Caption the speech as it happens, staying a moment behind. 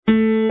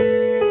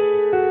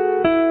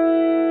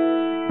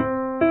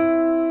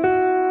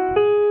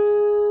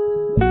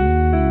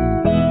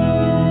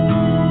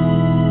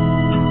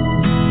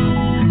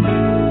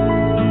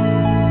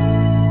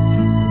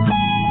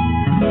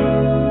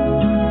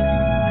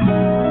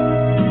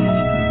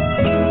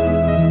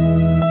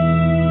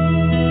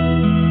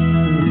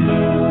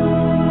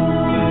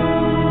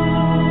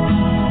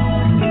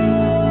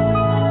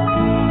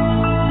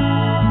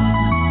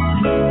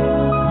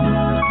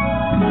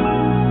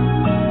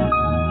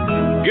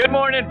Good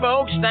morning,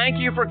 folks. Thank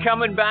you for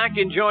coming back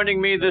and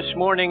joining me this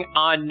morning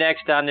on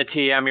Next on the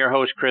Tee. I'm your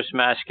host, Chris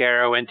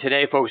Mascaro, and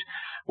today, folks,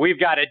 we've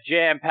got a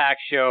jam-packed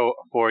show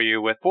for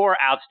you with 4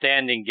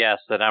 outstanding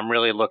guests that I'm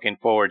really looking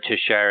forward to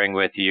sharing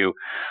with you.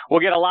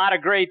 We'll get a lot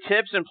of great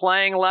tips and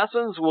playing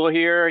lessons. We'll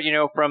hear,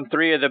 from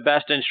 3 of the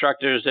best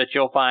instructors that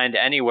you'll find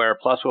anywhere.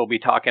 Plus, we'll be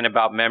talking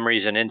about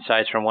memories and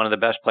insights from one of the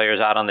best players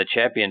out on the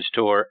Champions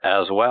Tour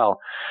as well.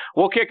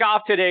 We'll kick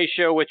off today's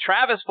show with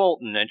Travis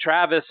Fulton, and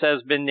Travis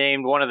has been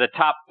named one of the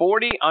top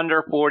 40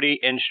 under 40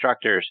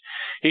 instructors.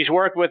 He's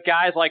worked with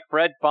guys like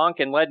Fred Funk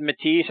and Led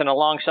Matisse, and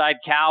alongside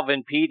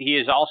Calvin Pete, he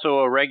is also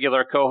a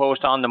regular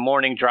co-host on the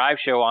Morning Drive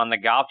Show on the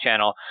Golf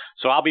Channel,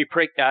 so I'll be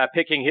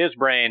picking his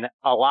brain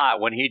a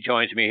lot when he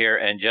joins me here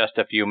in just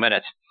a few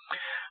minutes.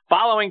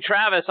 Following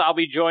Travis, I'll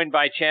be joined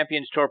by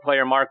Champions Tour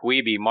player Mark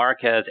Wiebe. Mark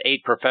has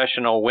 8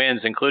 professional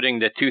wins, including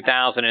the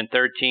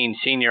 2013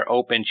 Senior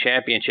Open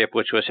Championship,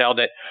 which was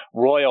held at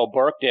Royal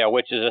Birkdale,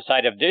 which is the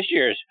site of this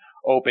year's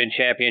Open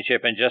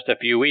Championship in just a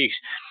few weeks.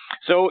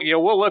 So,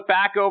 we'll look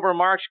back over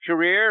Mark's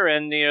career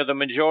and, the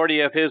majority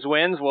of his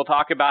wins. We'll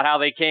talk about how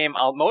they came.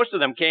 Most of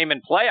them came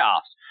in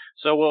playoffs.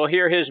 So we'll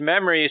hear his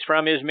memories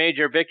from his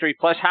major victory,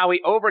 plus how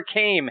he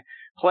overcame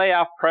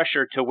playoff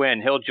pressure to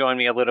win. He'll join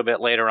me a little bit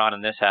later on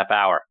in this half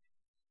hour.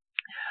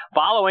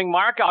 Following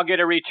Mark, I'll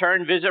get a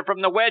return visit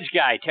from the Wedge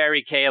Guy,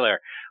 Terry Koehler.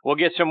 We'll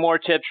get some more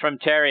tips from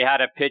Terry, how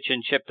to pitch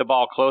and chip the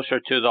ball closer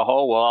to the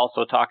hole. We'll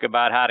also talk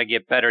about how to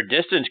get better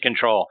distance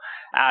control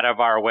out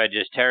of our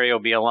wedges. Terry will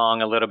be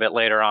along a little bit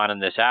later on in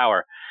this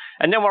hour.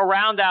 And then we'll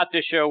round out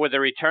the show with a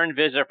return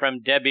visit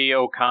from Debbie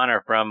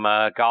O'Connor from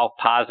Golf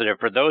Positive.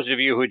 For those of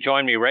you who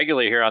join me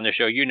regularly here on the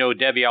show,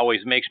 Debbie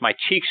always makes my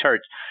cheeks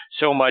hurt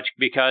so much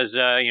because,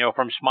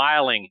 from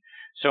smiling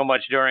so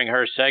much during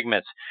her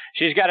segments.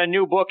 She's got a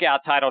new book out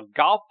titled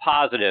Golf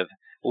Positive,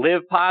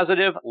 Live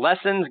Positive,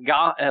 Lessons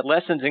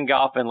in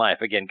Golf and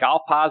Life. Again,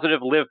 Golf Positive,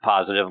 Live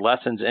Positive,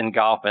 Lessons in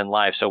Golf and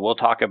Life. So we'll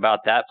talk about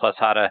that, plus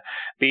how to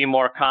be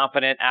more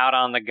confident out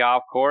on the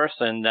golf course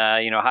and,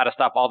 how to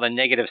stop all the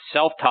negative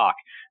self-talk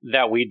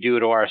that we do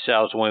to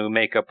ourselves when we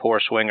make a poor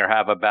swing or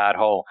have a bad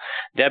hole.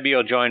 Debbie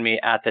will join me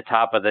at the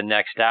top of the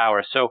next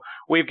hour. So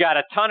we've got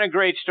a ton of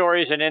great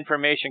stories and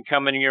information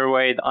coming your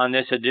way on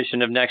this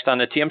edition of Next on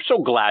the Tee. I'm so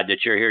glad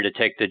that you're here to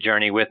take the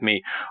journey with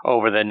me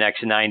over the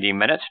next 90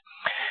 minutes.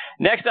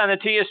 Next on the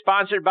Tee is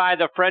sponsored by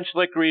the French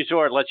Lick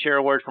Resort. Let's hear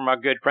a word from our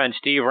good friend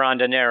Steve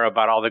Rondinero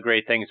about all the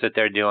great things that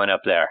they're doing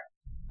up there.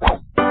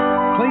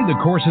 Play the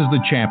courses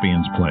the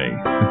champions play.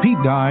 The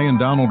Pete Dye and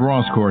Donald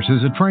Ross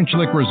courses at French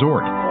Lick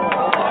Resort.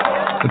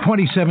 The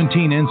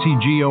 2017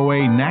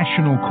 NCGOA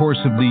National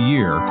Course of the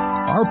Year,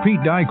 our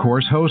Pete Dye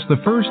course hosts the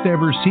first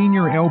ever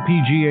Senior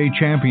LPGA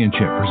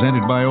Championship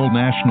presented by Old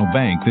National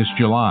Bank this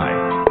July.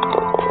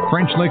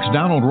 French Lick's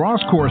Donald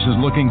Ross course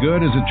is looking good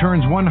as it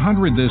turns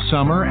 100 this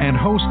summer and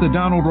hosts the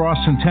Donald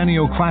Ross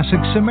Centennial Classic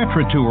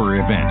Symetra Tour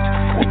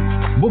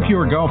event. Book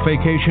your golf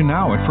vacation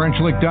now at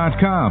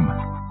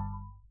FrenchLick.com.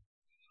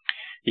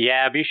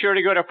 Yeah, be sure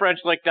to go to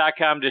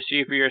FrenchLick.com to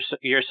see for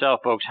yourself,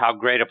 folks, how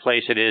great a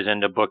place it is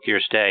and to book your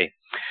stay.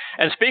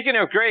 And speaking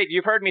of great,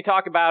 you've heard me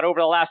talk about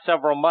over the last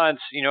several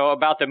months,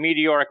 about the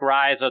meteoric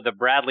rise of the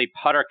Bradley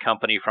Putter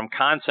Company from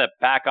concept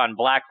back on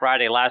Black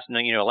Friday last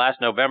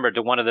November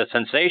to one of the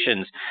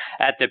sensations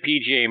at the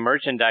PGA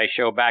Merchandise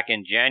Show back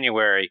in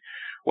January.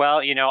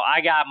 Well,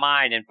 I got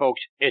mine, and folks,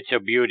 it's a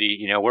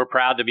beauty. We're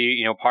proud to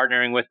be,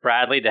 partnering with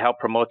Bradley to help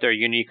promote their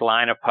unique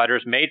line of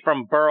putters made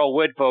from burl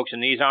wood, folks,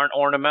 and these aren't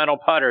ornamental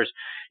putters.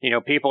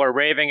 People are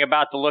raving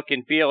about the look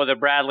and feel of the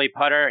Bradley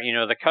putter.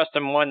 The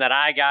custom one that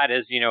I got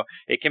is,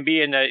 it can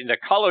be in the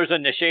colors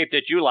and the shape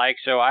that you like.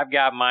 So I've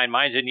got mine.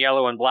 Mine's in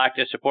yellow and black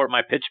to support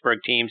my Pittsburgh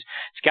teams.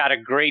 It's got a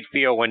great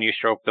feel when you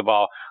stroke the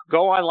ball.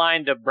 Go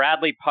online to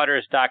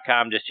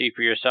BradleyPutters.com to see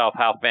for yourself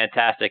how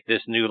fantastic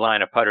this new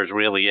line of putters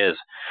really is.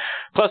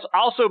 Plus,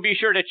 also be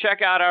sure to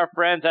check out our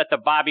friends at the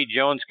Bobby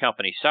Jones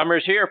Company.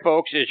 Summer's here,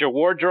 folks. Is your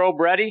wardrobe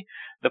ready?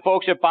 The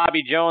folks at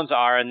Bobby Jones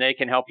are, and they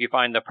can help you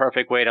find the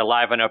perfect way to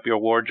liven up your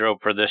wardrobe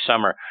for this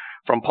summer.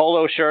 From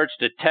polo shirts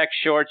to tech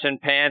shorts and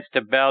pants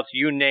to belts,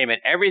 you name it.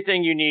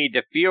 Everything you need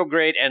to feel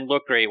great and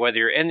look great, whether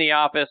you're in the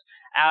office,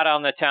 out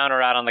on the town,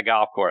 or out on the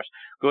golf course.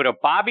 Go to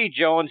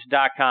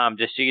BobbyJones.com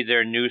to see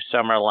their new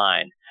summer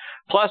line.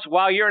 Plus,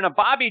 while you're in a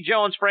Bobby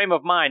Jones frame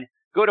of mind,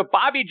 go to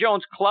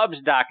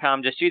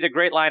BobbyJonesClubs.com to see the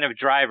great line of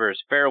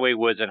drivers, fairway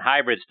woods, and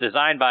hybrids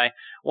designed by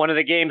one of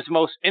the game's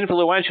most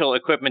influential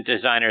equipment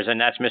designers,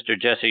 and that's Mr.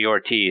 Jesse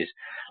Ortiz.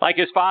 Like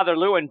his father,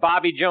 Lou, and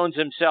Bobby Jones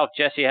himself,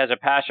 Jesse has a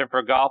passion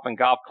for golf and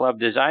golf club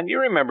design. You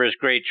remember his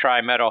great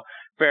tri-metal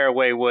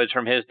fairway woods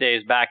from his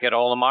days back at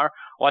Olimar.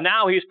 Well,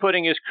 now he's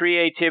putting his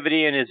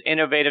creativity and his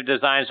innovative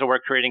designs to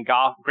work creating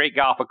great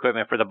golf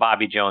equipment for the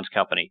Bobby Jones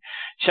Company.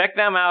 Check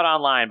them out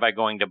online by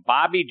going to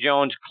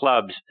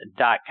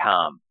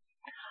BobbyJonesClubs.com.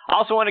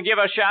 Also want to give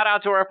a shout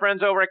out to our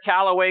friends over at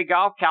Callaway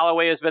Golf.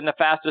 Callaway has been the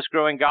fastest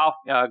growing golf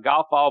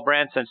ball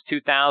brand since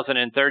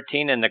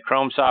 2013, and the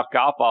Chrome Soft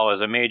golf ball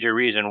is a major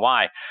reason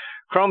why.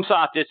 Chrome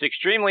Soft is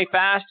extremely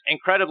fast,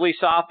 incredibly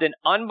soft, and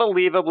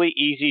unbelievably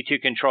easy to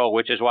control,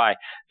 which is why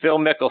Phil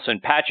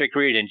Mickelson, Patrick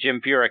Reed, and Jim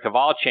Furyk have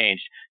all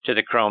changed to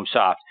the Chrome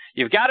Soft.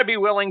 You've got to be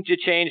willing to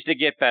change to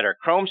get better.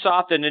 Chrome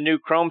Soft and the new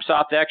Chrome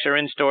Soft X are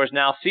in stores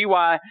now. See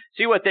what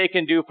they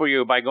can do for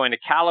you by going to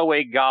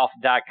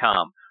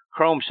CallawayGolf.com.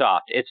 Chrome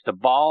Soft, it's the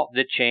ball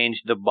that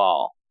changed the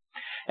ball.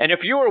 And if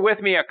you were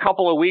with me a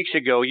couple of weeks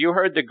ago, you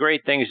heard the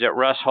great things that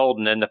Russ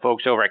Holden and the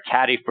folks over at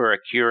Caddy for a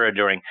Cure are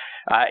doing.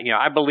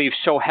 I believe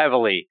so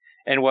heavily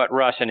in what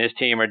Russ and his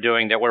team are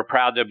doing that we're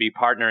proud to be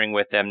partnering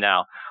with them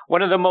now.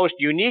 One of the most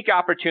unique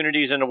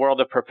opportunities in the world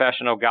of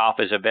professional golf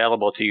is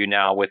available to you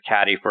now with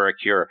Caddy for a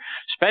Cure.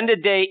 Spend a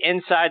day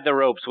inside the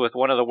ropes with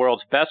one of the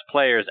world's best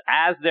players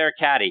as their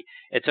caddy.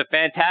 It's a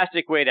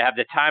fantastic way to have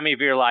the time of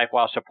your life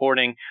while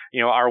supporting,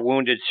 our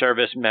wounded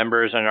service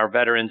members and our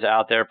veterans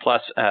out there,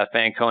 plus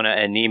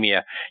Fancona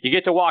anemia. You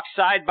get to walk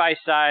side by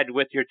side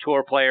with your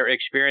tour player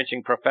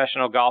experiencing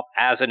professional golf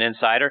as an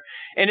insider.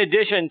 In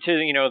addition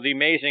to, the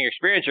amazing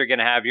experience you're going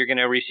to have, you're going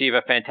to receive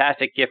a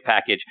fantastic gift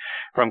package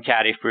from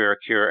Caddy for a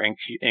Cure,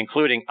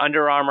 including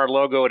Under Armour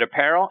logoed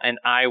apparel and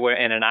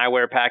an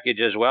eyewear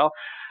package as well.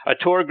 A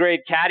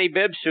tour-grade caddy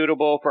bib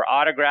suitable for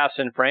autographs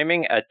and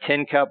framing, a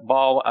tin cup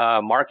ball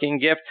marking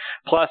gift,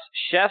 plus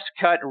chef's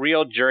cut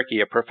real jerky,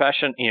 a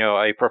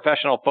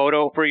professional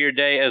photo for your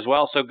day as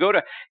well. So go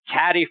to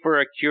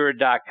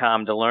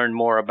caddyforacure.com to learn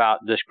more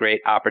about this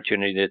great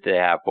opportunity that they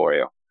have for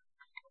you.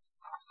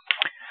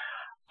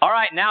 All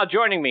right, now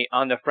joining me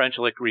on the French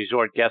Lick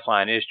Resort guest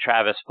line is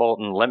Travis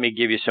Fulton. Let me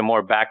give you some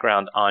more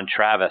background on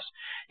Travis.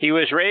 He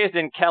was raised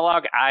in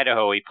Kellogg,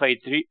 Idaho. He played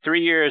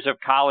three years of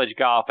college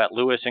golf at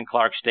Lewis and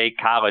Clark State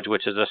College,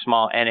 which is a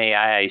small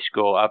NAIA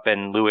school up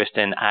in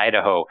Lewiston,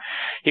 Idaho.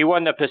 He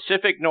won the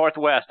Pacific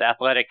Northwest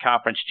Athletic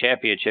Conference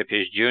Championship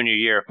his junior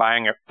year,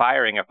 firing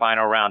a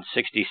final round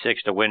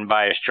 66 to win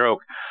by a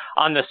stroke.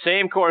 On the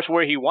same course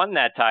where he won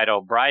that title,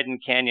 Bryden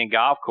Canyon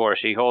Golf Course,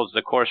 he holds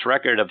the course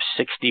record of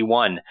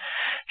 61.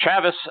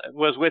 Travis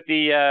was with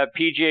the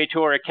PGA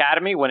Tour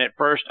Academy when it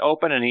first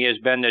opened, and he has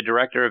been the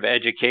director of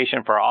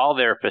education for all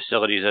their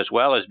facilities, as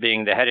well as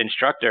being the head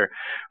instructor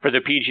for the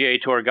PGA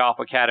Tour Golf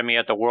Academy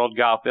at the World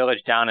Golf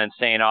Village down in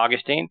St.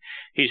 Augustine.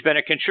 He's been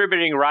a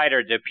contributing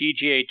writer to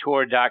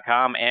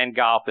PGAtour.com and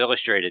Golf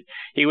Illustrated.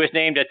 He was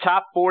named a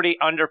top 40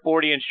 under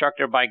 40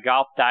 instructor by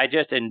Golf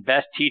Digest and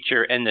best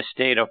teacher in the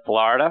state of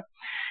Florida.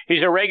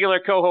 He's a regular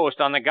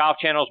co-host on the Golf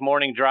Channel's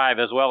Morning Drive,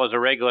 as well as a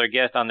regular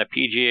guest on the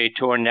PGA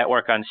Tour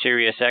Network on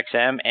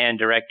SiriusXM and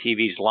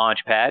DirecTV's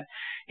Launchpad.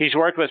 He's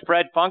worked with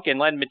Fred Funk and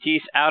Len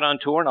Matisse out on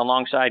tour and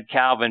alongside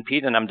Calvin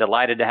Pete, and I'm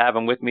delighted to have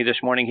him with me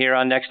this morning here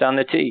on Next on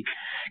the Tee.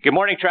 Good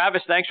morning,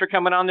 Travis. Thanks for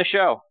coming on the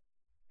show.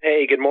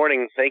 Hey, good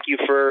morning. Thanks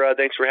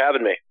for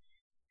having me.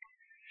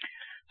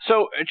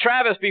 So,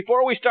 Travis,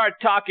 before we start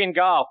talking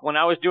golf, when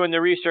I was doing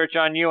the research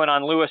on you and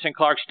on Lewis and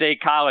Clark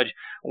State College,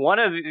 one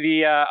of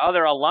the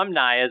other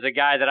alumni is a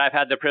guy that I've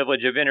had the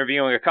privilege of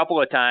interviewing a couple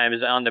of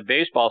times on the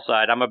baseball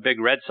side. I'm a big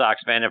Red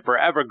Sox fan and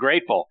forever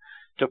grateful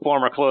to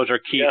former closer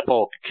Keith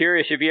Polk.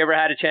 Curious if you ever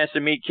had a chance to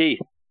meet Keith.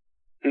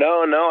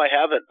 No, I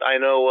haven't. I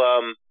know,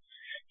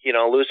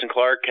 Lewis and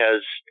Clark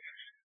has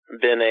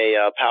been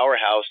a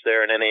powerhouse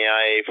there in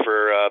NAIA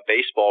for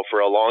baseball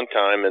for a long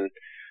time, and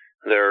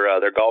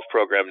their golf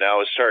program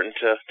now is starting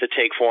to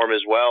take form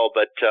as well.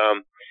 But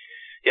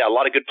a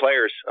lot of good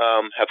players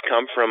have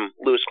come from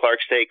Lewis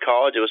Clark State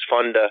College. It was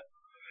fun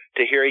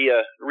to hear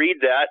you read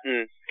that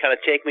and kind of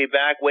take me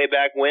way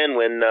back when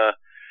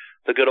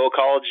the good old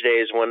college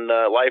days when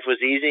life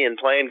was easy and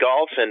playing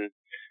golf and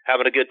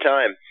having a good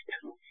time.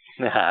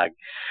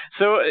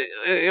 So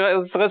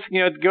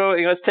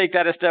let's take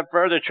that a step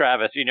further,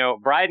 Travis.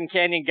 Bryden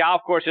Canyon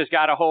Golf Course has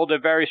got to hold a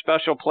very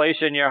special place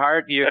in your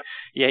heart.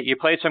 You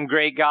played some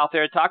great golf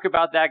there. Talk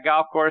about that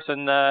golf course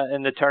and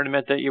the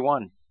tournament that you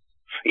won.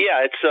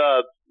 Yeah, it's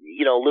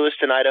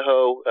Lewiston,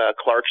 Idaho,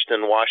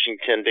 Clarkston,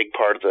 Washington, big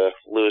part of the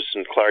Lewis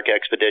and Clark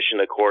expedition.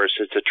 Of course,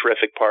 it's a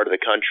terrific part of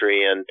the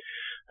country, and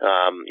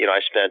I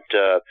spent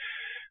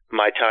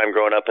my time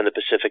growing up in the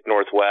Pacific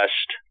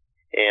Northwest.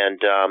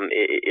 And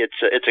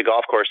it's a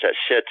golf course that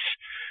sits,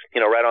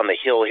 right on the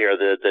hill here.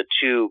 The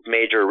two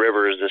major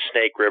rivers, the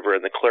Snake River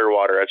and the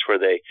Clearwater, that's where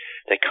they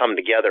come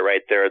together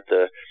right there at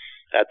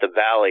the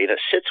valley. And it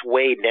sits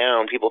way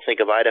down. People think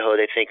of Idaho,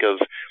 they think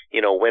of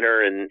winter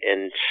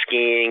and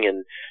skiing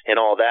and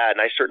all that. And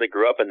I certainly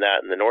grew up in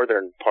that in the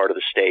northern part of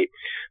the state.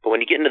 But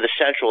when you get into the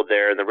central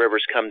there and the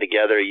rivers come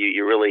together,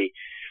 you really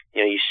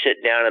you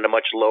sit down at a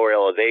much lower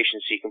elevation,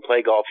 so you can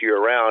play golf year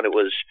round. It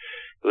was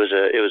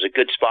a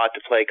good spot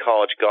to play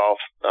college golf,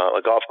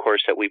 a golf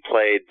course that we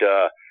played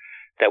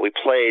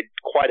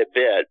quite a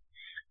bit,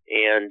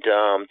 and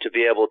to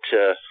be able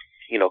to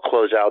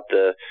close out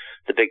the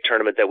big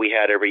tournament that we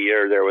had every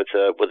year there with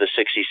a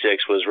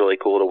 66 was really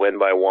cool to win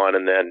by one,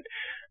 and then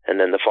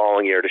the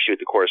following year to shoot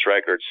the course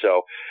record.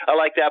 So I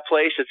like that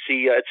place. It's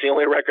the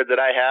only record that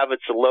I have.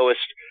 It's the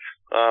lowest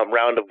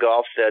round of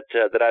golf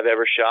that I've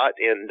ever shot,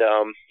 and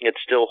it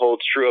still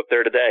holds true up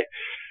there today.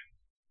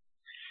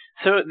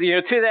 So,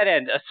 to that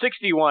end, a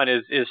 61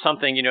 is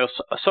something,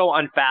 so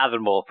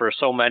unfathomable for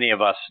so many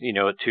of us,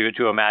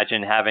 to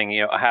imagine having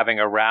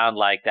a round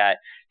like that.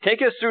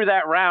 Take us through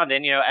that round.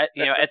 And,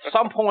 at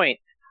some point,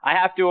 I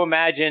have to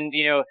imagine,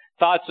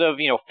 thoughts of,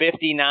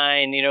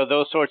 59,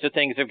 those sorts of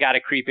things have got to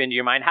creep into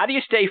your mind. How do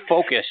you stay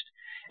focused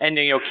and,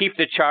 keep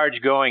the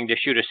charge going to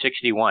shoot a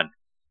 61?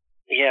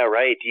 Yeah,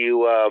 right.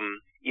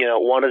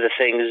 One of the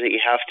things that you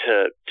have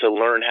to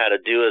learn how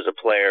to do as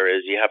a player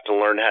is you have to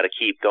learn how to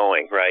keep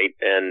going, right?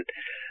 And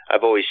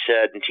I've always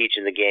said in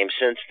teaching the game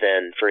since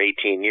then for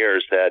 18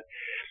 years that,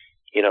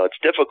 it's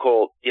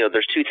difficult.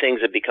 There's two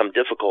things that become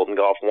difficult in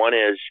golf. One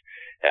is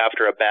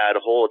after a bad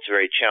hole, it's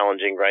very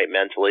challenging, right,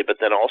 mentally. But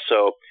then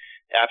also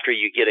after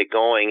you get it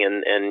going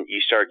and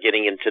you start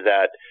getting into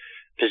that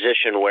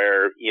position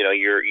where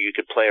you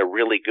could play a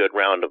really good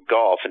round of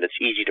golf and it's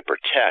easy to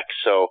protect.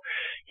 So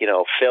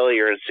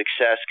failure and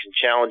success can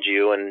challenge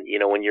you, and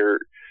when you're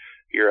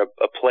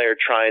a player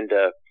trying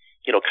to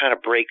kind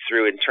of break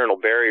through internal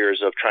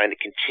barriers of trying to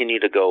continue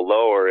to go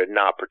lower and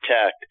not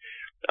protect,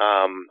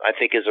 I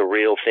think is a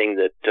real thing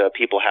that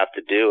people have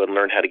to do and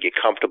learn how to get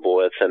comfortable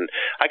with. And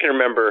I can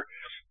remember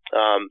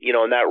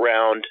in that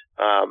round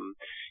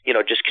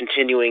just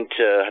continuing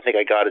to, I think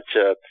I got it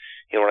to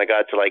when I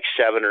got to like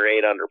 7 or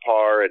 8 under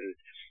par, and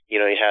you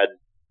had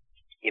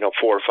 4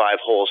 or 5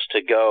 holes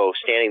to go,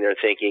 standing there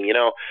thinking,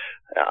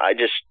 I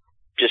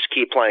just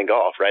keep playing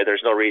golf, right?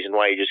 There's no reason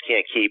why you just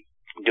can't keep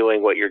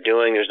doing what you're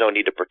doing. There's no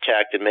need to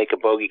protect and make a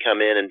bogey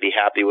come in and be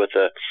happy with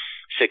a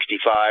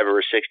 65 or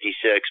a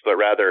 66, but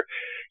rather,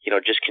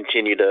 just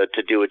continue to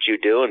do what you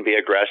do and be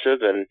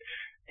aggressive and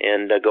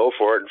go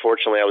for it. And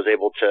fortunately, I was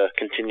able to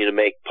continue to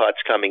make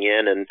putts coming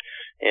in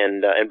and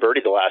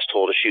birdie the last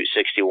hole to shoot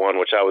 61,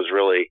 which I was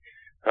really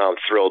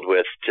thrilled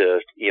with to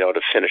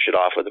finish it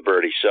off with a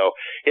birdie. So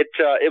it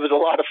was a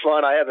lot of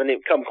fun. I haven't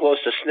even come close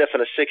to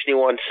sniffing a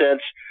 61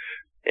 since,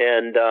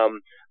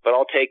 but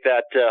I'll take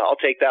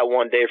that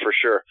one day for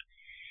sure.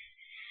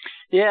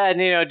 Yeah,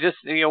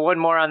 and one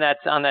more on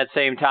that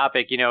same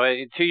topic.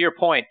 To your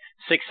point,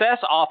 success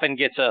often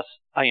gets us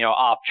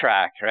off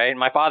track, right?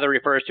 My father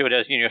refers to it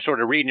as sort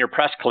of reading your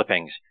press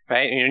clippings,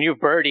 right? You've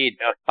birdied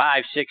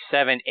 5, 6,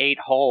 7, 8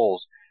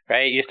 holes.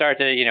 Right, you start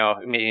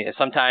to,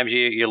 sometimes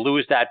you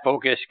lose that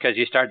focus because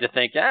you start to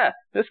think,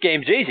 this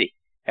game's easy.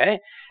 Okay,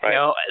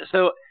 right.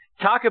 So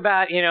talk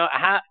about,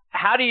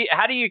 how do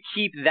you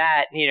keep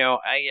that,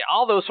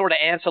 all those sort of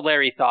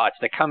ancillary thoughts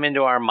that come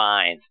into our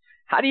minds.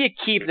 How do you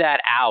keep that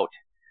out,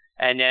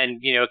 and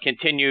then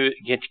continue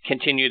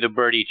the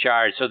birdie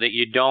charge so that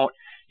you don't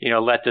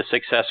let the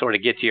success sort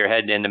of get to your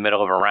head in the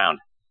middle of a round?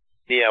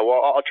 Yeah,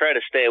 well, I'll try to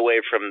stay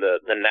away from the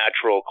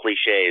natural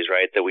cliches,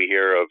 right, that we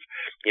hear of,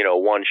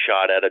 one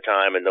shot at a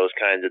time and those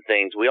kinds of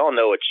things. We all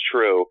know it's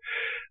true,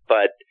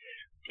 but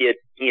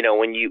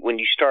when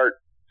you start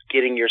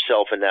getting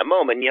yourself in that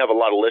moment, you have a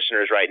lot of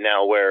listeners right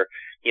now where,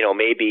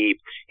 maybe,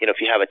 if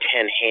you have a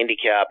 10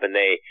 handicap and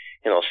they,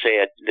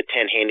 say the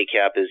 10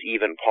 handicap is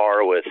even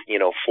par with,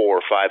 4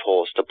 or 5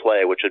 holes to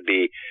play, which would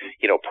be,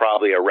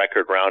 probably a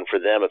record round for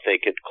them if they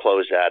could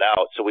close that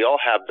out. So we all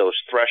have those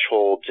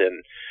thresholds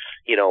and,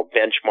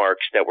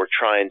 benchmarks that we're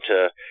trying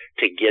to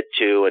get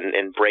to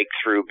and break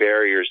through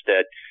barriers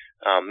that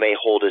may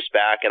hold us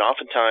back. And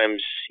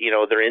oftentimes,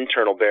 they're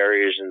internal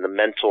barriers in the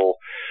mental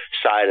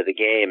side of the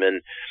game.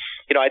 And,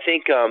 I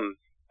think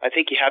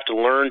you have to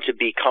learn to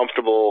be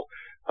comfortable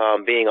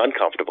being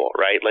uncomfortable,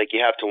 right? Like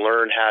you have to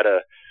learn how to,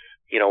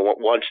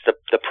 once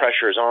the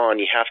pressure is on,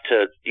 you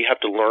have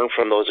to learn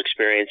from those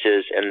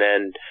experiences and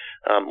then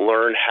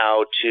learn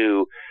how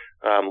to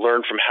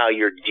learn from how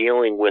you're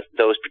dealing with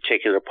those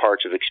particular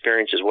parts of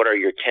experiences. What are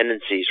your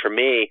tendencies? For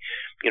me,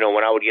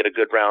 when I would get a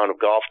good round of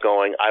golf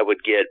going, I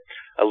would get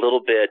a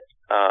little bit,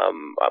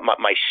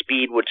 my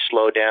speed would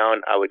slow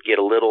down. I would get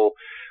a little,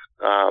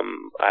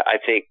 I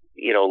think,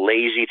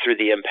 lazy through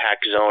the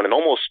impact zone and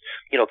almost,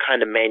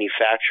 kind of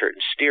manufacture it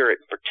and steer it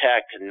and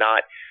protect and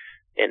not,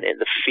 and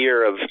the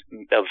fear of,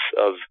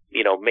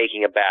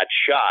 making a bad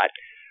shot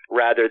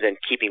rather than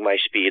keeping my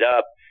speed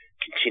up.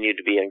 Continue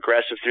to be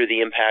aggressive through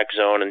the impact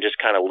zone and just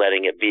kind of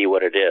letting it be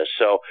what it is.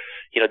 So,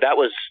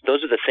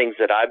 those are the things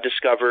that I've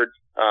discovered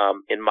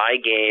in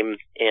my game,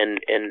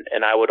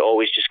 and I would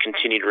always just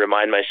continue to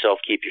remind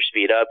myself, keep your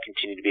speed up,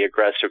 continue to be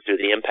aggressive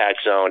through the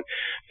impact zone,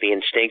 be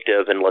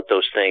instinctive, and let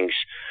those things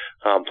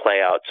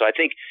play out. So I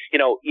think,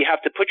 you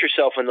have to put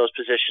yourself in those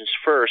positions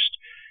first,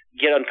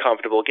 get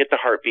uncomfortable, get the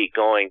heartbeat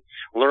going,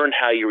 learn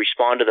how you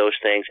respond to those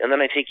things, and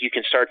then I think you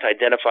can start to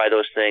identify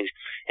those things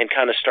and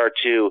kind of start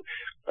to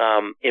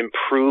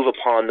improve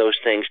upon those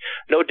things.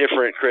 No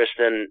different, Chris,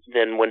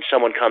 than when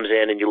someone comes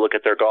in and you look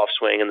at their golf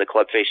swing and the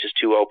club face is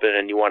too open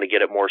and you want to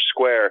get it more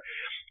square.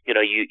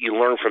 You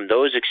learn from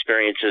those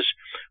experiences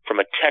from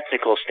a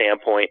technical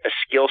standpoint, a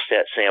skill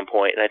set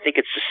standpoint, and I think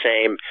it's the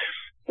same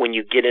when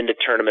you get into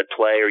tournament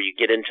play or you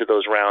get into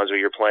those rounds where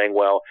you're playing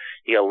well.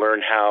 You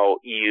learn how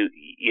you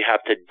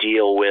have to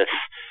deal with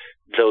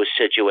those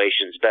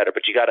situations better,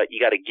 but you gotta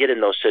get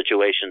in those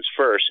situations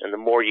first, and the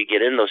more you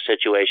get in those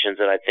situations,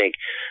 then I think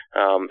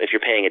if you're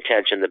paying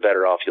attention, the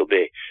better off you'll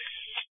be.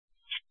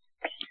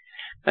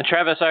 And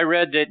Travis, I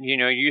read that,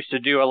 you used to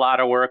do a lot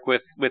of work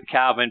with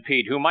Calvin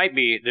Pete, who might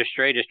be the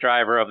straightest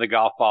driver of the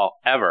golf ball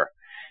ever.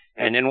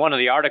 And in one of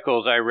the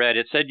articles I read,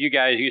 it said you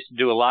guys used to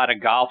do a lot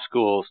of golf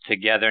schools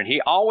together, and he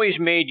always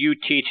made you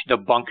teach the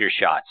bunker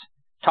shots.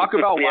 Talk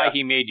about why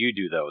he made you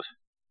do those.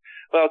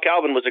 Well,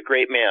 Calvin was a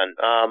great man.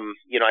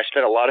 I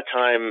spent a lot of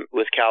time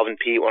with Calvin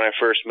Pete when I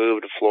first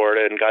moved to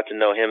Florida and got to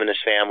know him and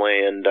his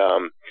family. And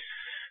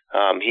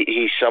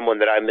he's someone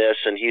that I miss,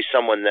 and he's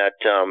someone that,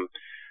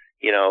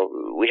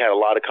 we had a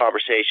lot of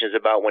conversations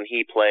about when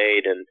he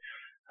played and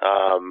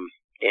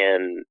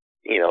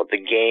the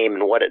game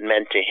and what it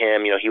meant to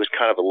him. He was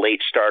kind of a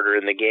late starter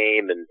in the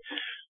game and,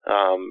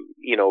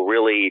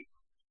 really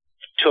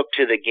took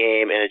to the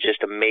game, and it's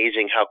just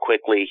amazing how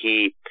quickly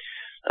he,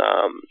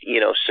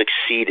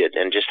 succeeded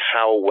and just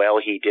how well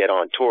he did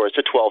on tour. It's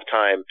a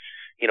 12-time,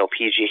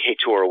 PGA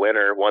Tour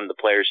winner, won the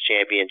Players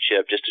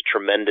Championship, just a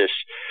tremendous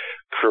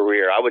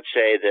career. I would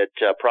say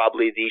that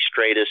probably the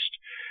straightest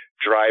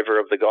driver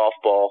of the golf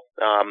ball.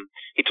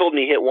 He told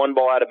me he hit one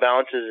ball out of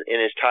bounds in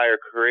his entire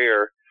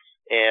career,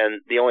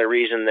 and the only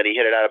reason that he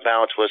hit it out of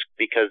bounds was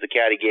because the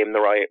caddy gave him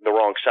the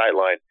wrong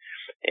sideline.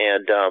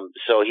 And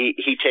so he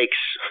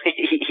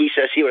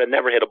says he would have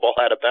never hit a ball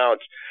out of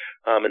bounds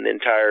in the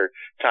entire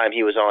time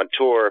he was on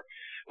tour.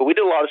 But we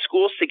did a lot of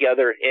schools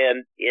together,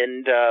 and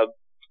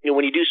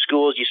when you do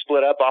schools, you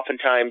split up.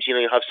 Oftentimes,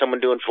 you have someone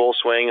doing full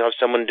swing, you have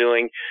someone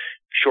doing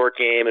short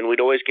game, and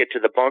we'd always get to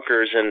the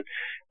bunkers, and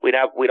we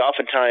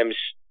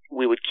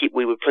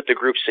would put the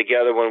groups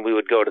together when we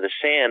would go to the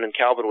sand, and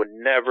Calvin would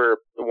never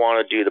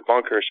want to do the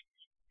bunkers.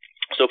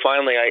 So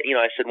finally,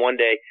 I said one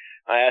day,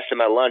 I asked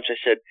him at lunch, I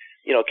said,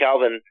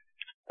 Calvin,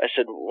 I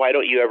said, why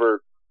don't you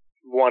ever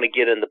want to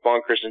get in the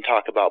bunkers and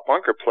talk about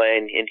bunker play?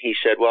 And he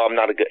said, well, I'm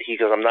not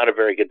a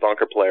very good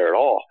bunker player at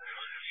all.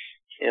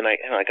 And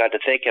I got to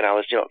thinking, I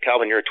was,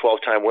 Calvin, you're a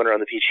 12-time winner on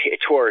the PGA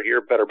Tour.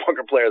 You're a better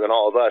bunker player than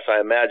all of us, I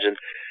imagine.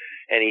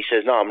 And he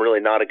says, no, I'm really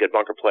not a good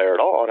bunker player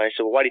at all. And I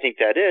said, well, why do you think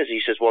that is?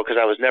 He says, well,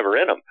 because I was never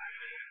in them.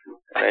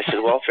 And I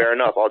said, well, fair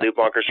enough. I'll do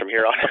bunkers from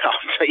here on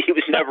out. So he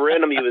was never in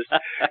them. He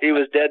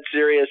was dead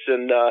serious.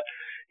 And,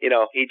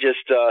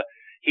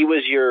 he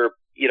was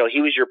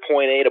your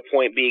point A to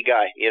point B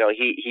guy.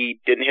 He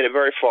didn't hit it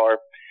very far,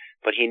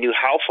 but he knew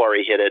how far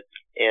he hit it,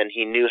 and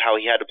he knew how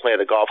he had to play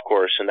the golf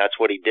course, and that's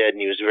what he did. And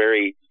he was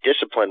very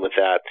disciplined with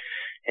that.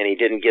 And he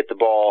didn't get the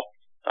ball.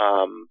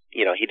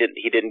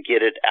 He didn't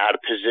get it out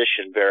of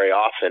position very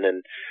often,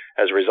 and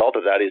as a result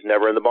of that, he's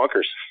never in the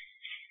bunkers.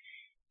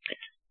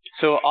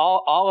 So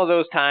all of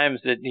those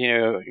times that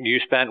you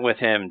spent with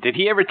him, did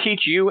he ever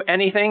teach you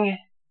anything?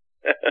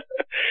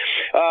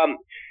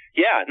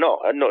 Yeah,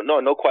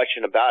 no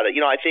question about it.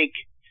 I think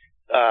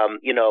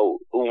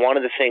one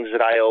of the things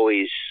that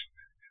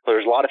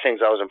there's a lot of things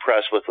I was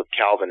impressed with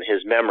Calvin.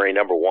 His memory,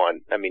 number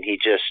one. I mean, he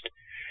just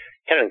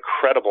had an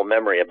incredible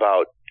memory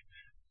about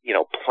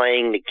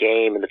playing the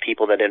game and the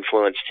people that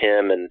influenced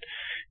him and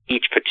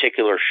each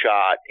particular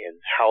shot and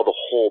how the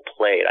hole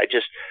played. I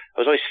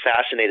was always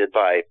fascinated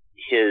by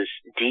his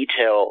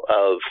detail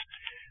of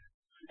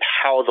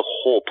how the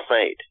hole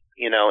played,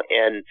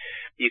 and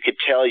you could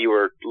tell you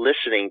were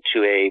listening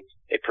to a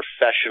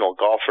professional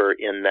golfer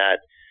in that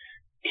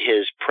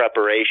his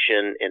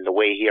preparation and the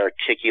way he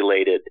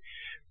articulated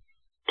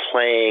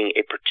playing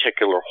a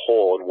particular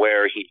hole and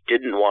where he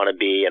didn't want to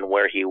be and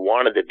where he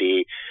wanted to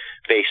be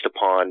based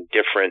upon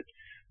different,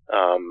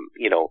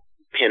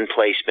 pin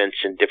placements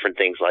and different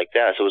things like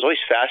that. So it was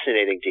always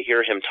fascinating to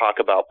hear him talk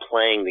about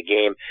playing the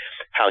game,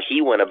 how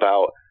he went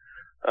about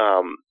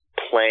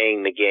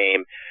playing the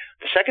game.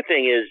 The second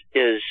thing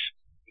is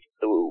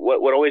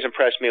what always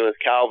impressed me with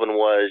Calvin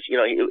was,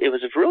 it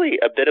was really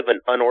a bit of an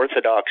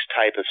unorthodox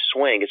type of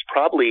swing. It's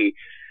probably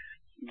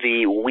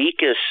the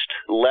weakest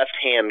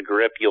left-hand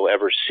grip you'll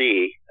ever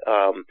see.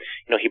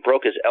 He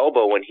broke his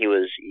elbow when he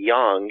was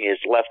young. His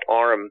left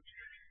arm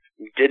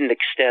didn't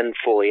extend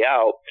fully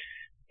out.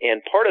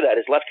 And part of that,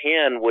 his left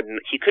hand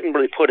he couldn't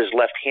really put his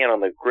left hand on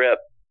the grip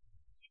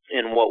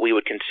in what we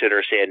would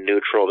consider, say, a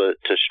neutral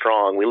to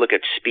strong. We look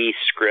at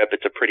Spieth's grip.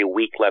 It's a pretty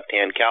weak left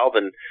hand.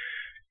 Calvin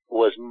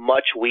was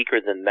much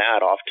weaker than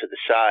that off to the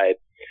side.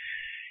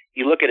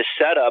 You look at his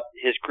setup,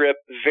 his grip,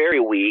 very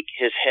weak.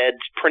 His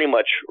head's pretty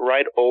much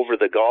right over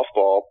the golf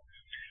ball.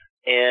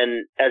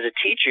 And as a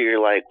teacher,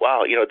 you're like,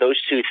 wow, those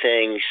two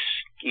things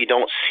you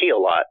don't see a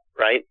lot,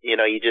 right?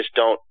 You just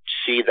don't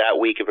see that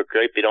weak of a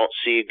grip. You don't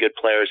see good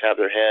players have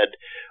their head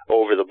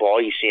over the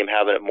ball. You see them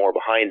having it more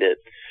behind it.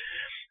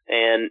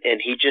 And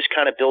he just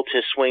kind of built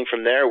his swing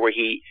from there where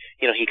he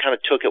kind of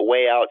took it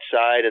way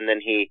outside, and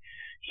then he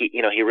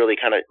really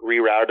kind of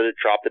rerouted it,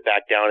 dropped it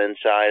back down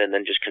inside, and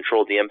then just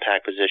controlled the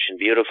impact position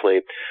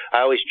beautifully. I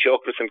always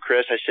joked with him,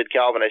 Chris. I said,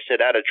 Calvin,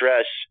 at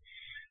address,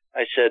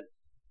 I said,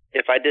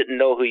 if I didn't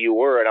know who you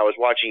were and I was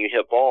watching you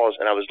hit balls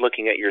and I was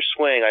looking at your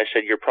swing, I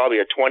said, you're probably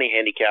a 20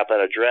 handicap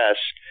at address.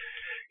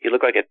 You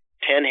look like a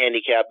 10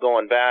 handicap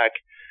going back,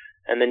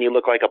 and then you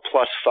look like a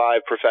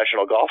 +5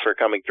 professional golfer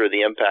coming through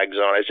the impact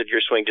zone. I said,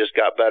 your swing just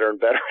got better and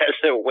better as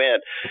it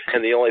went, and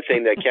the only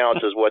thing that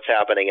counts is what's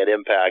happening at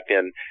impact.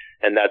 And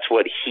and that's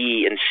what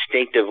he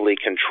instinctively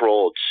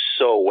controlled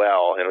so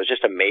well. And it was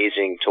just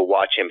amazing to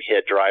watch him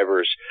hit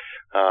drivers,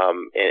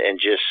 and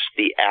just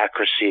the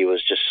accuracy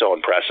was just so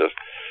impressive.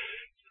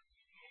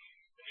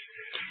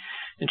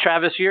 And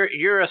Travis,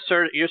 you're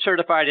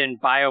certified in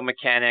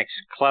biomechanics,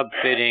 club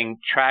fitting,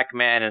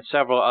 TrackMan, and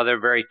several other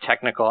very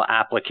technical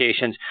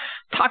applications.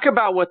 Talk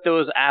about what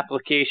those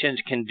applications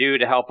can do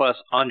to help us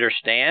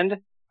understand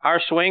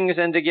our swings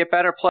and to get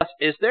better. Plus,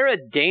 is there a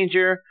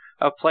danger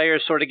of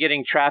players sort of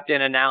getting trapped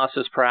in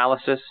analysis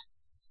paralysis?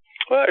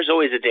 Well, there's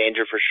always a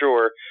danger for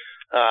sure.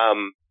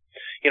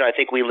 I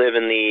think we live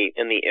in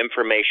the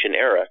information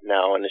era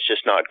now, and it's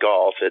just not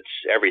golf; it's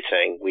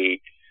everything.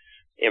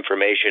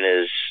 Information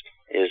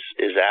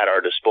is at our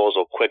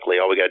disposal quickly.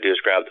 All we got to do is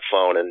grab the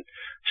phone and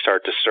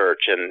start to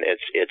search, and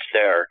it's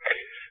there.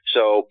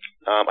 So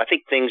I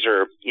think things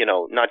are,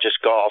 not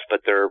just golf,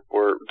 but they're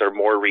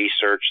more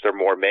researched, they're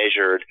more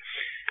measured,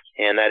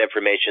 and that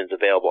information is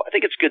available. I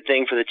think it's a good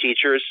thing for the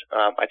teachers.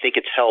 I think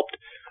it's helped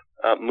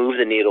move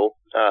the needle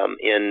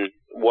in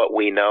what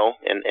we know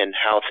and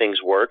how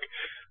things work.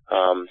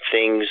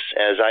 Things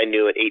as I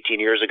knew it 18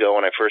 years ago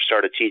when I first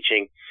started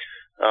teaching,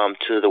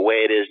 to the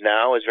way it is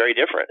now is very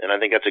different. And I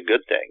think that's a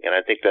good thing. And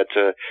I think that's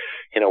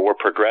we're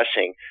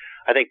progressing.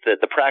 I think that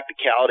the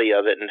practicality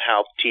of it and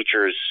how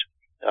teachers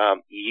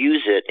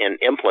use it and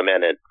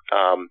implement it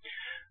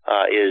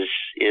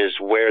is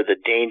where the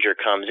danger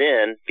comes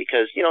in,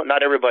 because,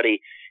 not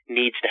everybody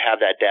needs to have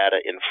that data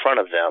in front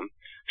of them.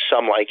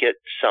 Some like it,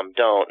 some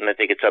don't. And I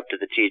think it's up to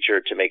the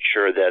teacher to make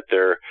sure that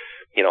they're,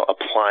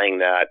 applying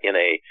that in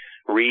a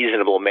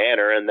reasonable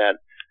manner, and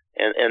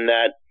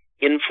that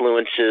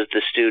influences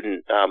the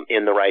student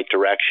in the right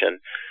direction.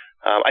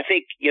 I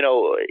think,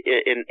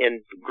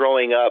 in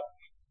growing up,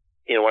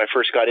 when I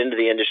first got into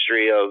the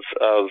industry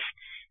of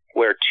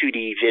where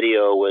 2D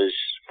video was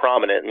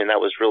prominent, and that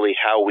was really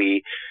how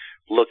we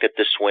looked at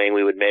the swing.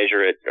 We would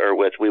measure it,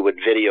 we would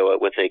video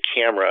it with a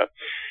camera.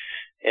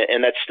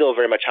 And that's still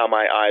very much how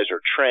my eyes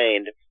are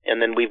trained.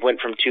 And then we went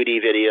from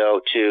 2D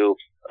video to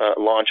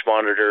launch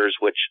monitors,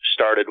 which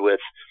started with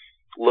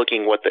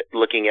looking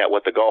at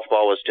what the golf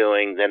ball was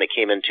doing. Then it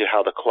came into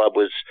how the club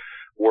was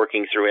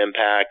working through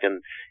impact,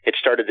 and it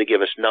started to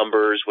give us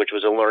numbers, which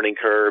was a learning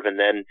curve. And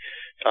then,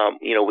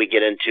 we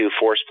get into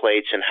force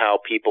plates and how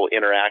people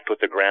interact with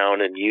the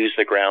ground and use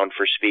the ground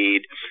for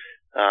speed.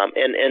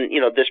 And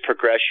this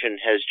progression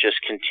has just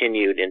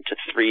continued into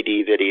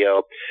 3D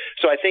video.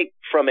 So I think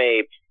from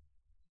a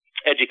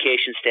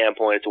education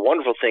standpoint, it's a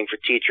wonderful thing for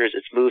teachers.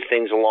 It's moved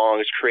things along.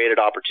 It's created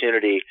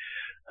opportunity.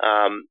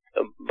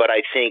 But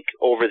I think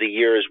over the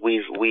years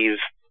we've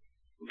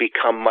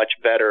become much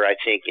better, I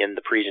think, in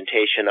the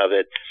presentation of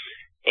it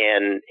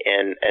and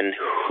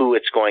who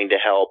it's going to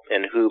help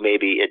and who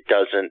maybe it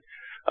doesn't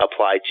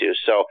apply to.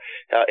 So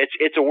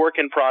it's a work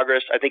in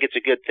progress. I think it's a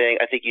good thing.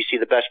 I think you see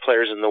the best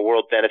players in the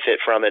world benefit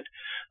from it.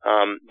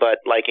 But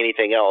like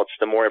anything else,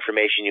 the more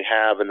information you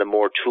have and the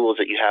more tools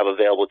that you have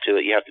available to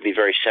it, you have to be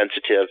very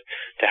sensitive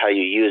to how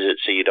you use it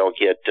so you don't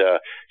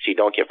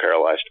get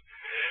paralyzed.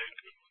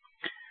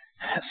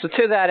 So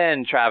to that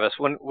end, Travis,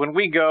 when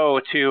we go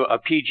to a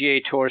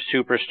PGA Tour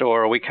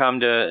superstore, we come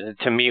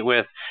to meet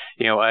with,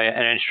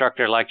 an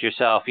instructor like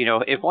yourself,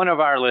 if one of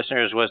our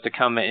listeners was to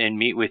come and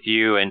meet with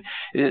you and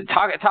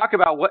talk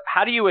about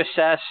how do you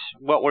assess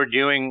what we're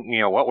doing,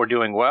 what we're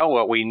doing well,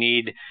 what we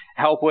need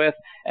help with,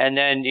 and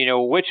then,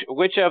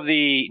 which of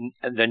the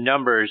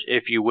numbers,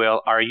 if you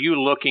will, are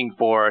you looking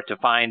for to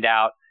find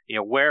out,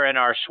 where in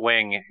our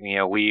swing,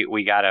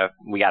 we gotta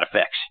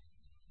fix?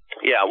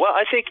 Yeah, well,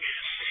 I think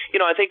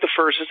the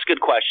first, it's a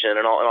good question,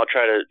 and I'll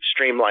try to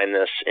streamline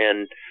this.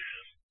 And,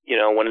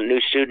 when a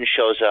new student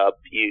shows up,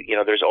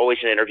 there's always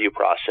an interview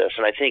process.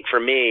 And I think for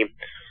me,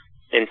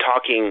 in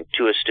talking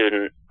to a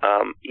student,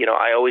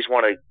 I always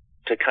want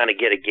to kind of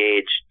get a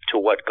gauge to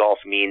what golf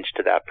means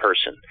to that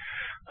person.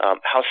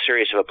 How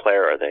serious of a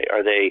player are they?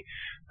 Are they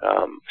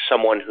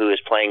someone who is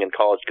playing in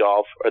college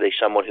golf? Are they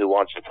someone who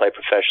wants to play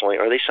professionally?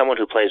 Are they someone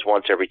who plays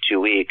once every 2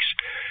 weeks?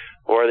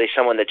 Or are they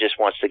someone that just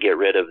wants to get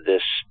rid of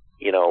this,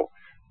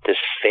 this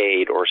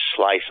fade or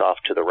slice off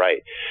to the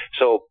right?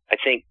 So I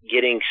think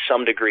getting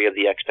some degree of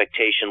the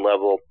expectation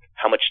level,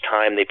 how much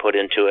time they put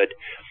into it,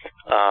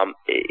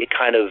 it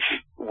kind of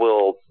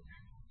will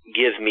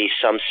give me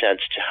some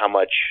sense to how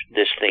much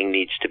this thing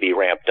needs to be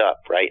ramped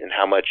up, right? And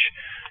how much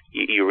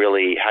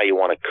how you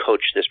want to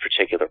coach this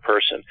particular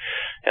person.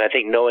 And I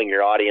think knowing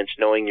your audience,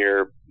 knowing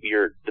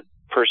the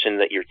person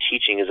that you're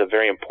teaching is a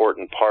very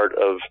important part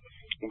of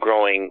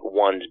growing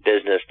one's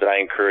business that I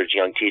encourage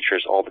young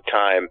teachers all the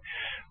time.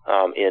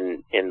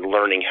 In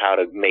learning how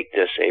to make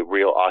this a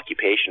real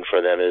occupation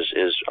for them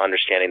is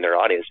understanding their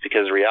audience,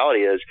 because the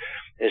reality is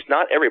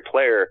not every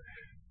player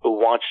who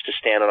wants to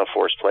stand on a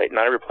force plate,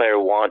 not every player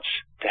wants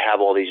to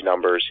have all these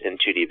numbers in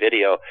 2D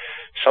video.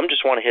 Some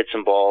just want to hit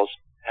some balls,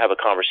 have a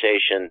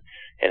conversation,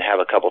 and have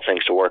a couple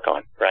things to work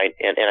on, right?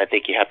 And I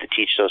think you have to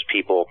teach those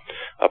people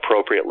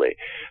appropriately.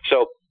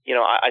 So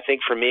I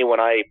think for me, when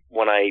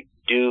I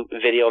do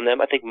video on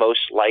them, I think most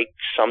like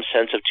some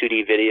sense of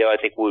 2D video. I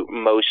think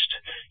most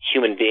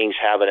human beings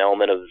have an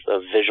element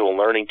of visual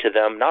learning to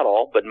them. Not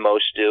all, but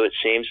most do, it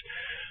seems.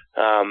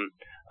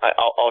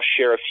 I'll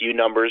share a few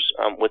numbers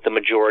with the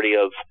majority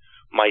of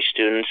my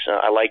students.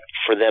 I like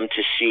for them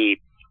to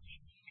see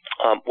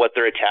what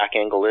their attack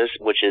angle is,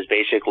 which is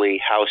basically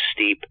how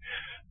steep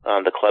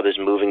the club is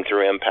moving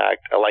through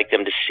impact. I like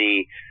them to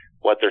see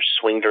what their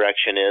swing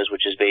direction is,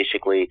 which is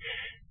basically,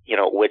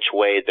 which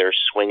way they're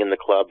swinging the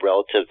club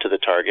relative to the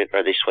target.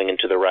 Are they swinging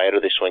to the right or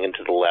are they swinging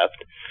to the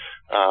left?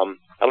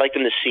 I like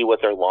them to see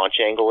what their launch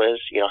angle is,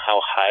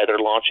 how high they're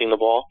launching the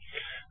ball.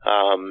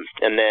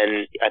 And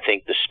then I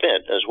think the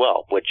spin as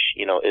well, which,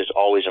 is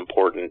always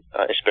important,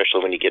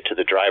 especially when you get to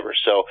the driver.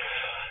 So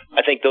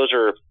I think those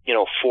are,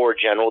 4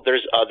 general.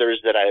 There's others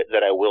that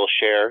I will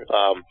share.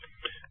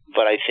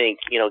 But I think,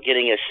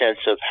 getting a sense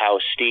of how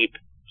steep,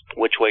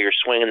 which way you're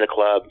swinging the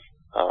club,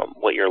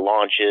 what your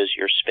launch is,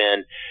 your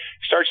spin,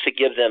 starts to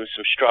give them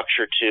some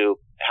structure to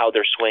how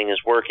their swing is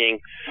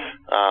working.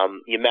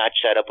 You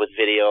match that up with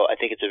video. I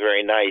think it's a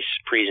very nice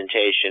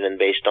presentation, and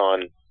based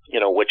on,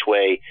 which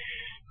way,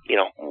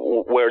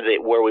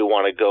 where we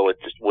want to go with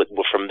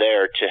from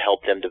there to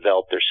help them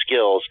develop their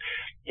skills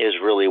is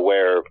really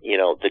where,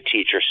 the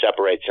teacher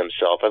separates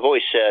himself. I've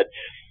always said,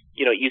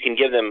 you can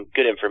give them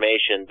good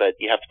information, but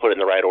you have to put it in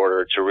the right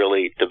order to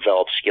really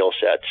develop skill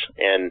sets.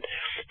 And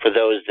for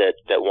those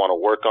that want to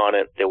work on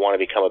it, they want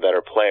to become a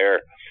better player,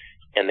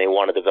 and they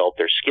want to develop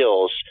their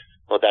skills,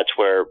 well, that's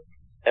where,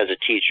 as a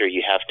teacher,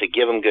 you have to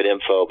give them good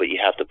info, but you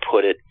have to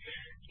put it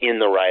in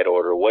the right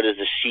order. What is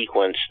the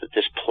sequence that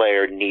this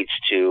player needs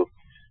to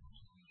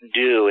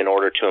do in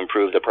order to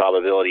improve the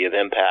probability of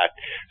impact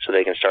so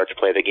they can start to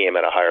play the game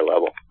at a higher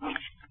level?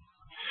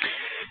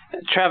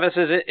 Travis,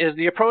 is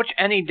the approach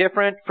any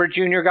different for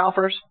junior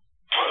golfers?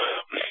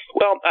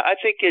 Well, I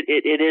think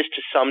it is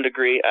to some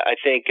degree. I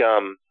think,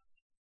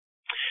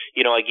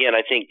 again,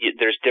 I think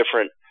there's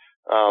different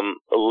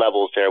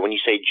levels there. When you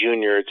say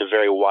junior, it's a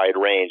very wide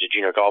range. A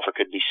junior golfer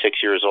could be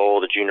 6 years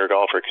old. A junior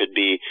golfer could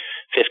be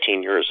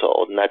 15 years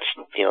old. And that's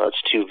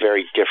 2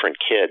 very different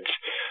kids.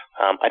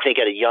 I think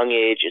at a young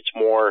age, it's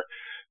more,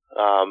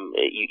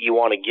 you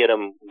want to get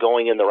them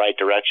going in the right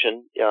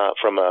direction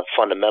from a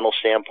fundamental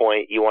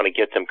standpoint. You want to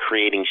get them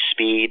creating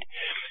speed.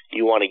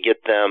 You want to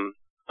get them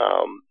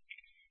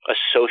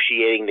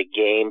associating the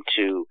game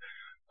to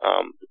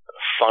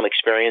fun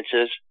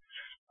experiences.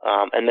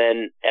 And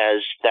then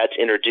as that's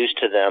introduced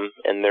to them,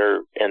 and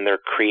they're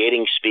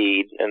creating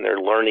speed, and they're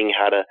learning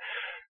how to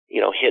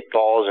hit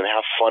balls and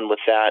have fun with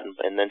that,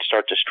 and then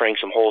start to string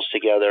some holes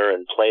together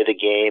and play the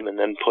game, and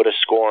then put a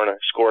score on a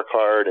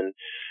scorecard. And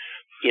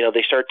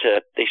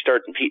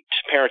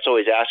parents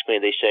always ask me,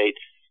 they say,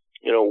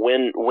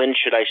 when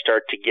should I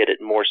start to get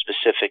it more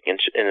specific in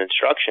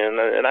instruction?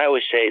 And I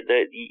always say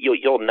that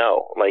you'll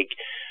know, like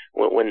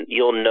when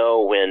you'll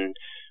know when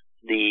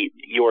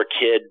your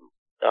kid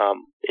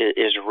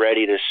is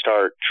ready to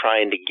start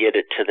trying to get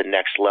it to the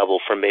next level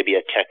from maybe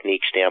a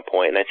technique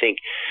standpoint. And I think,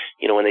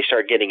 when they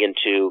start getting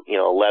into,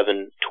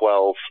 11,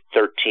 12,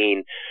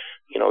 13,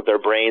 their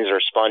brains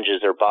are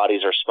sponges, their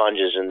bodies are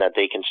sponges, and that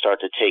they can start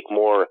to take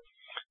more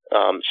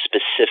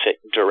specific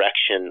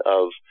direction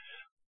of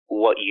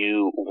what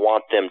you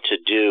want them to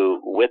do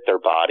with their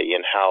body,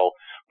 and how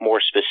more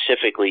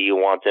specifically you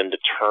want them to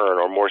turn,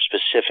 or more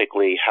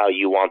specifically how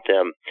you want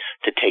them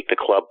to take the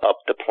club up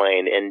the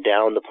plane and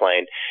down the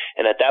plane.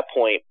 And at that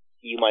point,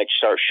 you might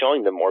start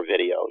showing them more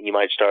video. You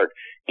might start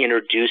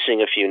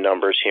introducing a few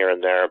numbers here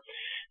and there,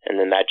 and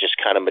then that just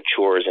kind of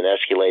matures and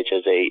escalates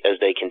as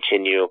they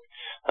continue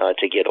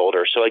to get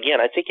older. So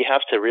again, I think you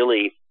have to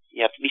be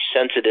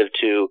sensitive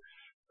to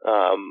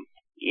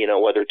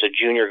whether it's a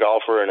junior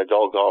golfer or an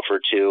adult golfer,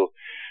 to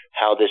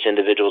how this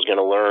individual is going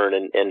to learn,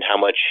 and how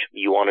much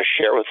you want to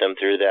share with them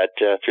through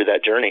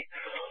that journey.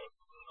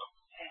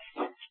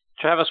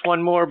 Travis,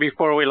 one more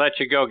before we let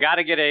you go. Got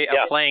to get a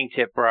playing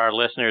tip for our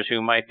listeners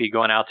who might be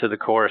going out to the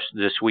course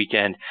this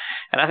weekend.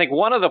 And I think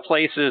one of the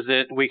places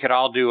that we could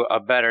all do a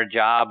better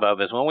job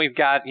of is when we've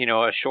got,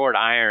 a short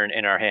iron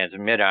in our hands, a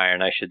mid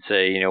iron, I should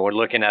say. We're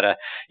looking at a,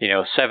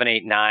 7,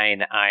 8,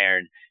 9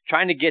 iron,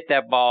 trying to get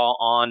that ball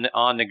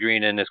on the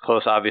green and as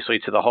close, obviously,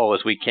 to the hole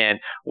as we can.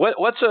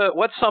 What's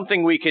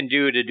something we can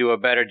do to do a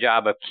better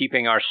job of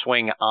keeping our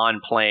swing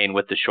on plane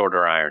with the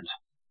shorter irons?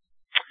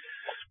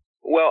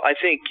 Well, I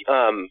think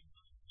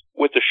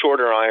with the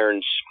shorter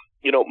irons,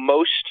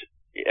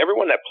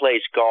 everyone that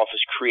plays golf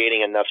is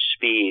creating enough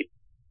speed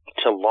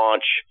to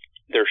launch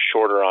their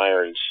shorter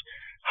irons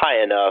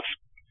high enough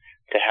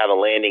to have a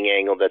landing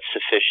angle that's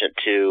sufficient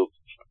to,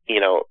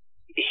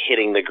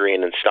 hitting the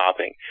green and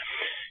stopping.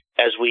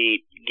 As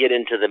we get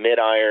into the mid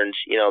irons,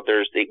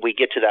 we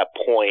get to that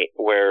point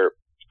where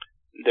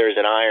there's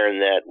an iron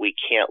that we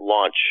can't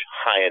launch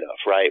high enough,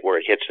 right, where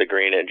it hits the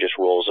green and just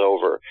rolls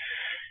over.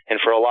 And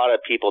for a lot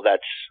of people,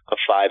 that's a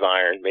 5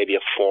 iron, maybe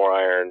a 4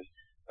 iron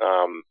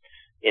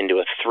into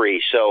a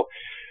 3. So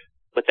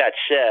with that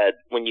said,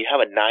 when you have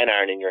a 9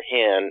 iron in your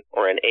hand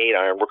or an 8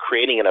 iron, we're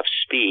creating enough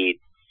speed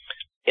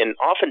And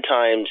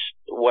oftentimes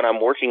what I'm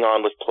working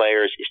on with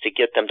players is to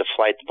get them to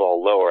flight the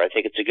ball lower. I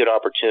think it's a good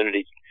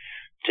opportunity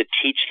to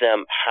teach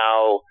them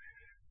how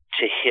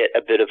to hit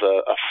a bit of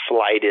a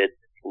flighted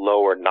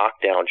lower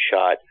knockdown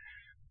shot,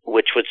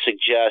 which would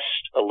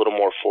suggest a little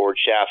more forward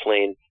shaft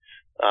lean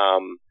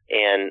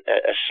and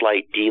a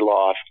slight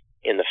de-loft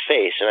in the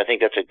face. And I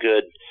think that's a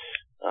good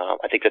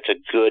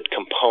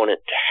component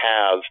to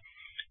have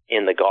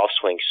in the golf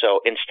swing.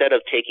 So instead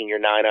of taking your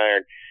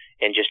 9-iron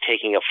and just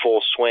taking a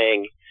full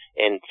swing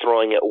and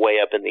throwing it way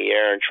up in the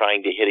air and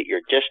trying to hit it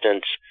your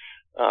distance,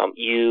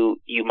 you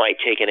might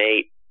take an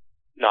 8,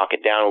 knock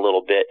it down a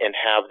little bit, and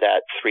have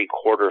that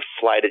 3/4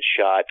 flighted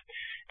shot.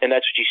 And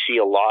that's what you see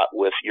a lot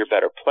with your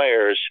better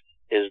players,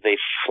 is they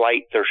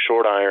flight their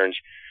short irons.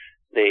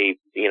 They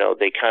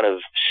kind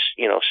of,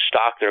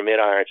 stock their mid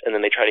irons, and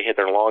then they try to hit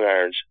their long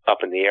irons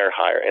up in the air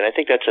higher. And I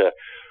think that's a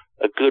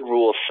good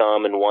rule of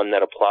thumb, and one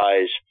that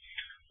applies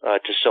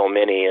to so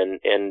many. And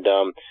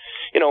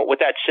with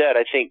that said,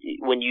 I think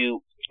when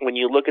you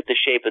look at the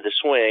shape of the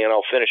swing, and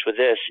I'll finish with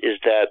this, is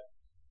that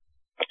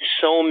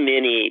so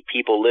many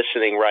people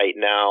listening right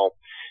now,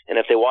 and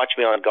if they watch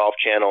me on Golf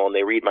Channel and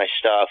they read my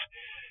stuff,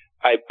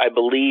 I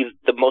believe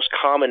the most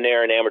common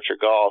error in amateur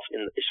golf,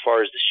 as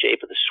far as the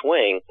shape of the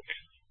swing,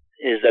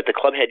 is that the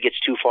club head gets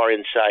too far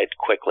inside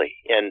quickly,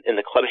 and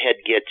the club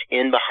head gets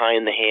in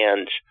behind the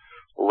hands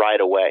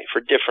right away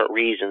for different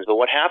reasons. But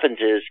what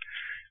happens is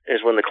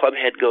when the club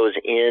head goes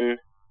in,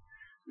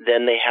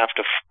 then they have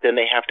to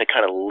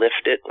kind of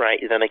lift it,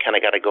 right? Then they kind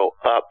of got to go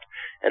up,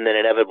 and then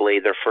inevitably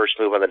their first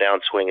move on the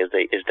downswing is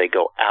they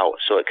go out.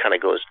 So it kind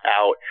of goes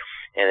out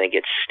and it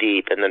gets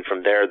steep, and then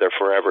from there they're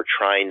forever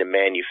trying to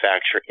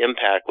manufacture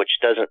impact, which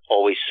doesn't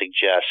always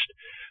suggest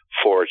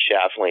forward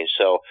shaft lean.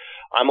 So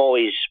I'm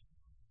always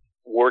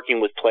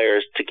working with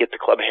players to get the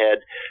club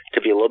head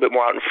to be a little bit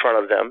more out in front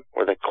of them,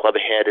 where the club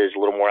head is a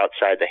little more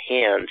outside the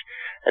hands,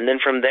 and then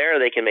from there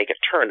they can make a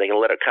turn. They can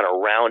let it kind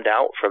of round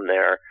out from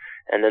there,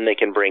 and then they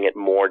can bring it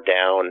more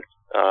down,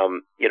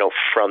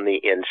 from the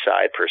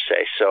inside per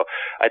se. So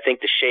I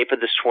think the shape of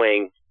the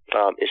swing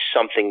is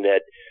something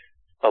that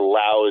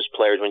allows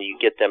players, when you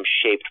get them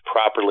shaped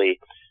properly,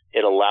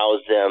 it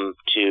allows them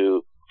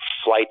to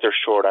flight their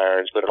short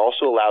irons, but it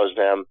also allows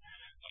them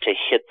to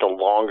hit the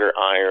longer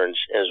irons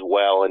as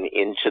well and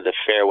into the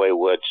fairway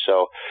wood.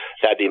 So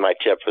that'd be my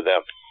tip for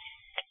them.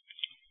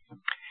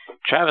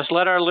 Travis,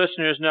 let our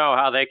listeners know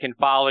how they can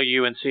follow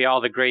you and see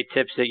all the great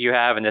tips that you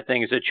have and the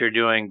things that you're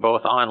doing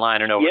both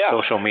online and over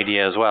social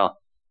media as well.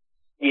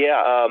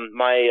 Yeah,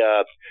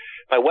 my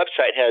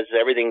website has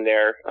everything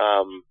there,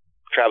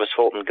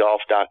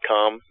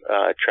 TravisFultonGolf.com,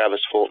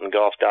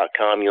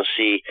 TravisFultonGolf.com. You'll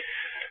see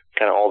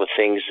kind of all the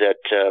things that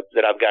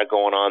I've got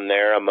going on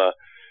there. I'm a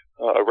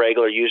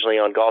regular usually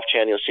on Golf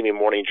Channel. You'll see me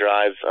morning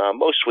drive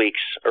most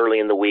weeks, early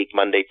in the week,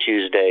 Monday,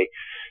 Tuesday,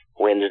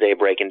 Wednesday,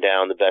 breaking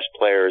down the best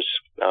players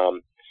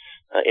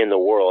in the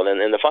world.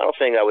 And the final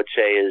thing I would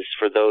say is,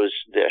 for those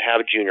that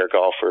have junior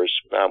golfers,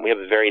 we have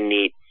a very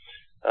neat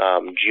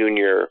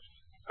junior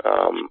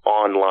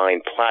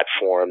online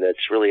platform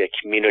that's really a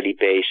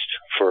community-based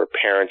for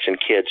parents and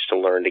kids to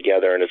learn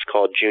together, and it's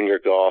called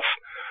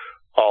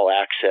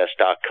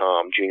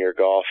JuniorGolfAllAccess.com,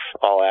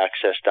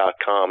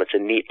 JuniorGolfAllAccess.com. It's a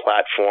neat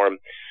platform.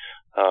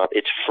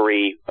 It's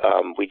free.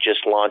 We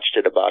just launched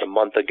it about a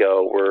month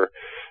ago.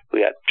 We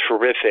got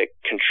terrific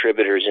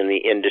contributors in the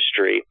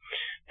industry,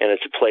 and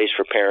it's a place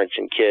for parents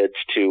and kids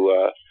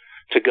to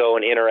go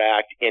and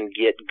interact and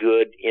get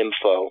good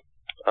info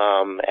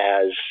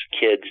as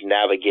kids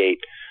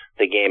navigate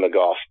the game of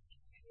golf.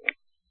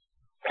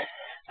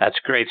 That's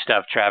great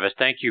stuff, Travis.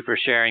 Thank you for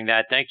sharing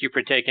that. Thank you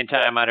for taking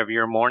time out of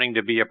your morning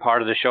to be a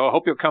part of the show. I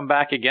hope you'll come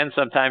back again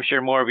sometime,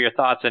 share more of your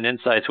thoughts and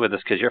insights with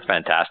us, because you're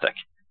fantastic.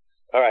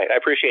 All right. I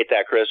appreciate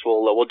that, Chris.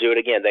 We'll do it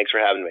again. Thanks for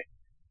having me.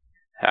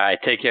 All right.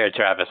 Take care,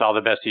 Travis. All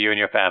the best to you and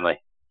your family.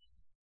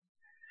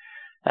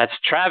 That's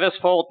Travis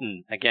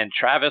Fulton. Again,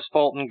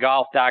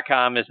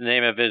 TravisFultonGolf.com is the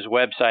name of his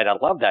website. I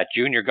love that.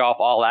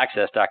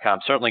 JuniorGolfAllAccess.com.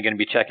 Certainly going to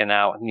be checking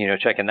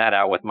that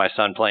out with my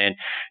son playing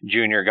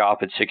junior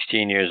golf at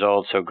 16 years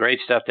old. So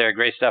great stuff there.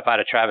 Great stuff out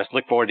of Travis.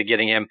 Look forward to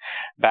getting him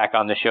back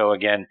on the show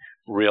again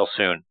real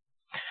soon.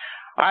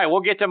 All right,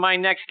 we'll get to my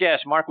next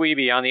guest, Mark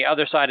Wiebe, on the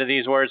other side of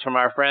these words from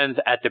our friends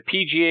at the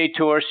PGA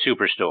Tour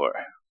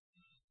Superstore.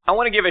 I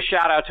want to give a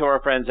shout-out to our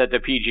friends at the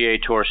PGA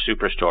Tour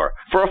Superstore.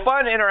 For a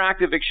fun,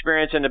 interactive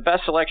experience and the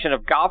best selection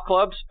of golf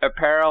clubs,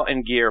 apparel,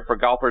 and gear for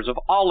golfers of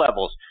all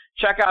levels,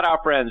 check out our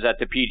friends at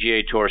the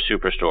PGA Tour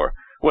Superstore.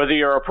 Whether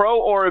you're a pro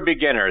or a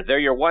beginner, they're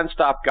your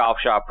one-stop golf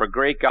shop for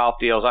great golf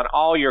deals on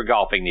all your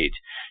golfing needs.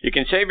 You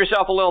can save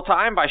yourself a little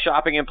time by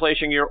shopping and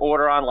placing your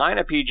order online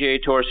at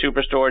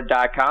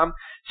PGATourSuperstore.com.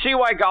 See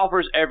why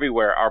golfers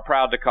everywhere are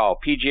proud to call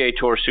PGA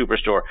Tour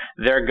Superstore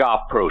their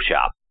golf pro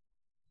shop.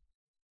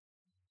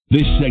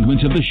 This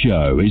segment of the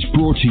show is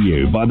brought to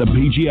you by the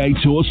PGA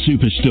Tour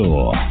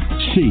Superstore.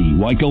 See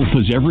why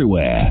golfers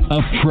everywhere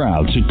are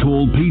proud to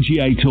call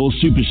PGA Tour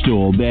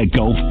Superstore their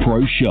golf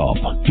pro shop.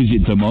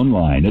 Visit them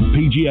online at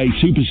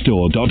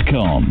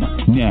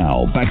PGASuperstore.com.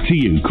 Now, back to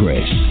you,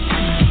 Chris.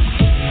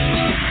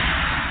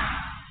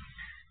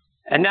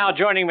 And now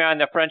joining me on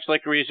the French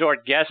Lick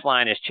Resort guest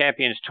line is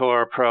Champions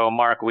Tour pro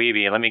Mark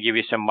Wiebe. Let me give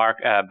you some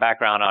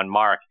background on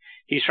Mark.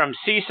 He's from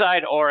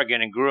Seaside,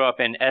 Oregon, and grew up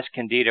in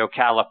Escondido,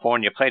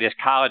 California. Played his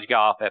college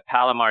golf at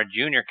Palomar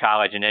Junior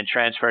College and then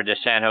transferred to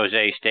San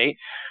Jose State.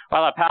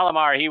 While at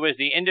Palomar, he was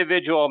the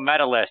individual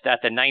medalist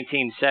at the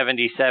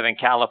 1977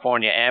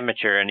 California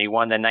Amateur, and he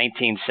won the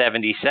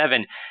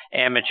 1977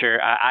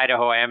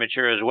 Idaho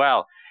Amateur as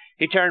well.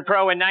 He turned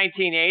pro in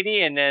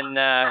 1980 and then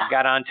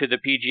got onto the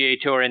PGA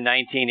Tour in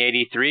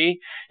 1983.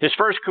 His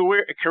first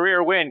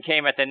career win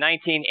came at the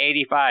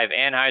 1985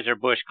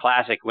 Anheuser-Busch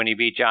Classic when he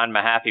beat John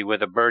Mahaffey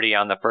with a birdie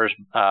on the first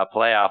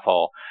playoff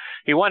hole.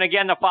 He won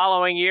again the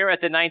following year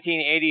at the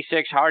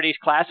 1986 Hardee's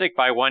Classic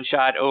by one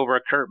shot over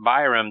Kurt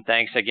Byram,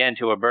 thanks again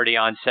to a birdie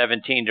on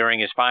 17 during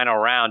his final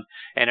round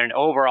and an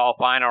overall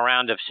final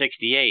round of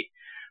 68.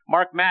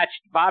 Mark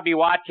matched Bobby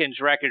Watkins'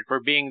 record for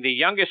being the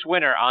youngest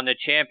winner on the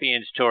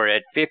Champions Tour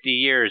at 50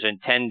 years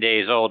and 10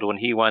 days old when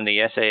he won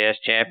the SAS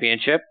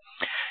Championship.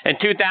 In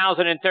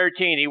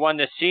 2013, he won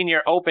the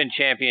Senior Open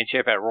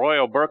Championship at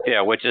Royal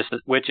Birkdale, which is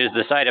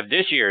the site of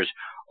this year's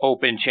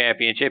Open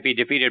Championship. He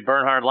defeated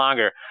Bernhard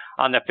Langer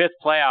on the fifth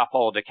playoff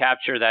hole to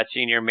capture that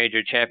Senior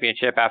Major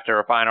Championship after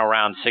a final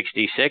round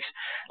 66.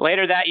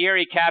 Later that year,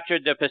 he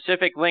captured the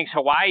Pacific Links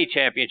Hawaii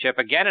Championship,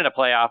 again in a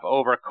playoff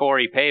over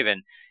Corey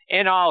Pavin.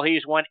 In all,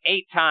 he's won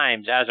 8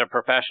 times as a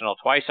professional,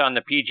 twice on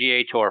the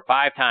PGA Tour,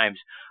 5 times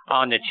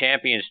on the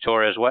Champions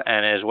Tour, as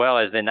well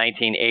as the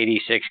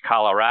 1986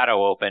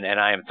 Colorado Open, and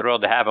I am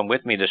thrilled to have him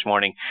with me this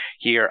morning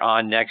here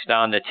on Next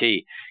on the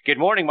Tee. Good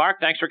morning, Mark.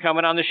 Thanks for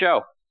coming on the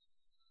show.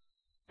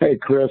 Hey,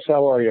 Chris.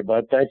 How are you,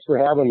 bud? Thanks for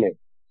having me.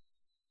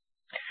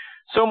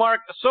 So, Mark,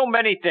 so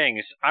many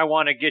things I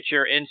want to get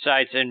your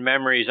insights and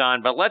memories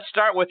on, but let's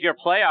start with your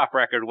playoff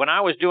record. When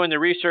I was doing the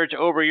research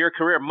over your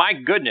career, my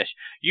goodness,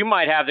 you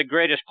might have the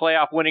greatest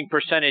playoff winning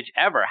percentage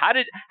ever. How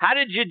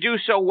did you do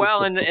so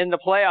well in the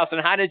playoffs,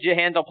 and how did you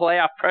handle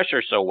playoff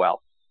pressure so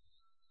well?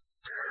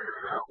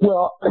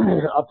 Well,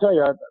 I'll tell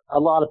you, a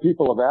lot of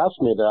people have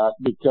asked me that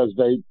because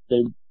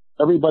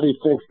everybody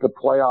thinks the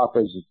playoff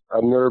is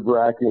a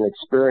nerve-wracking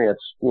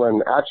experience, when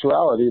in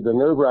actuality, the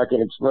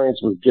nerve-wracking experience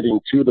was getting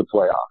to the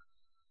playoff.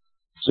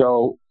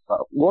 So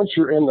once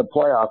you're in the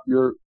playoff,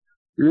 you're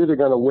either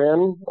going to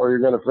win or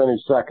you're going to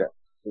finish second.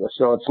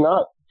 So it's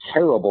not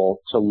terrible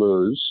to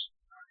lose,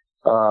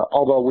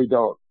 although we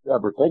don't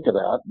ever think of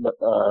that. But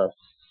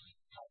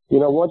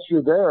once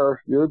you're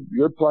there,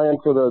 you're playing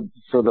for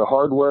the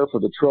hardware,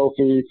 for the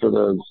trophy, for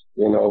the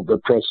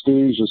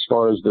prestige as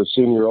far as the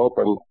Senior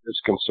Open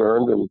is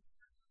concerned, and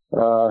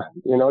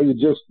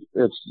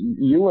it's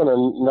you and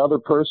another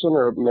person,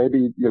 or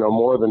maybe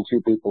more than 2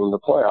 people in the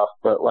playoff.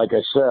 But like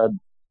I said.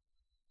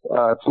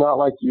 It's not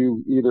like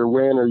you either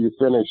win or you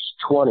finish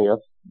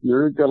 20th.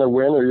 You're going to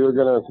win or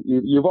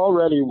you've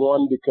already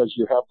won because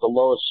you have the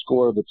lowest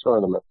score of the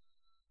tournament.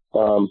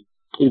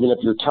 Even if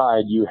you're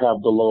tied, you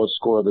have the lowest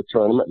score of the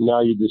tournament.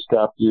 Now you just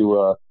have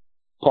to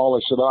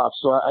polish it off.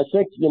 So I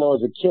think,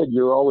 as a kid,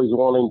 you're always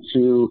wanting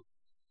to,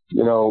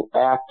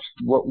 act.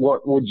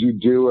 What would you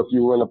do if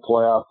you were in a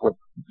playoff with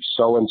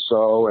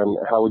so-and-so, and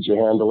how would you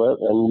handle it?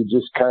 And you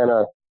just kind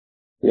of,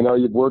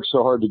 you've worked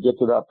so hard to get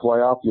to that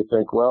playoff. You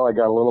think, well, I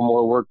got a little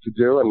more work to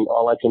do, and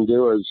all I can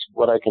do is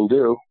what I can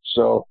do.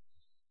 So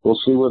we'll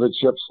see where the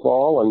chips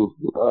fall. And,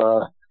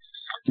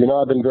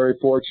 I've been very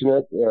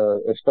fortunate,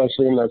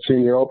 especially in that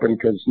Senior Open,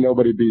 because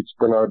nobody beats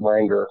Bernhard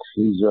Langer.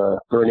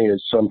 Bernie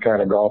is some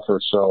kind of golfer.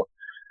 So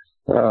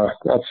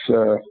that's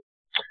the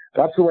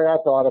way I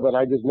thought of it.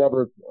 I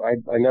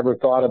never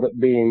thought of it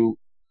being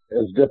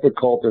as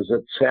difficult as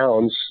it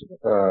sounds,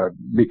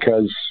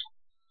 because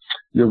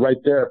you're right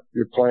there.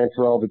 You're playing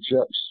for all the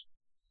chips.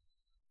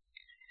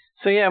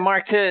 So, yeah,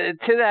 Mark, to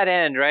that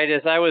end, right,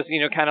 as I was,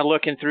 kind of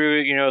looking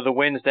through, the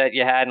wins that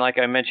you had, and like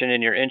I mentioned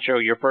in your intro,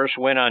 your first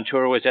win on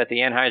tour was at the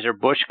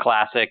Anheuser-Busch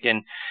Classic.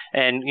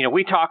 And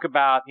we talk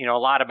about, a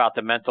lot about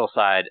the mental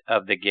side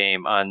of the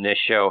game on this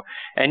show.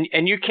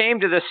 And you came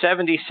to the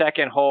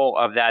 72nd hole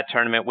of that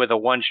tournament with a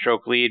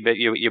 1-stroke lead, but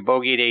you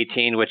bogeyed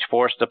 18, which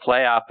forced the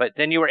playoff. But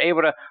then you were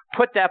able to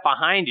put that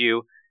behind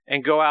you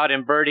and go out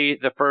and birdie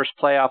the first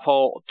playoff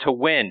hole to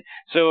win.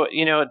 So,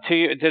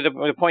 to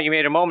the point you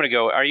made a moment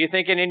ago, are you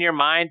thinking in your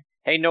mind,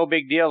 hey, no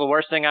big deal, the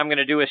worst thing I'm going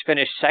to do is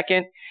finish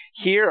second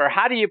here? Or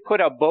how do you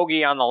put a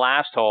bogey on the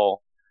last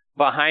hole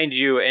behind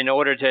you in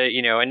order to,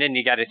 and then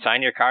you got to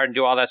sign your card and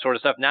do all that sort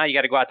of stuff. Now you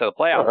got to go out to the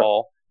playoff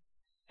hole,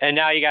 and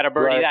now you got to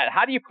birdie that.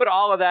 How do you put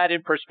all of that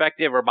in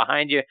perspective or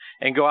behind you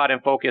and go out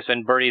and focus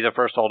and birdie the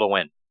first hole to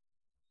win?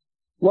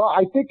 Well,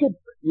 I think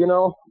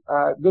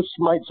this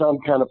might sound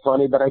kind of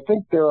funny, but I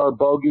think there are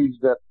bogeys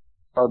that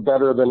are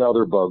better than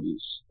other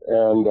bogeys.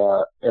 And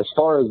as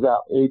far as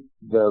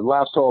the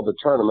last hole of the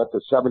tournament,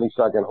 the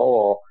 72nd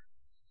hole,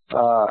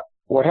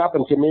 what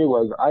happened to me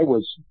was I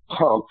was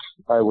pumped.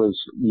 I was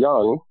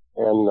young,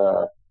 and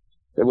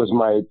it was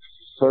my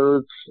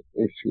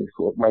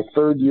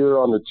third year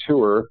on the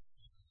tour,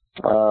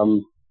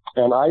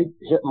 and I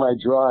hit my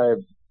drive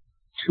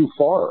too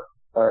far.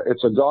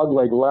 It's a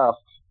dogleg left.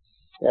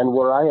 And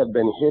where I had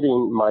been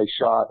hitting my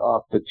shot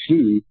off the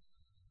tee,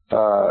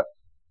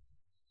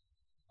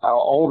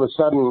 all of a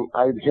sudden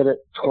I'd hit it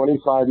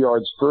 25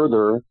 yards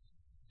further,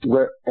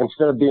 where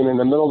instead of being in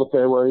the middle of the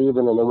fairway,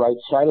 even in the right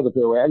side of the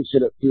fairway, I just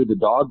hit it through the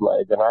dog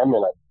leg, and I'm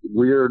in a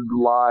weird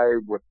lie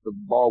with the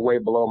ball way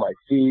below my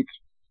feet,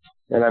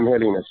 and I'm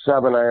hitting a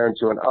 7-iron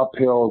to an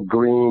uphill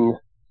green,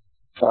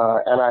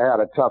 and I had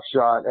a tough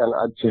shot,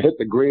 and to hit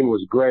the green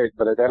was great,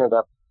 but it ended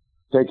up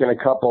taking a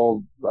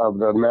couple of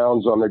the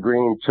mounds on the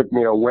green, took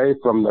me away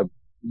from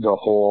the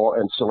hole,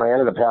 and so I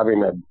ended up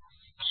having a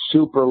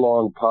super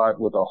long putt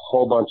with a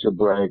whole bunch of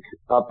break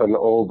up and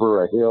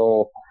over a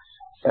hill,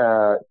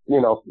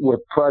 with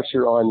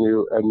pressure on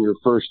you and your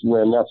first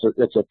win.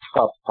 It's a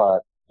tough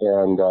putt.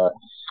 And,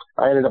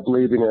 I ended up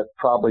leaving it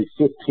probably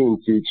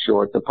 15 feet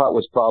short. The putt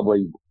was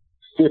probably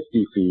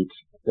 50 feet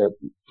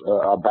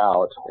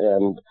about,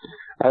 and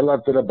I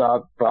left it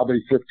about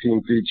probably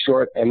 15 feet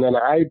short. And then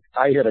I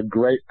hit a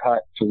great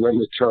putt to win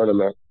the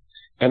tournament,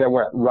 and it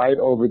went right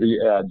over the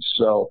edge.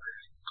 So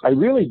I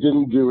really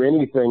didn't do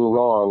anything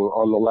wrong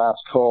on the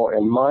last hole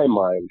in my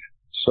mind.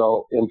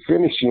 So in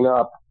finishing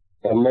up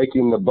and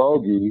making the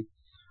bogey,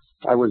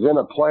 I was in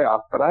a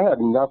playoff, but I had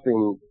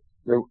nothing.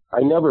 I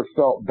never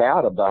felt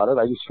bad about it.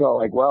 I just felt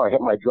like, wow, I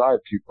hit my drive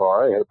too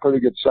far. I had a pretty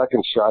good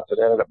second shot that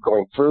ended up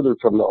going further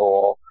from the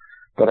hole,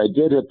 but I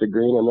did hit the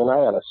green, and then I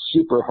had a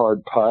super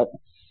hard putt.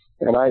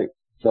 And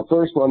the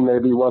first one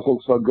maybe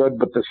wasn't so good,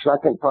 but the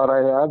second putt I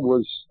had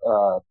was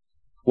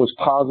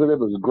positive.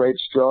 It was a great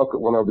stroke.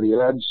 It went over the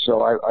edge.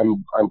 So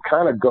I'm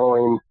kind of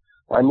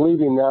I'm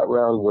leaving that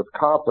round with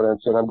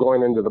confidence, and I'm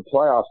going into the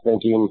playoffs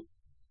thinking,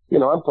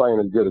 I'm playing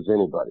as good as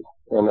anybody.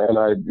 And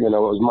it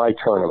was my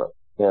tournament.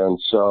 And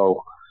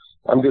so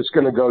I'm just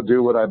going to go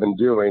do what I've been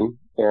doing.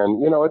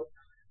 And,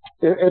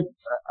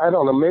 I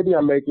don't know, maybe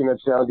I'm making it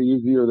sound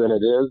easier than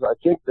it is. I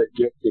think that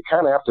you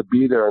kind of have to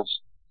be there, and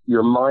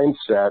your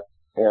mindset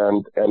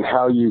and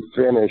how you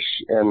finish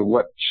and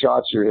what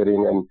shots you're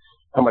hitting and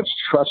how much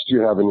trust you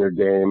have in your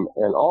game,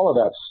 and all of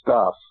that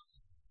stuff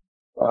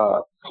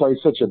plays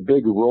such a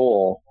big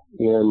role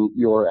in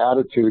your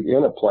attitude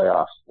in a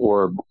playoff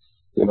or,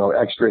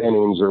 extra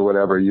innings or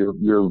whatever.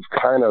 You're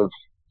kind of,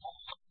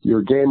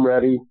 you're game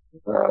ready.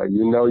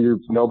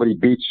 Nobody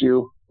beats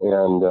you.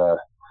 And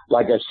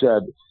like I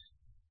said,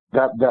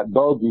 that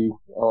bogey,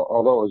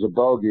 although it was a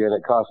bogey and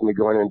it cost me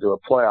going into a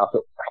playoff,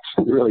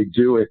 I didn't really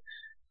do it.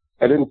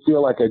 I didn't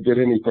feel like I did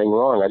anything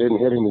wrong. I didn't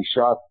hit any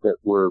shots that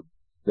were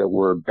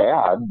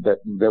bad,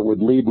 that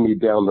would lead me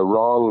down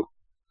the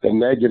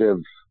negative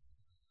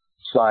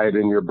side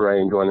in your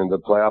brain going into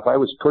the playoff. I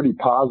was pretty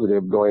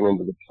positive going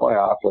into the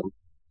playoff,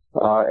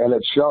 and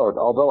it showed.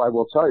 Although I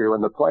will tell you,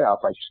 in the playoff,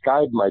 I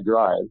skied my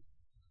drive,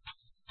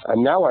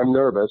 and now I'm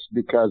nervous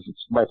because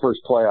it's my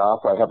first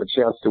playoff. I have a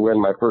chance to win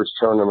my first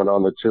tournament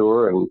on the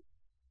tour, and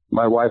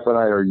my wife and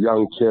I are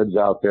young kids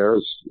out there,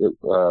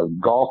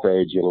 golf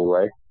age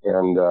anyway,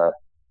 and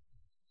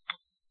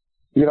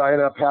I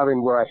ended up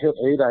having where I hit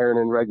 8-iron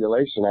in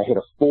regulation. I hit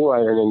a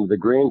 4-iron into the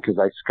green because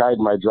I skied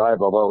my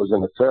drive, although it was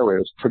in the fairway. It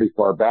was pretty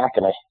far back,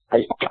 and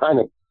I kind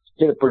of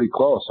hit it pretty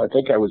close. I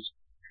think I was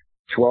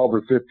 12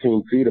 or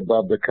 15 feet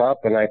above the cup,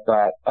 and I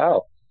thought,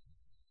 oh,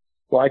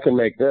 well, I can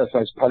make this. I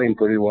was putting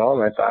pretty well,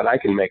 and I thought I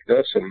can make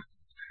this, and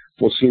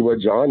we'll see what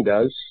John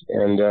does.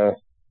 And,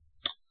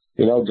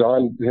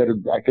 John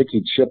I think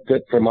he chipped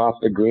it from off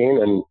the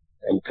green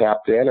and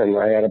tapped in, and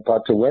I had a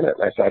putt to win it.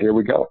 And I thought, here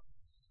we go.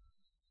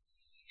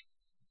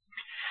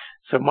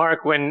 So,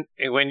 Mark, when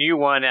you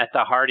won at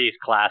the Hardee's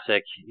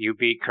Classic, you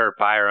beat Kurt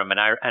Byram, and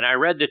I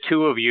read the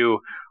two of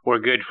you were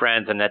good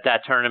friends, and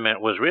that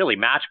tournament was really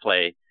match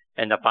play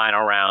in the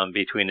final round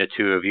between the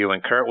two of you.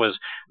 And Kurt was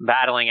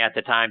battling at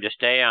the time to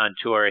stay on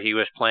tour. He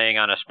was playing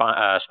on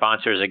a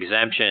sponsor's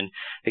exemption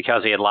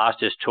because he had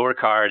lost his tour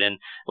card. And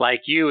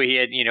like you, he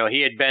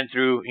had been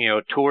through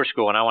tour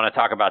school, and I want to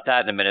talk about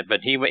that in a minute.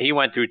 But he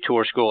went through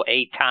tour school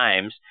 8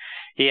 times.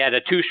 He had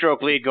a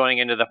 2-stroke lead going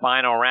into the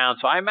final round.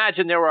 So I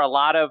imagine there were a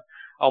lot of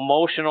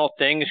emotional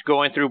things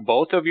going through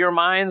both of your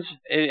minds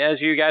as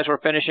you guys were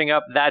finishing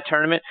up that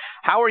tournament.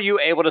 How were you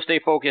able to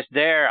stay focused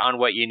there on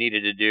what you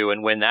needed to do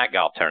and win that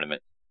golf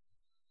tournament?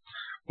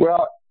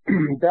 Well,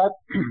 that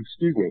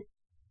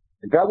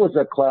was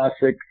a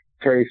classic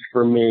case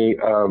for me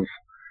of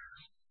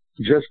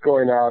just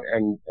going out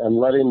and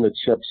letting the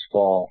chips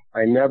fall.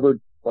 I never,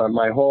 I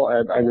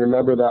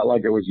remember that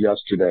like it was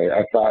yesterday.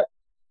 I thought,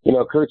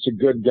 Kurt's a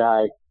good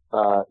guy.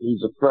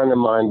 He's a friend of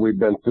mine. We've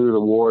been through the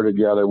war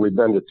together. We've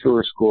been to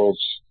tour schools,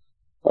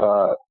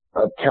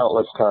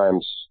 countless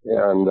times.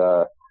 And,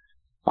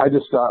 I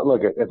just thought,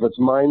 look, if it's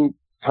my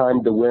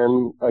time to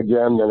win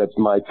again, then it's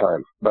my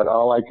time. But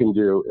all I can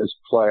do is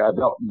play. I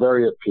felt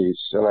very at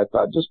peace. And I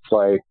thought, just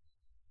play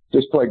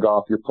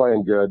golf. You're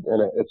playing good.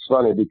 And it's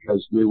funny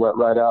because we went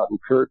right out, and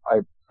Kurt,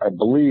 I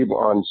believe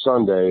on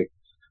Sunday,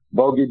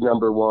 bogeyed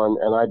number 1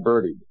 and I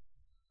birdied.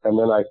 And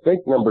then I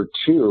think number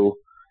 2,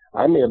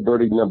 I may have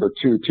birdied number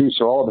 2 too,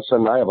 so all of a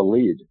sudden I have a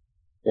lead.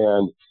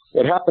 And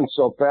it happened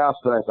so fast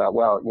that I thought,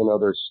 well,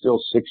 there's still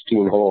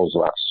 16 holes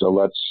left, so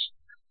let's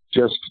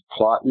just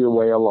plot your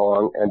way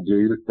along and do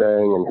your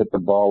thing and hit the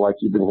ball like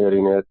you've been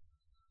hitting it.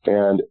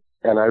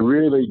 And I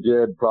really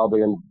did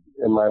probably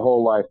in my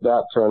whole life,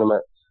 that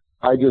tournament,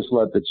 I just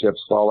let the chips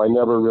fall. I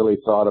never really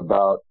thought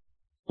about,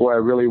 boy, I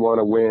really want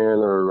to win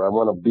or I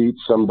want to beat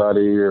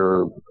somebody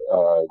or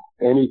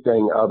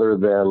anything other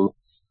than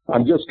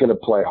I'm just going to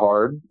play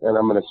hard and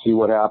I'm going to see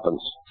what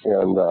happens.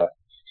 And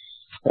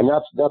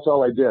that's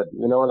all I did,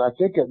 you know, and I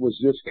think it was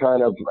just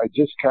I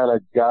just kind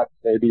of got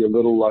maybe a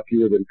little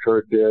luckier than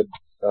Kurt did,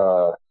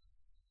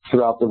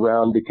 throughout the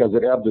round because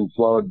it ebbed and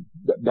flowed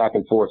back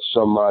and forth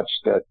so much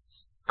that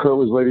Kurt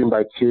was leading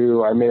by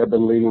 2. I may have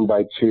been leading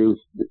by 2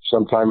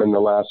 sometime in the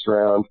last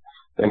round.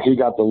 And he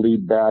got the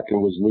lead back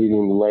and was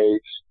leading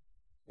late.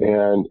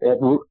 And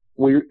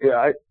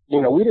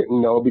we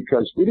didn't know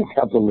because we didn't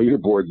have the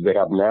leaderboards they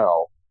have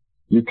now.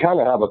 You kind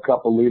of have a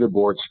couple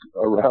leaderboards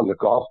around the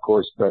golf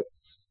course, but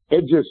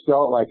it just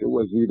felt like it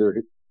was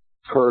either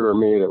Kurt or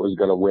me that was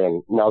going to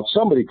win. Now,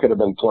 somebody could have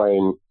been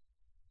playing,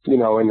 you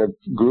know, in a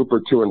group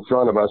or 2 in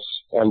front of us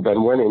and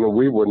been winning, and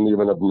we wouldn't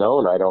even have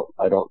known, I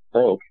don't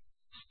think.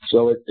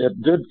 So it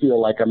did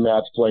feel like a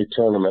match play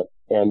tournament.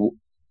 And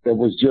it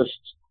was just,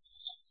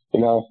 you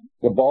know,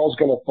 the ball's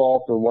going to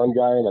fall for one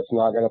guy and it's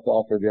not going to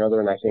fall for the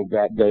other. And I think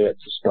that day it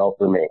just fell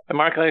for me.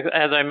 Mark,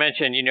 as I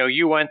mentioned, you know,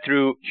 you went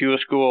through Q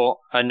School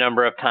a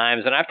number of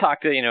times, and I've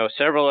talked to, you know,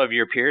 several of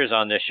your peers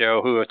on this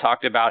show who have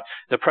talked about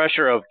the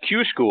pressure of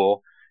Q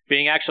School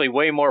being actually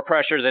way more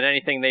pressure than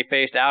anything they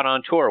faced out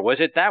on tour. Was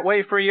it that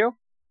way for you?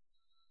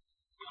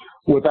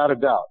 Without a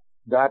doubt.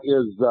 That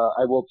is,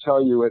 I will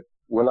tell you it.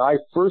 When I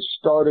first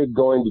started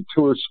going to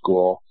tour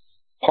school,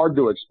 hard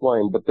to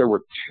explain, but there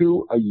were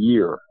 2 a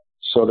year.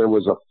 So there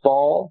was a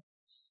fall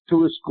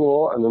tour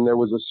school and then there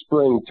was a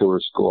spring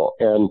tour school.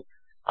 And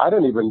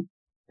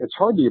it's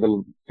hard to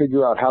even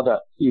figure out how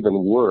that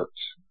even worked,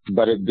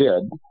 but it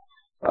did.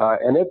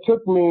 And it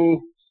took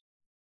me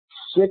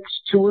 6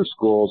 tour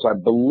schools. I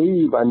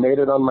believe I made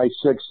it on my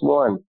 6th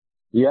one.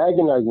 The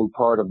agonizing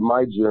part of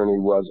my journey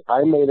was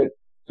I made it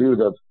through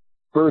the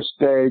first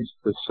stage,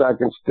 the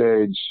second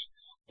stage,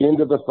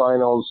 into the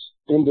finals,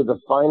 into the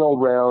final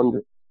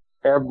round,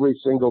 every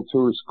single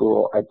tour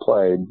school I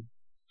played.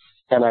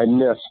 And I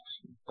missed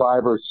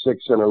 5 or 6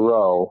 in a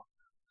row,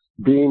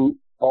 being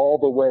all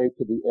the way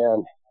to the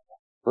end.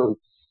 For,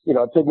 you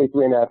know, it took me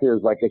 3.5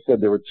 years. Like I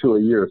said, there were 2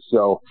 a year.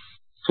 So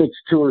 6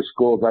 tour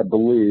schools, I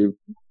believe,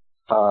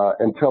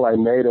 until I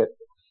made it.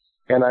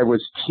 And I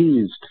was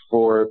teased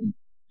for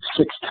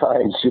 6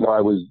 times. You know,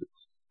 I was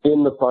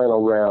in the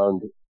final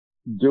round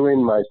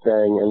doing my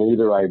thing, and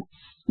either I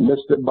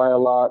missed it by a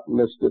lot,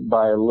 missed it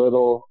by a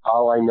little.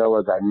 All I know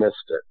is I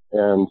missed it.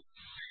 And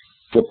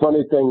the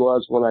funny thing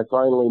was when I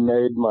finally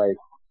made my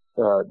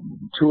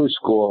tour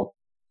school,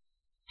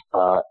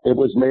 it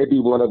was maybe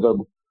one of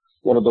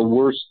the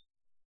worst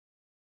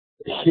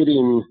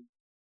hitting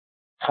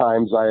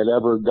times I had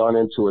ever gone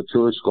into a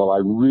tour school.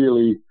 I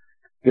really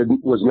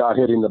was not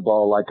hitting the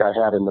ball like I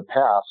had in the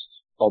past,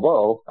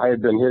 although I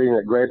had been hitting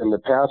it great in the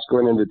past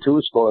going into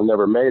tour school and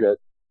never made it.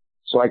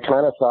 So I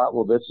kind of thought,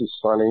 well, this is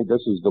funny.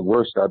 This is the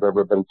worst I've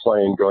ever been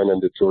playing going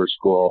into tour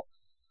school.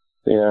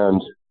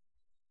 And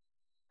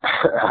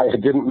I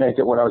didn't make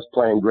it when I was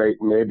playing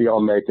great. Maybe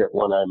I'll make it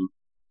when I'm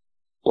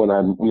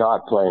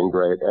not playing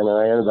great. And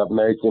I ended up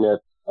making it.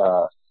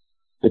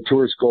 The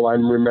tour school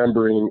I'm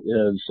remembering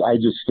is I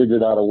just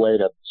figured out a way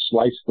to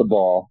slice the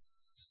ball.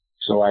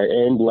 So I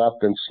aimed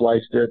left and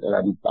sliced it,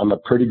 and I'm a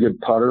pretty good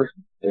putter,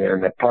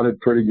 and I putted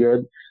pretty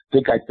good. I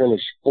think I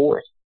finished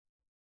 4th.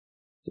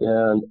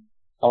 And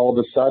all of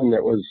a sudden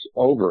it was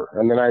over.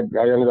 And then I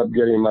ended up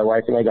getting, my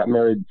wife and I got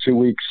married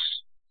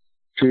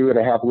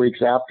 2.5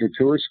 weeks after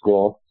tour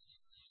school.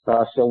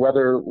 So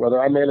whether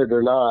I made it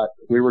or not,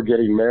 we were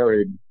getting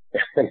married.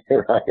 And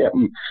here I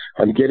am.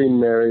 I'm getting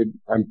married.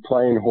 I'm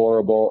playing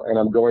horrible, and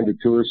I'm going to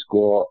tour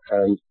school.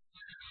 And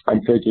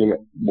I'm thinking,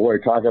 boy,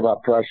 talk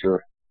about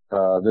pressure.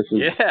 This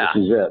is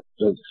it.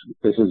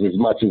 This is as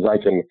much as I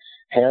can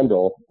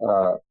handle.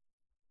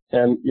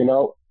 And you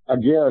know,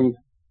 again,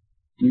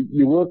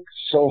 you work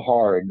so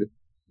hard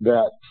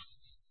that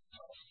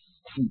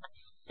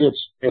it's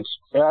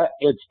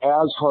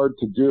as hard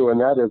to do, and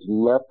that is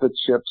let the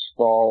chips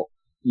fall.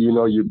 You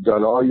know, you've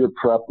done all your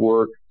prep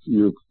work.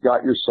 You've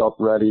got yourself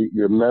ready.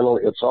 You're mental.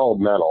 It's all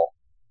mental.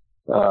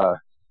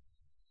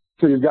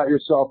 So you've got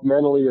yourself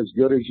mentally as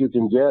good as you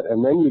can get,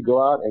 and then you go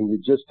out and you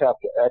just have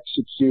to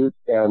execute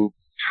and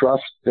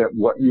trust that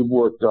what you've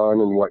worked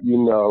on and what you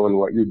know and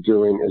what you're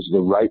doing is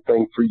the right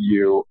thing for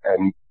you,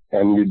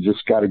 and you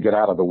just got to get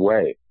out of the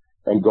way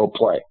and go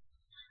play.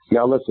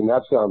 Now, listen,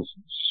 that sounds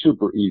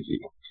super easy.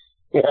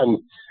 And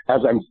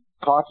as I'm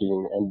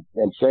talking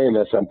and saying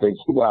this, I'm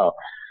thinking, wow,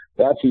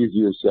 that's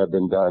easier said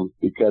than done,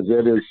 because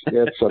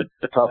it's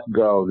a tough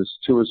go. This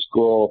tour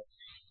school,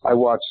 I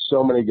watched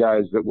so many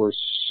guys that were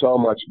so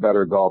much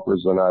better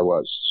golfers than I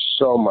was,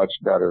 so much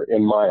better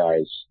in my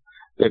eyes,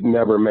 that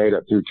never made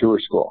it through tour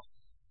school.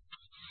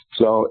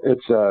 So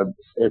it's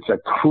a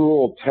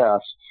cruel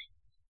test.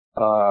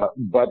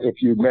 But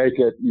if you make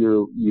it,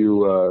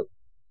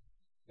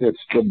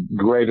 it's the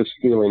greatest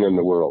feeling in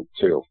the world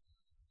too.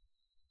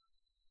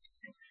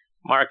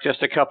 Mark,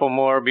 just a couple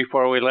more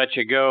before we let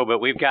you go, but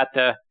we've got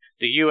the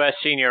U.S.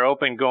 Senior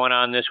Open going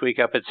on this week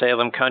up at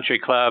Salem Country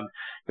Club.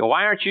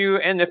 Why aren't you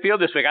in the field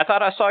this week? I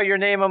thought I saw your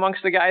name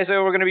amongst the guys that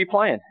were going to be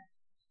playing.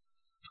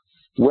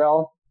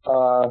 Well,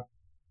 I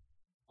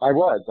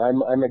was.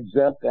 I'm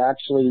exempt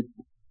actually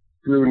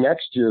through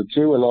next year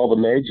too in all the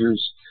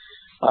majors.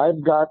 I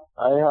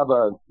have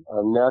a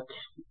neck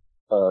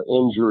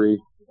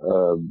injury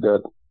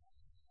that's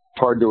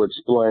hard to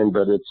explain,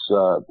 but it's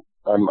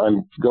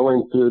I'm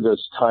going through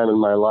this time in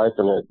my life,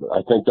 and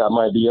I think that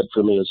might be it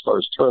for me as far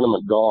as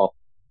tournament golf.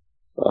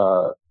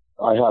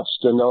 I have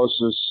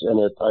stenosis,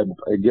 and I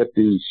get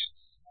these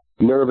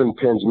nerve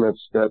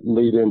impingements that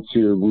lead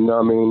into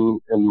numbing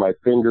in my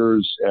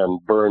fingers and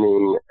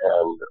burning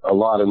and a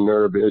lot of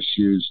nerve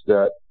issues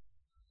that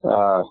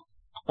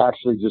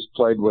actually just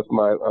played with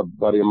a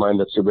buddy of mine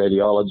that's a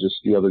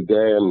radiologist the other day,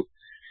 and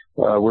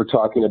we're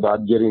talking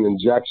about getting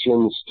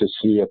injections to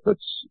see if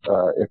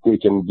we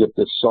can get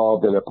this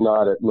solved. And if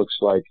not, it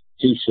looks like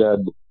he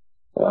said,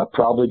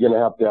 probably going to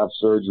have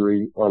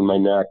surgery on my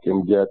neck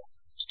and get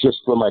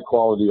just for my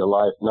quality of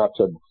life, not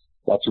to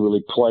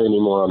really play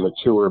anymore on the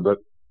tour, but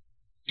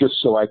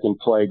just so I can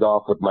play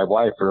golf with my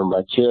wife or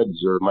my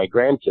kids or my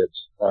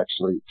grandkids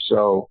actually.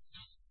 So,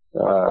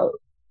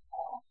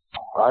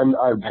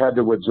 I've had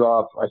to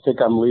withdraw. I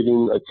think I'm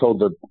leading. I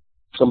told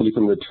somebody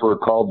from the tour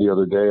called the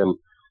other day, and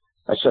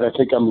I said, I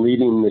think I'm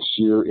leading this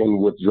year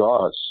in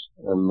withdrawals.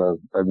 And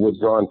I've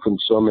withdrawn from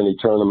so many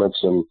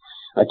tournaments, and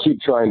I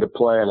keep trying to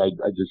play, and I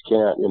just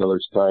can't.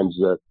 There's times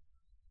that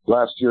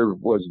last year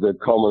was the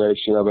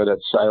culmination of it at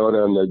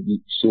Scioto and the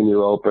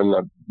Senior Open.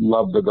 I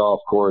loved the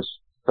golf course,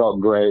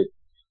 felt great.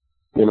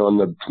 In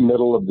the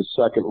middle of the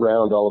second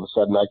round, all of a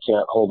sudden I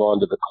can't hold on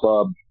to the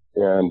club,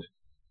 and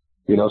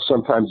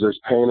sometimes there's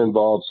pain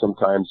involved.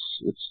 Sometimes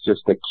it's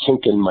just a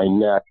kink in my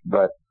neck,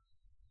 but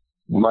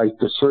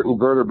the certain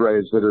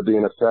vertebrae that are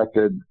being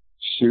affected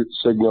shoot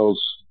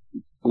signals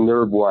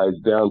nerve-wise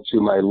down to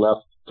my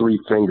left 3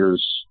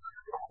 fingers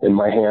in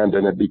my hand,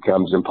 and it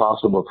becomes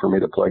impossible for me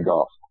to play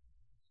golf.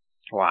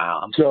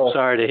 Wow. I'm so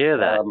sorry to hear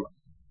that.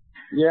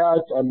 Yeah,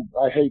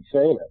 I hate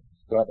saying it,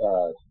 but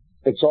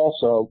it's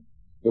also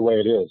the way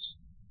it is.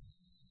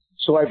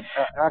 So I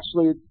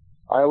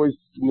always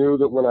knew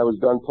that when I was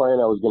done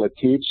playing, I was going to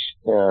teach,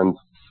 and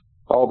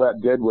all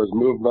that did was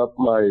move up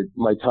my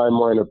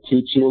timeline of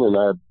teaching, and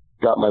I've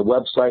got my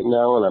website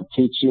now, and I'm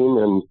teaching,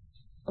 and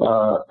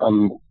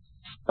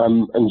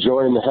I'm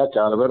enjoying the heck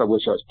out of it. I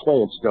wish I was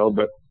playing still,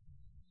 but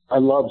I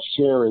love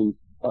sharing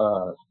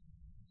all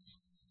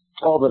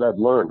that I've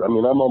learned. I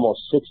mean, I'm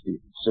almost 60,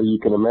 so you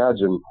can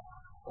imagine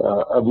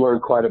I've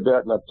learned quite a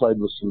bit, and I've played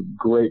with some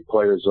great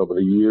players over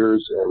the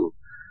years, and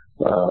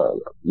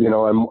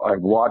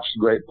I've watched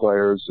great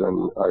players,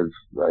 and I've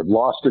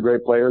lost to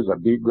great players,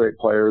 I've beat great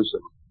players,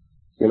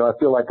 and I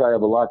feel like I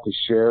have a lot to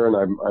share, and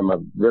I'm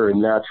a very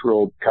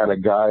natural kind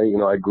of guy.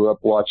 I grew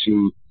up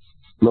watching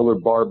Miller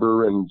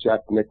Barber and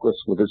Jack Nicklaus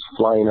with his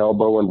flying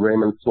elbow, and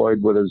Raymond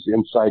Floyd with his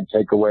inside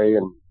takeaway,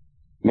 and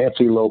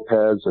Nancy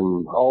Lopez,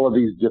 and all of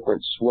these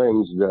different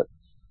swings that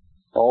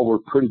all were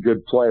pretty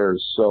good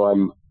players. So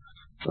I'm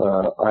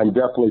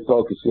definitely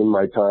focusing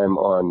my time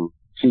on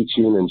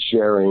teaching and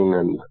sharing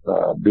and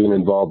being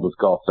involved with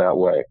golf that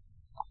way.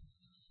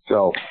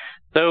 So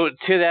to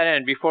that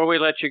end, before we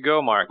let you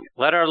go, Mark,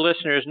 let our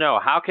listeners know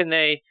how can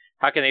they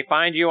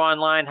find you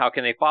online, how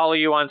can they follow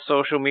you on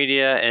social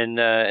media, and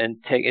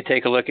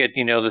take a look at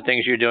the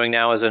things you're doing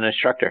now as an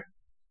instructor.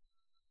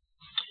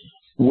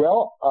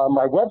 Well,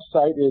 my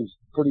website is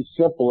pretty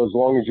simple as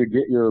long as you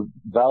get your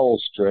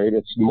vowels straight.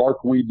 It's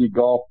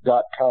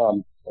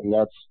markwiebegolf.com, and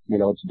that's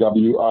it's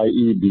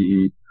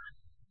WIEBE.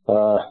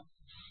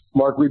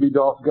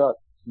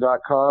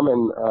 markwiebegolf.com,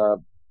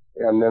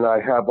 and then I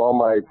have all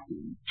my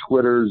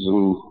Twitters,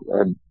 and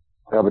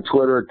I have a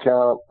Twitter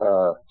account,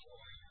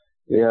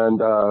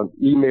 and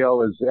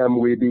email is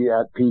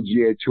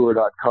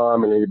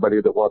mwiebe@pgatour.com, and anybody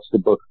that wants to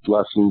book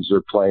lessons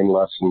or playing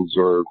lessons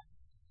or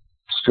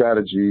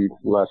strategy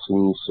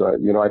lessons,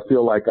 I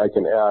feel like I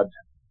can add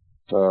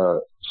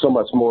so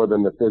much more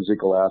than the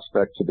physical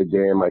aspect to the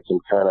game. I can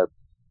kind of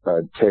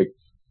take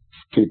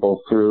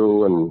people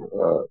through and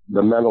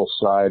the mental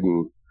side,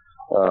 and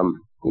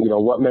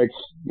what makes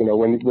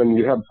when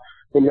you have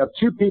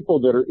 2 people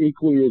that are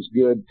equally as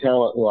good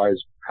talent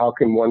wise, how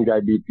can one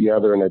guy beat the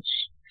other? And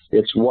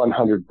it's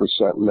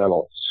 100%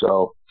 mental.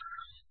 So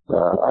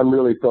I'm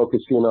really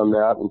focusing on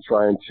that and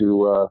trying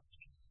to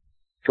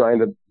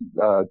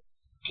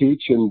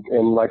teach and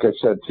like I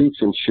said,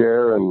 teach and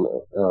share, and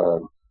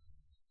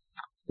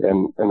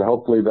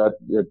hopefully that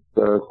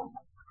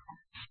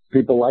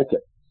people like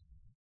it.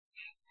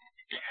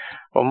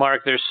 Well,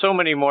 Mark, there's so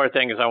many more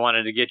things I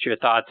wanted to get your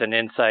thoughts and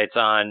insights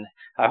on.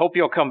 I hope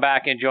you'll come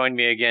back and join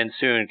me again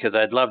soon, because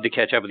I'd love to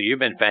catch up with you. You've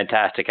been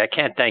fantastic. I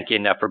can't thank you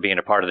enough for being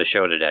a part of the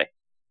show today.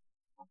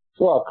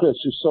 Well, Chris,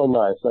 you're so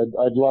nice.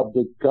 I'd love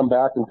to come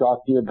back and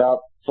talk to you about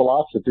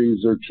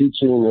philosophies or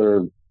teaching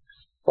or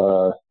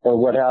and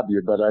what have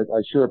you. But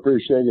I sure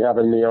appreciate you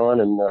having me on,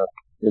 and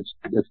it's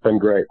been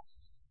great.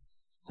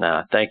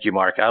 Thank you,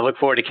 Mark. I look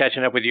forward to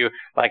catching up with you,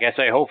 like I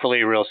say,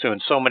 hopefully real soon.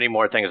 So many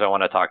more things I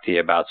want to talk to you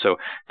about. So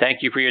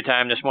thank you for your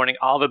time this morning.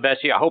 All the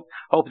best to you. I hope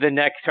the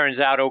neck turns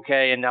out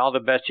okay, and all the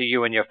best to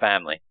you and your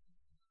family.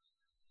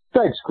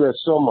 Thanks, Chris,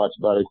 so much,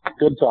 buddy.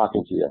 Good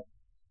talking to you.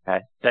 All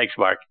right. Thanks,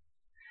 Mark.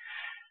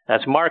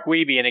 That's Mark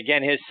Wiebe, and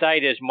again, his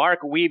site is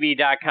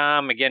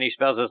markwiebe.com. Again, he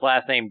spells his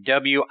last name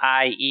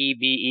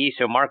Wiebe,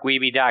 so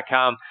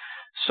markwiebe.com.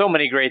 So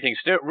many great things.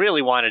 Still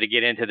really wanted to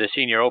get into the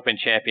Senior Open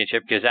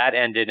Championship because that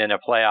ended in a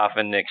playoff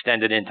and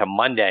extended into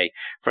Monday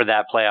for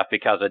that playoff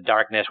because of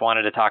darkness.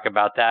 Wanted to talk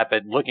about that,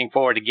 but looking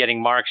forward to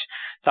getting Mark's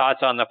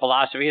thoughts on the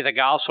philosophy of the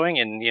golf swing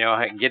and,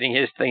 getting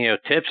his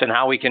tips and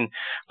how we can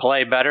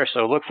play better.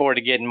 So look forward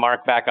to getting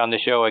Mark back on the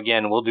show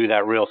again. We'll do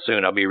that real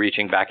soon. I'll be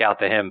reaching back out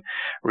to him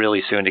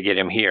really soon to get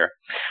him here.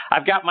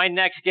 I've got my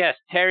next guest,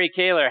 Terry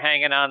Koehler,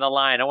 hanging on the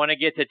line. I want to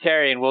get to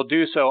Terry, and we'll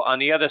do so on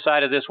the other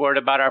side of this word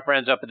about our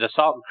friends up at the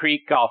Salt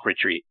Creek Golf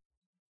Retreat.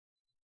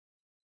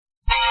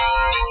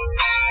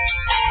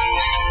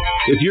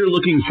 If you're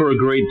looking for a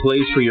great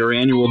place for your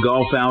annual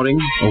golf outing,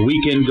 a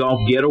weekend golf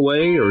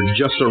getaway, or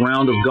just a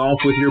round of golf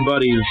with your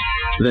buddies,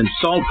 then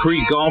Salt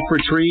Creek Golf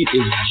Retreat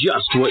is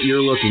just what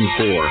you're looking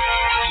for.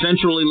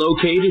 Centrally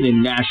located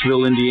in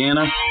Nashville,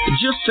 Indiana,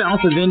 just south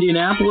of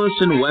Indianapolis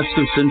and west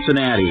of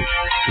Cincinnati,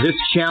 this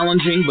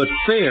challenging but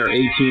fair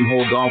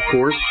 18-hole golf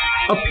course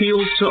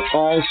appeals to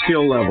all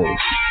skill levels,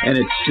 and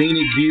its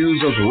scenic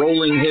views of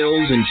rolling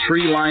hills and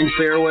tree-lined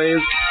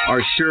fairways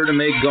are sure to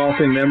make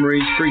golfing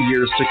memories for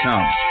years to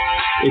come.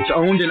 It's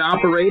owned and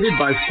operated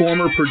by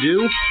former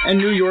Purdue and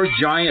New York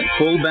Giant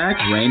fullback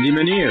Randy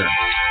Minier.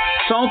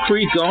 Salt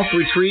Creek Golf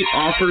Retreat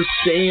offers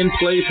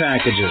stay-and-play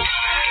packages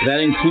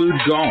that include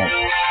golf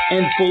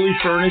and fully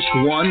furnished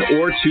 1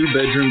 or 2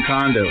 bedroom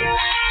condos.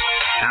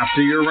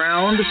 After your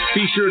round,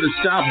 be sure to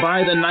stop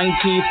by the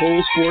 19th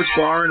Hole Sports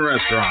Bar and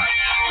Restaurant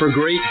for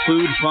great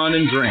food, fun,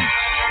 and drinks.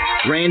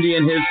 Randy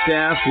and his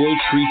staff will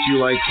treat you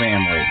like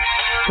family.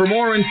 For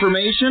more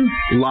information,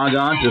 log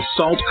on to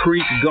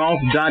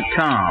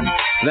saltcreekgolf.com.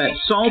 That's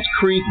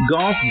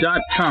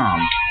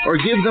saltcreekgolf.com. Or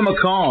give them a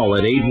call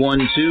at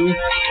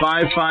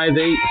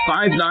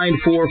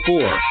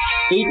 812-558-5944.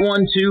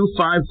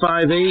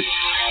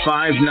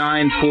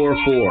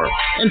 812-558-5944.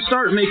 And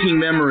start making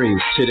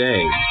memories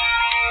today.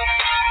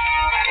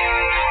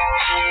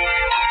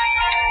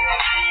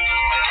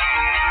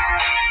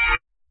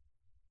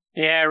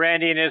 Yeah,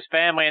 Randy and his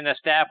family and the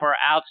staff are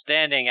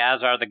outstanding,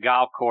 as are the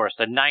golf course,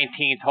 the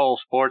 19th Hole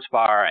Sports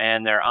Bar,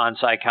 and their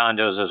on-site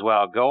condos as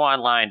well. Go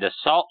online to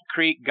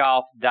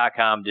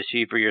saltcreekgolf.com to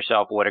see for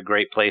yourself what a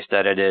great place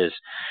that it is.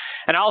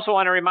 And I also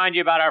want to remind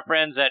you about our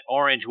friends at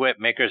Orange Whip,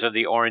 makers of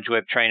the Orange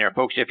Whip Trainer.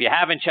 Folks, if you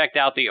haven't checked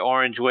out the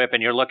Orange Whip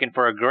and you're looking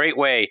for a great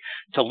way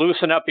to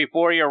loosen up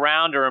before your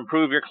round or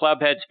improve your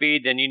club head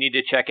speed, then you need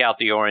to check out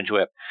the Orange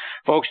Whip.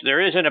 Folks, there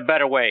isn't a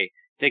better way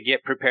to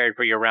get prepared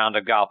for your round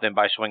of golf than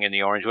by swinging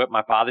the Orange Whip.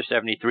 My father's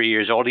 73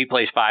 years old. He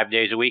plays 5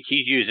 days a week.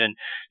 He's using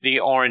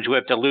the Orange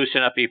Whip to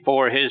loosen up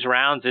before his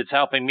rounds. It's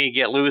helping me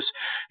get loose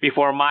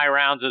before my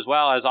rounds as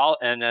well as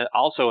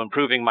also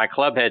improving my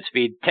club head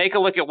speed. Take a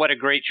look at what a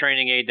great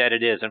training aid that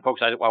it is. And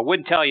folks, I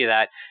wouldn't tell you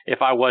that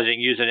if I wasn't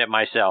using it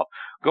myself.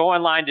 Go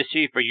online to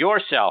see for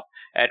yourself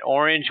at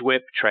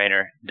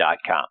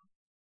orangewhiptrainer.com.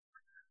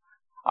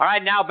 All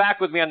right, now back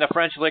with me on the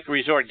French Lick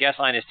Resort guest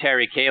line is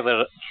Terry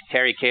Koehler.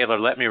 Terry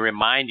Koehler, let me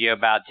remind you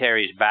about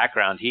Terry's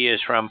background. He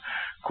is from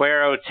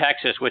Cuero,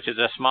 Texas, which is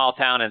a small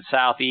town in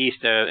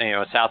southeast of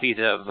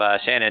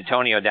San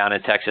Antonio down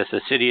in Texas. The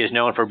city is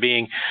known for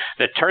being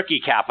the turkey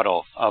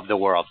capital of the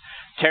world.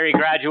 Terry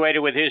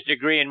graduated with his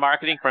degree in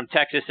marketing from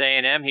Texas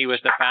A&M. He was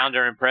the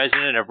founder and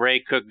president of Ray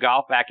Cook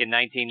Golf back in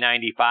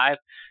 1995.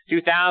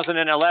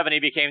 2011, he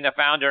became the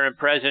founder and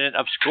president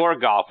of Score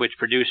Golf, which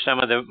produced some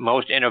of the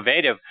most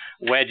innovative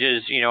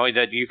wedges,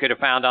 that you could have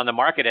found on the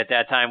market at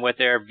that time with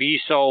their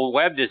V-Sole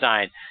web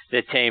design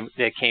that came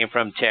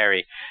from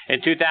Terry.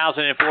 In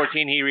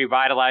 2014, he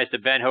revitalized the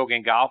Ben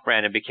Hogan Golf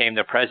brand and became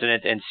the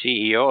president and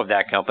CEO of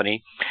that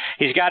company.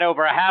 He's got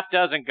over a half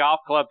dozen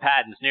golf club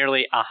patents,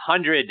 nearly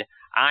 100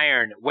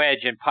 iron,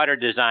 wedge, and putter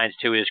designs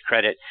to his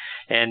credit.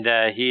 And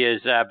he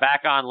is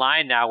back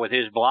online now with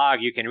his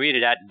blog. You can read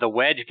it at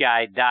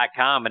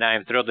thewedgeguy.com. And I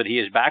am thrilled that he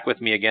is back with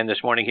me again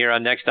this morning here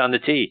on Next on the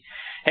Tee.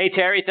 Hey,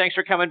 Terry, thanks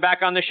for coming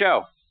back on the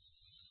show.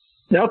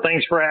 No,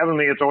 thanks for having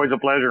me. It's always a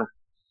pleasure.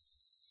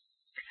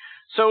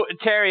 So,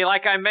 Terry,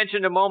 like I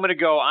mentioned a moment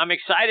ago, I'm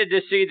excited to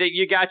see that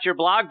you got your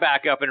blog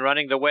back up and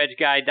running,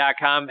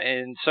 thewedgeguy.com.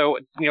 And so,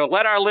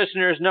 let our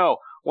listeners know,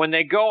 when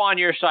they go on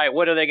your site,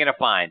 what are they going to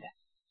find?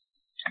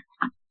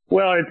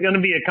 Well, it's going to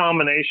be a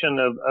combination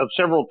of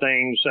several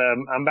things.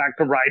 I'm back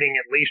to writing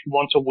at least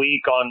once a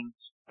week on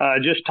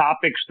just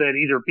topics that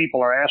either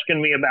people are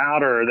asking me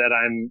about or that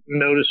I'm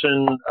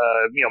noticing,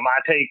 my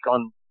take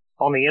on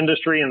the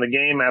industry and the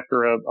game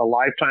after a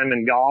lifetime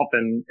in golf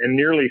and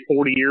nearly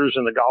 40 years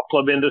in the golf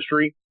club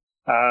industry.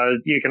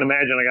 You can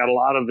imagine I got a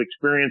lot of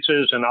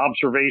experiences and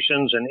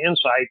observations and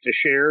insight to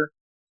share.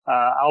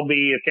 I'll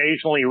be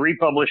occasionally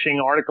republishing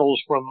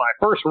articles from my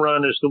first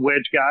run as the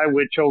Wedge Guy,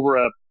 which over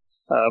I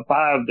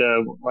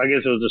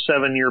guess it was a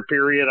 7-year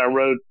period, I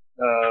wrote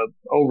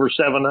over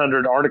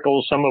 700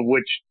 articles, some of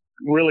which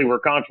really were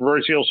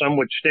controversial, some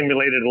which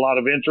stimulated a lot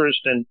of interest.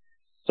 And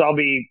so I'll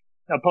be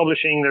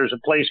publishing. There's a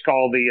place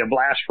called the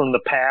Blast from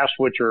the Past,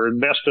 which are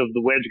best of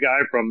the Wedge Guy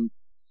from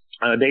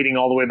dating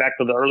all the way back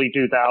to the early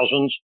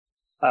 2000s.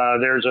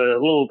 There's a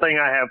little thing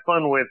I have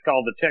fun with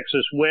called the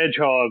Texas Wedge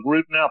Hog,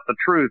 rooting out the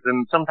truth.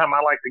 And sometimes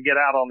I like to get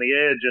out on the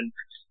edge and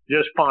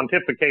just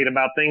pontificate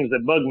about things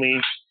that bug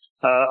me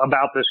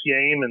about this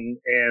game.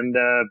 And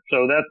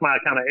so that's my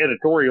kind of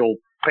editorial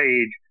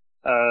page,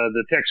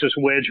 the Texas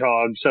Wedge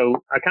Hog.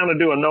 So I kind of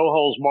do a no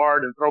holds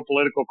barred and throw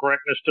political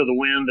correctness to the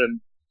wind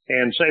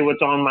and say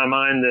what's on my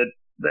mind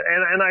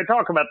and I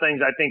talk about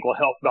things I think will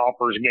help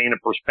golfers gain a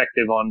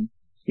perspective on,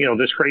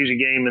 this crazy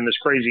game and this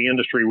crazy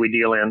industry we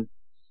deal in.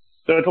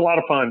 So it's a lot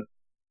of fun.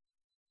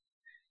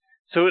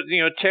 So,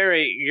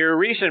 Terry, your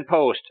recent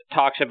post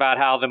talks about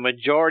how the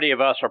majority of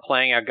us are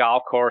playing a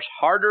golf course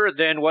harder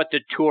than what the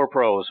tour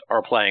pros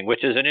are playing,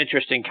 which is an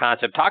interesting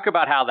concept. Talk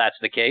about how that's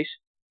the case.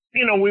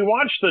 We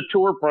watch the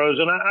tour pros,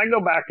 and I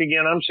go back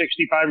again. I'm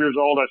 65 years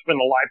old. I spent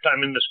a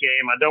lifetime in this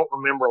game. I don't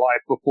remember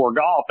life before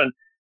golf. And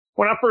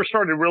when I first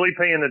started really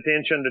paying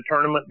attention to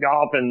tournament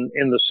golf in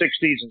the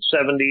 60s and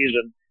 70s,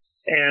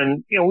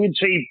 and we'd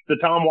see the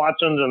Tom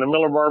Watsons and the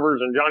Miller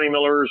Barbers and Johnny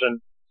Millers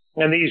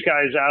and these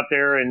guys out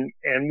there. And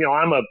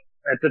I'm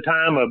at the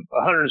time, a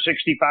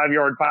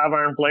 165-yard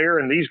 5-iron player,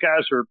 and these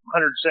guys are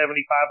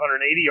 175,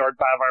 180-yard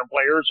 5-iron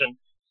players. And,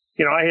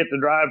 I hit the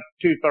drive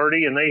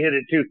 230 and they hit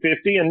it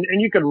 250. And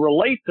you could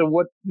relate to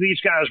what these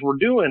guys were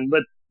doing.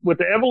 But with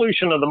the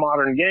evolution of the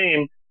modern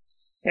game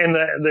and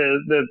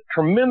the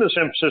tremendous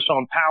emphasis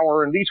on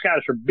power, and these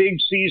guys are big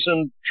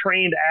seasoned,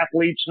 trained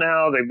athletes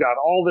now. They've got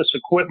all this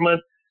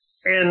equipment.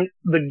 And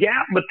the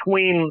gap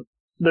between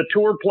the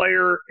tour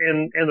player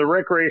and the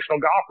recreational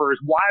golfer is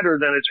wider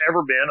than it's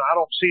ever been. I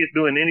don't see it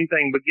doing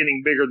anything but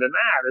getting bigger than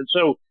that. And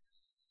so,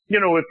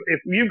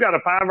 if you've got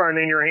a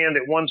 5-iron in your hand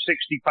at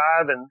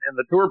 165 and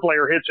the tour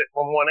player hits it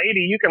from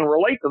 180, you can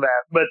relate to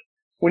that. But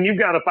when you've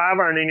got a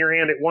 5-iron in your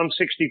hand at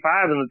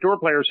 165 and the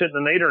tour player's hitting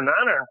an 8 or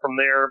 9-iron from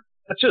there,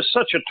 that's just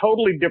such a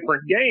totally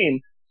different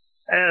game.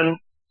 And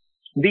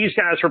these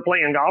guys are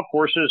playing golf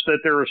courses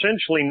that there are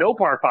essentially no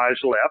par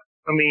 5s left.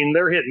 I mean,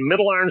 they're hitting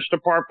middle irons to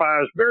par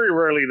 5s. Very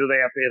rarely do they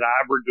have to hit a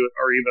hybrid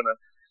or even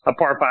a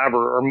par 5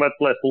 or much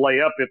less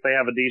lay up if they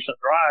have a decent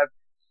drive.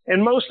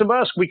 And most of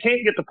us, we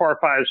can't get to par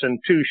 5s in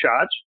 2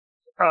 shots.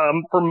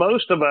 For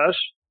most of us,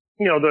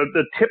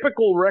 the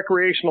typical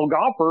recreational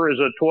golfer is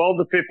a 12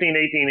 to 15,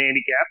 18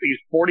 handicap. He's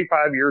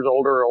 45 years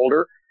older or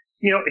older.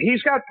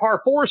 He's got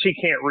par 4s he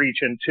can't reach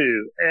in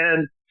 2.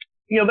 And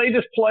they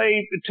just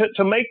play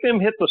to make them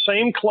hit the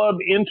same club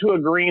into a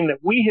green that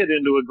we hit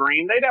into a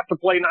green. They'd have to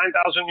play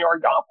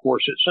 9,000-yard golf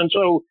courses. And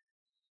so,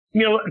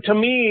 to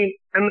me,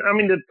 and I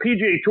mean, the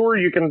PGA Tour,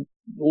 you can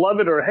love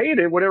it or hate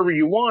it, whatever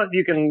you want.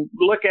 You can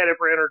look at it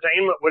for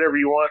entertainment, whatever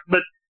you want.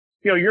 But,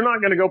 you're not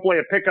going to go play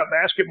a pickup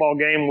basketball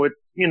game with,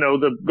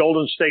 the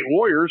Golden State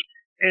Warriors.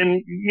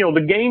 And,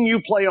 the game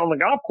you play on the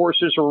golf course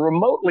is a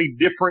remotely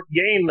different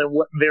game than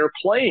what they're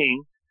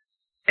playing.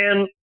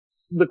 And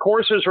the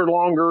courses are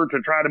longer to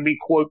try to be,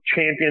 quote,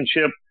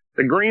 championship.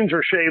 The greens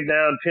are shaved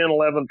down 10,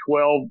 11,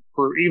 12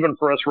 even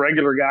for us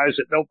regular guys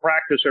that don't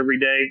practice every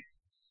day.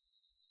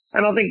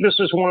 And I think this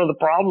is one of the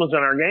problems in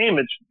our game.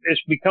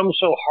 It's become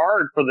so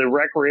hard for the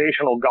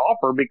recreational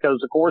golfer because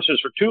the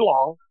courses are too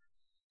long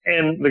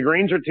and the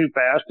greens are too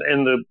fast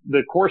and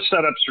the course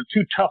setups are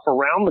too tough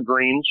around the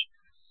greens,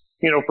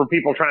 for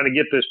people trying to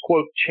get this,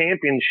 quote,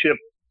 championship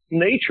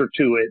nature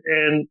to it.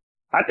 And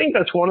I think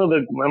that's one of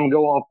I'm going to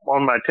go off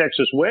on my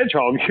Texas Wedge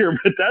Hog here,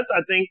 but that's,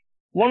 I think,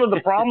 one of the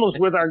problems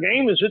with our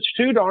game is it's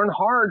too darn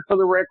hard for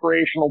the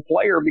recreational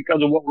player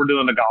because of what we're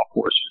doing to golf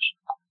courses.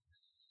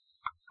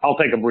 I'll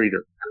take a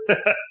breather.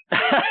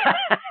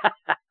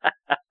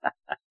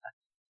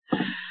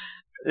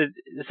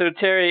 So,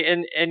 Terry,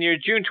 in your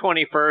June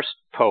 21st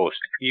post,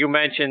 you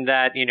mentioned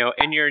that,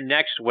 in your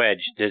next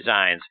wedge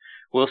designs,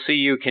 we'll see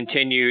you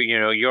continue,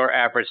 your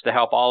efforts to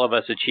help all of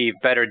us achieve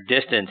better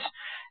distance,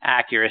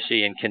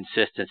 accuracy, and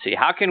consistency.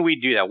 How can we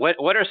do that?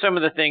 What are some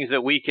of the things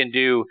that we can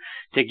do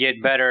to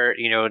get better,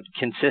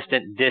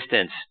 consistent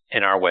distance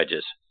in our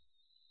wedges?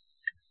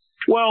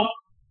 Well,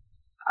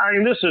 I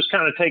mean, this is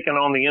kind of taken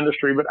on the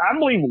industry, but I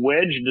believe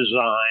wedge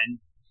design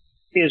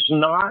is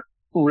not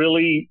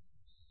really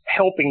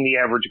helping the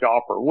average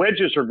golfer.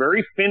 Wedges are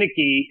very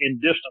finicky in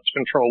distance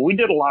control. We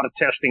did a lot of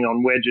testing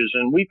on wedges,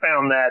 and we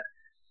found that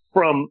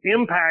from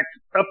impact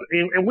up,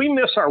 and we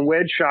miss our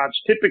wedge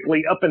shots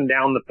typically up and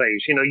down the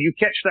face. You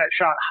catch that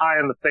shot high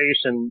in the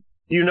face and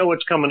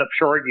it's coming up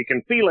short. You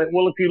can feel it.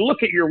 Well, if you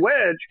look at your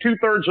wedge,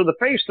 2/3 of the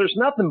face, there's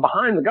nothing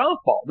behind the golf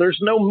ball. There's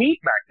no meat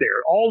back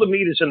there. All the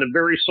meat is in the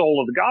very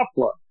sole of the golf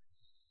club.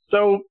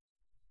 So,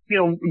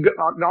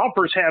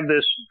 golfers have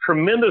this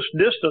tremendous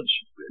distance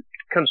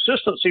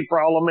consistency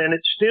problem, and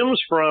it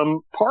stems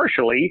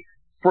partially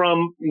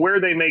from where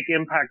they make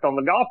impact on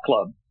the golf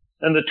club.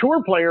 And the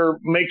tour player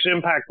makes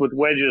impact with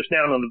wedges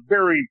down on the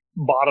very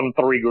bottom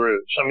 3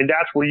 grooves. I mean,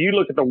 that's where you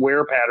look at the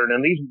wear pattern,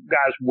 and these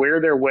guys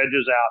wear their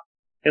wedges out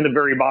in the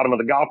very bottom of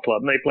the golf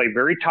club. And they play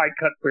very tight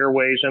cut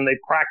fairways, and they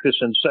practice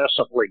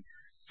incessantly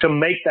to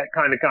make that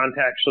kind of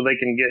contact so they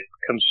can get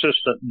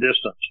consistent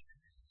distance.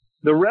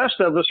 The rest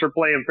of us are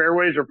playing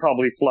fairways are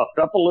probably fluffed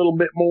up a little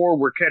bit more.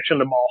 We're catching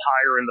the ball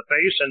higher in the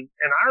face. And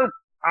our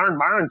iron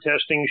iron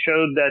testing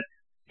showed that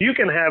you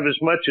can have as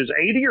much as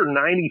 80 or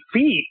 90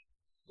 feet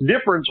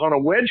difference on a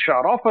wedge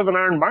shot off of an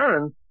iron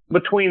iron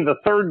between the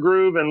 3rd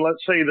groove and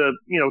let's say the,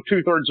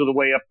 2/3 of the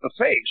way up the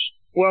face.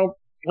 Well,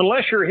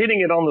 unless you're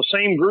hitting it on the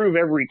same groove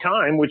every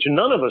time, which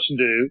none of us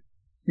do,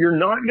 you're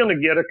not going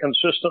to get a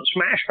consistent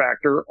smash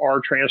factor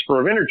or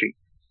transfer of energy.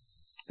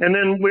 And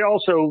then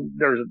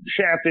there's a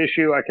shaft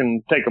issue. I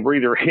can take a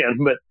breather again,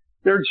 but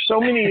there's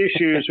so many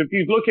issues. If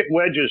you look at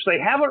wedges, they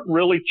haven't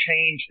really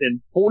changed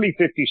in 40,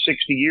 50,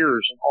 60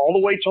 years. All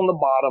the weight's on the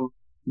bottom,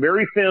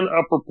 very thin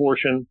upper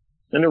portion.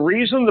 And the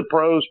reason the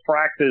pros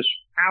practice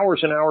hours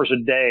and hours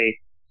a day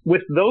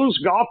with those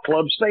golf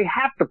clubs, they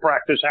have to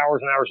practice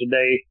hours and hours a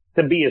day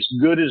to be as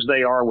good as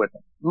they are with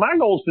them. My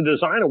goal is to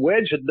design a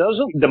wedge that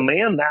doesn't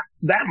demand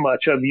that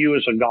much of you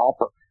as a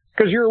golfer.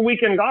 Because you're a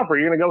weekend golfer.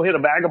 You're going to go hit a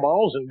bag of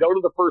balls and go to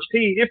the first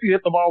tee. If you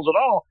hit the balls at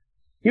all,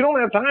 you don't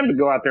have time to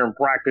go out there and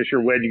practice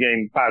your wedge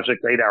game 5, 6,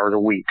 8 hours a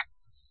week.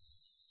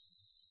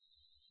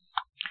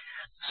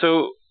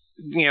 So,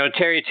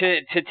 Terry,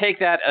 to take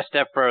that a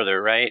step further,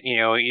 right?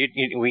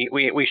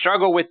 We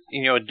struggle with,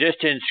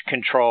 distance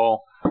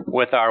control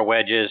with our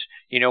wedges.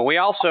 We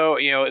also,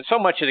 so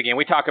much of the game,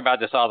 we talk about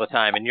this all the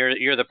time, and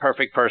you're the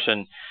perfect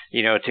person,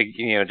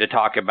 to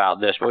talk about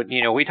this. But,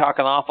 we talk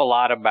an awful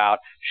lot about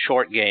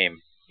short game,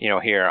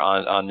 here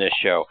on this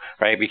show,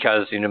 right?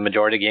 Because,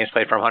 majority of games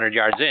played from 100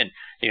 yards in.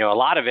 A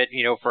lot of it,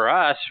 for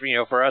us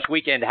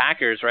weekend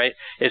hackers, right,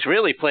 it's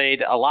really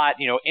played a lot,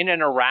 in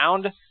and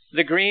around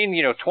the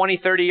green, 20,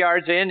 30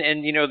 yards in,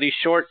 and, these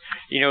short,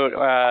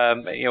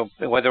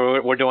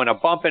 whether we're doing a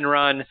bump and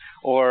run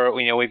or,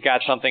 we've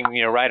got something,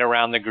 right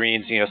around the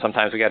greens,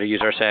 sometimes we got to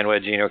use our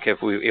sandwich,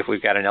 if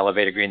we've got an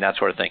elevated green, that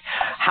sort of thing.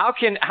 How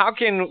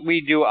can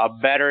we do a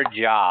better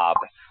job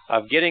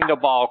of getting the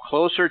ball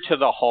closer to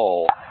the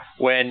hole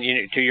when,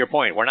 to your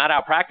point, we're not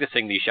out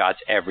practicing these shots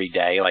every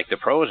day like the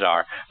pros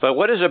are, but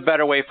what is a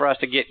better way for us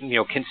to get,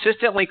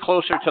 consistently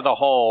closer to the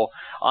hole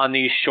on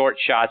these short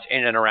shots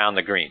in and around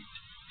the green?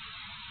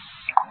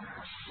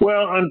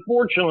 Well,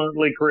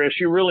 unfortunately, Chris,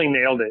 you really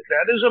nailed it.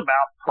 That is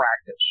about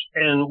practice,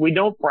 and we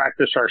don't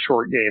practice our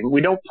short game.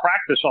 We don't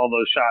practice all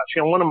those shots.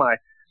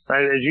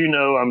 As you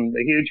know, I'm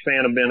a huge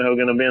fan of Ben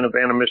Hogan. I've been a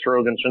fan of Mr.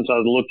 Hogan since I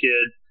was a little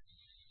kid.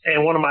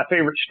 And one of my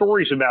favorite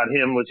stories about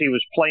him was he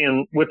was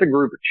playing with a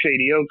group at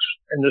Shady Oaks,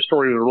 and this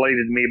story was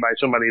related to me by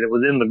somebody that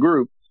was in the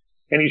group.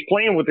 And he's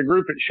playing with the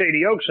group at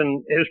Shady Oaks,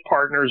 and his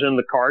partner's in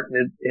the cart,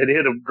 and it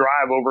hit a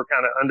drive over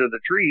kind of under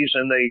the trees,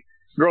 and they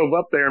drove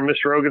up there, and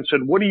Mr. Hogan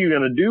said, "What are you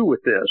going to do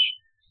with this?"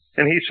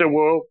 And he said,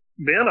 "Well,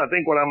 Ben, I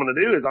think what I'm going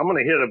to do is I'm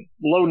going to hit a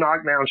low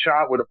knockdown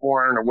shot with a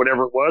 4-iron or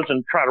whatever it was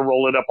and try to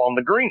roll it up on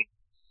the green."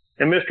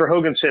 And Mr.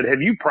 Hogan said,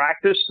 "Have you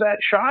practiced that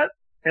shot?"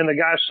 And the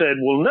guy said,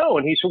 "Well, no."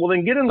 And he said, "Well,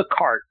 then get in the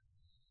cart."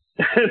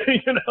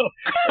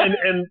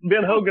 And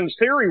Ben Hogan's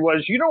theory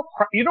was you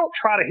don't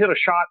try to hit a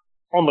shot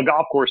on the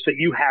golf course that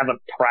you haven't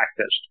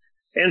practiced.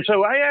 And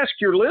so I ask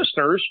your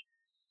listeners,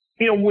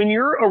 when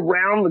you're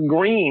around the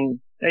green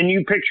and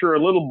you picture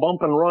a little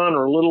bump and run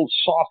or a little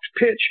soft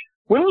pitch,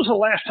 when was the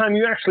last time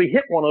you actually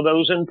hit one of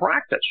those in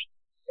practice?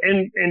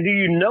 And do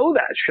you know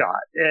that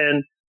shot?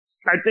 And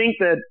I think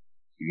that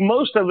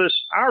most of us,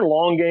 our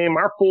long game,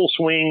 our full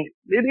swing,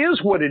 it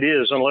is what it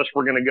is unless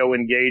we're going to go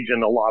engage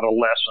in a lot of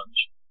lessons.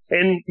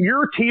 And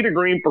your tee to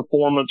green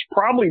performance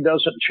probably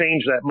doesn't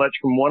change that much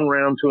from one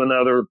round to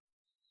another,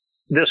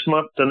 this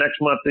month to next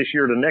month, this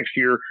year to next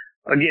year,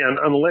 again,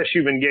 unless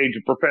you've engaged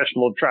a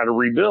professional to try to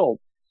rebuild.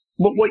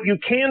 But what you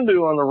can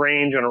do on the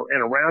range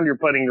and around your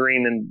putting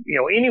green and,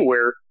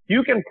 anywhere,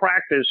 you can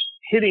practice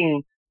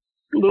hitting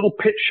little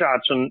pitch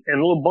shots and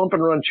little bump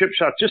and run chip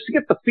shots just to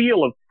get the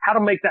feel of how to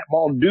make that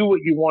ball do what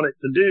you want it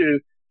to do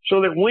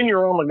so that when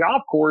you're on the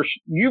golf course,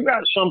 you've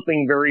got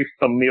something very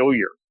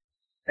familiar.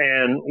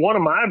 And one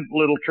of my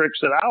little tricks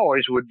that I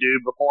always would do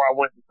before I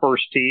went to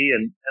first tee,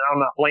 and I'm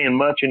not playing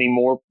much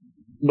anymore,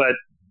 but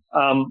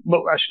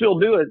I still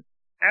do it.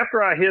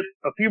 After I hit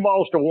a few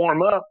balls to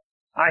warm up,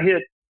 I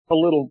hit a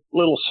little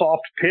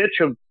soft pitch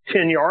of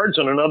 10 yards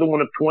and another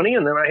one of 20.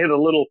 And then I hit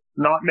a little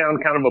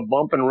knockdown kind of a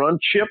bump and run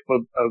chip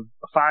of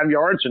 5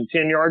 yards and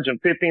 10 yards and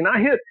 15. I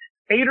hit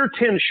 8 or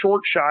 10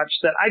 short shots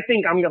that I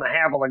think I'm going to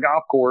have on the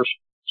golf course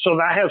so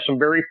that I have some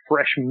very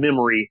fresh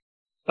memory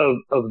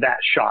of that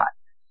shot.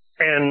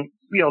 And,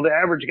 the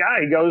average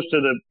guy, he goes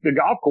to the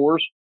golf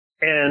course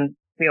and,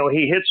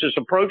 he hits his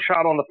approach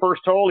shot on the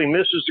first hole. He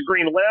misses the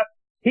green left.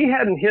 He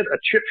hadn't hit a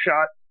chip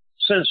shot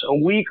since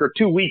a week or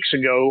 2 weeks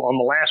ago on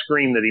the last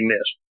green that he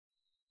missed.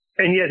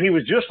 And yet he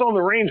was just on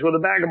the range with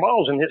a bag of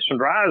balls and hit some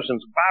drives and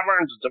some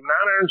 5-irons and some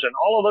 9-irons and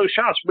all of those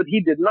shots, but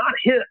he did not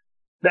hit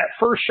that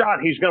first shot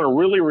he's going to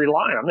really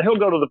rely on. He'll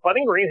go to the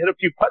putting green, hit a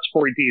few putts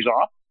before he tees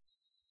off,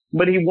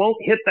 but he won't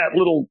hit that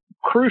little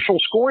crucial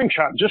scoring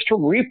shot just to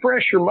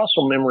refresh your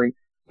muscle memory.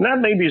 And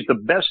that maybe is the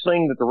best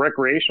thing that the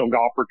recreational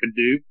golfer could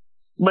do.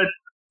 But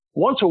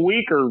once a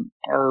week or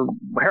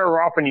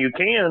however often you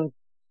can,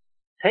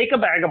 take a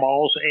bag of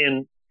balls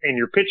and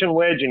your pitching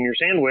wedge and your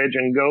sand wedge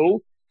and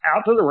go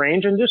out to the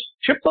range and just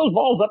chip those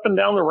balls up and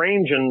down the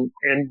range and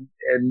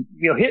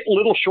hit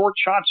little short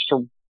shots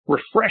to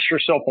refresh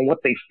yourself on what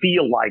they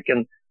feel like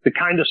and the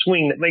kind of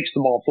swing that makes the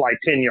ball fly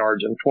 10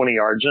 yards and 20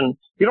 yards. And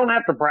you don't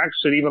have to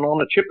practice it even on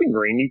the chipping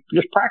green. You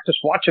just practice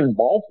watching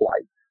ball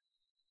flight.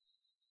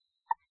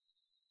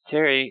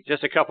 Terry,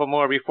 just a couple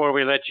more before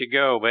we let you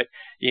go, but,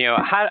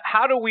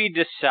 how do we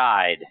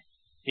decide,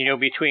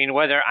 between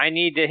whether I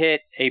need to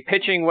hit a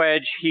pitching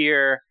wedge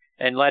here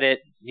and let it,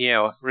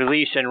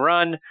 release and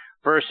run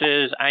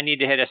versus I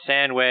need to hit a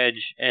sand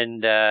wedge and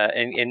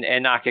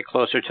knock it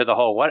closer to the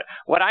hole?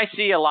 What I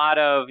see a lot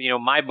of,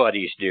 my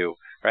buddies do,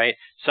 right?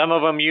 Some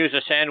of them use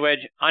a sand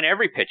wedge on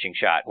every pitching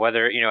shot,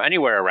 whether,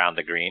 anywhere around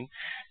the green.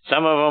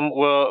 Some of them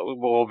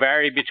will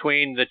vary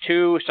between the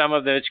two. Some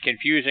of it's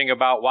confusing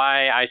about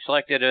why I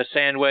selected a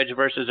sand wedge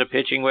versus a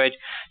pitching wedge.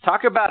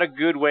 Talk about a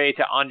good way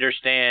to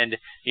understand,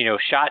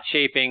 shot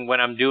shaping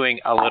when I'm doing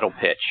a little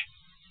pitch.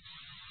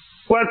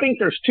 Well, I think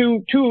there's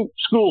two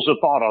schools of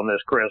thought on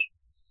this, Chris.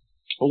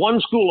 One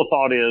school of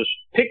thought is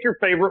pick your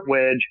favorite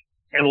wedge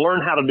and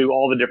learn how to do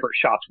all the different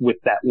shots with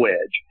that wedge.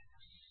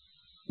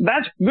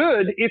 That's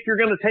good if you're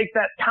going to take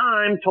that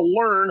time to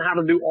learn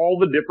how to do all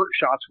the different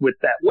shots with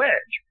that wedge.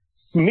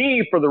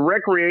 Me, for the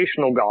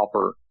recreational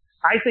golfer,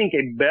 I think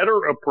a better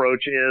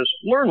approach is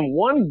learn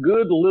one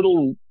good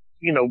little,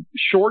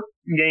 short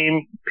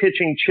game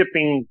pitching,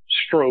 chipping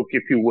stroke,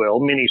 if you will,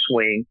 mini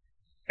swing,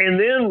 and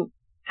then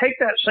take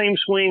that same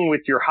swing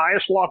with your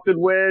highest lofted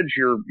wedge,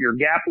 your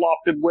gap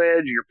lofted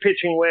wedge, your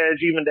pitching wedge,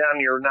 even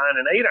down your 9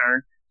 and 8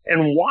 iron,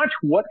 and watch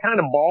what kind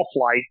of ball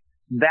flight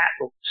that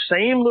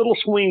same little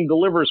swing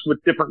delivers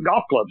with different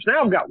golf clubs.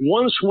 Now I've got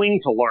one swing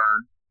to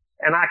learn,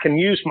 and I can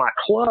use my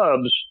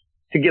clubs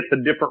to get the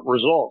different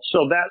results.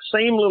 So that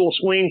same little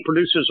swing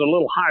produces a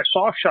little high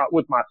soft shot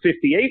with my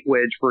 58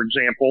 wedge, for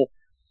example,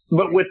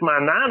 but with my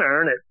 9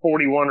 iron at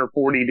 41 or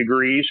 40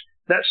 degrees,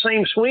 that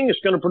same swing is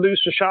going to produce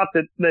a shot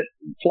that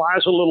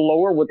flies a little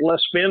lower with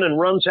less spin and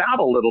runs out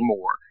a little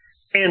more.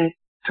 And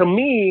to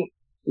me,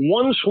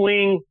 one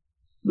swing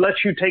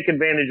lets you take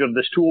advantage of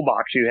this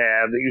toolbox you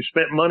have that you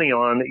spent money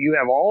on, that you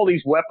have all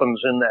these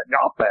weapons in that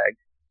golf bag.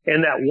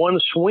 And that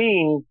one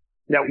swing,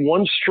 that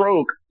one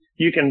stroke,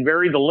 you can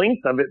vary the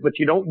length of it, but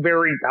you don't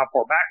vary how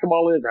far back the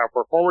ball is, how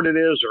far forward it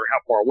is, or how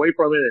far away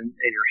from it, and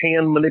your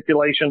hand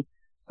manipulation.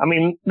 I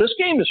mean, this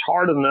game is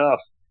hard enough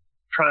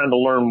trying to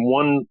learn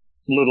one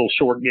little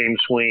short game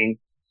swing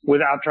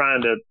without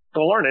trying to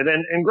learn it.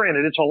 And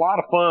granted, it's a lot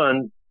of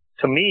fun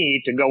to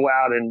me to go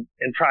out and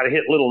try to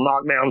hit little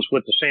knockdowns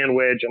with the sand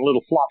wedge and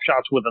little flop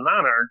shots with a 9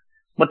 iron,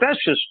 but that's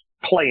just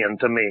playing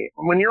to me.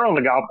 When you're on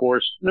the golf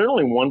course, there's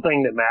only one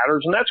thing that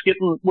matters, and that's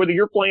getting, whether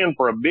you're playing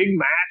for a big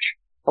match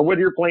or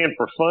whether you're playing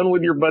for fun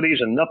with your buddies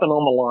and nothing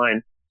on the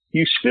line,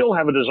 you still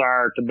have a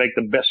desire to make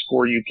the best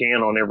score you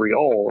can on every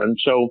hole. And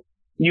so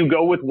you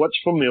go with what's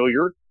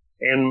familiar,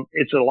 and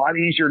it's a lot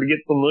easier to get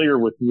familiar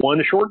with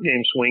one short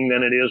game swing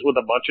than it is with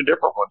a bunch of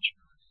different ones.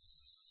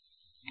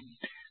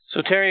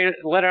 So Terry,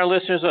 let our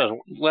listeners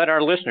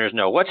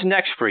know what's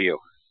next for you.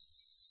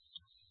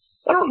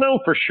 I don't know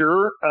for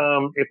sure.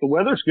 If the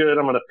weather's good,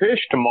 I'm going to fish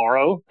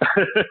tomorrow.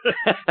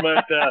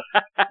 But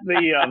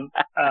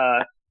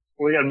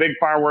we got a big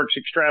fireworks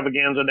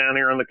extravaganza down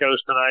here on the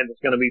coast tonight.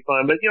 It's going to be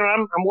fun. But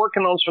I'm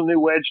working on some new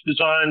wedge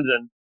designs,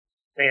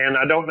 and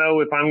I don't know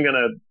if I'm going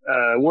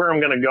to where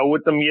I'm going to go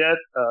with them yet.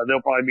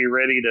 They'll probably be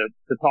ready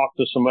to talk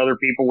to some other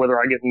people,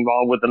 whether I get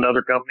involved with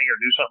another company or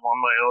do something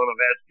on my own.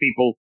 I've had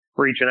people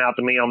reaching out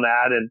to me on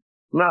that, and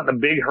I'm not in a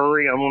big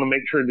hurry. I want to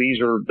make sure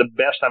these are the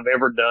best I've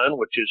ever done,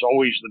 which is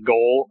always the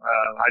goal.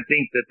 I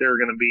think that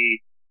they're going to be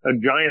a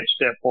giant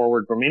step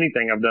forward from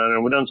anything I've done,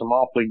 and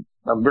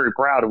I'm very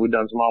proud of we've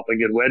done some awfully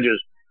good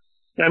wedges.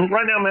 And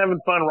right now I'm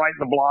having fun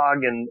writing the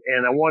blog, and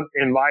I want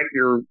to invite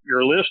your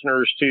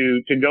listeners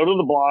to go to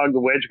the blog,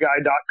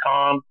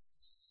 thewedgeguy.com,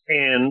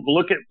 and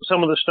look at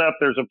some of the stuff.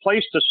 There's a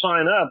place to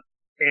sign up,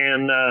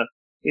 and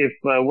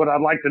what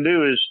I'd like to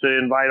do is to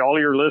invite all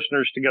your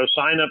listeners to go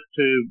sign up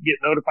to get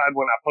notified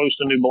when I post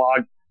a new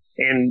blog.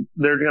 And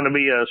there's going to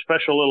be a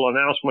special little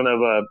announcement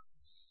of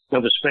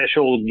a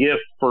special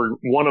gift for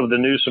one of the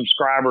new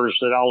subscribers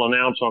that I'll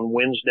announce on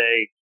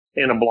Wednesday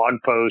in a blog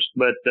post.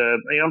 But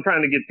I'm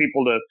trying to get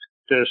people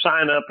to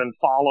sign up and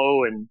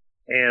follow and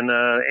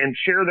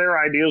share their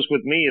ideas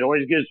with me. It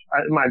always gives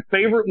my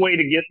favorite way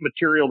to get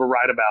material to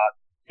write about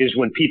is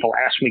when people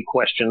ask me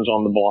questions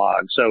on the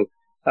blog. So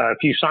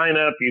if you sign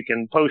up, you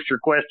can post your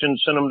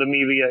questions, send them to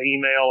me via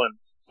email, and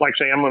like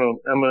I say, I'm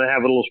gonna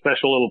have a little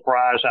special little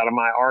prize out of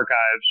my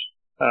archives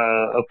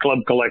of club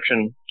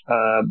collection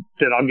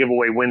that I'll give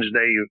away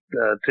Wednesday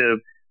to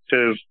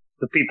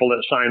the people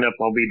that sign up.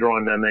 I'll be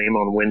drawing their name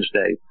on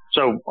Wednesday.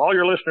 So all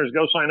your listeners,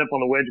 go sign up on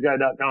the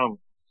wedgeguy.com.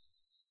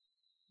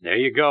 There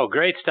you go.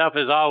 Great stuff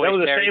as always. That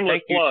was a Terry.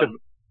 shameless plug.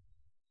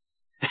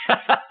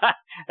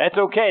 That's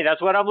okay.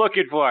 That's what I'm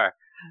looking for.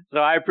 So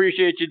I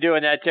appreciate you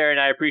doing that, Terry, and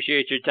I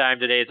appreciate your time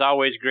today. It's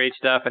always great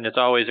stuff, and it's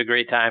always a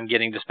great time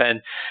getting to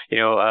spend,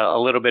 a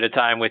little bit of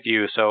time with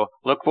you. So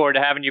look forward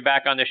to having you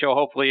back on the show,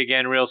 hopefully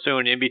again real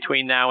soon. In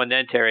between now and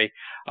then, Terry,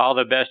 all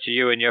the best to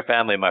you and your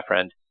family, my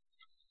friend.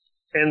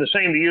 And the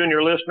same to you and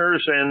your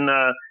listeners. And,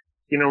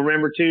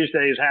 remember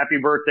Tuesdays, happy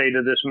birthday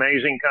to this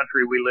amazing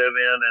country we live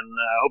in. And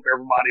I hope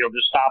everybody will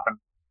just stop and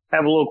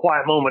have a little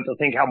quiet moment to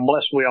think how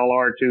blessed we all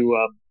are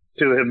to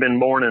have been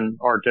born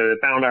or to have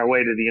found our way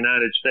to the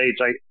United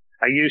States. I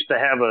used to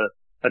have a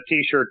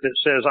T-shirt that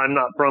says, I'm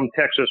not from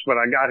Texas, but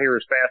I got here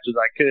as fast as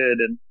I could.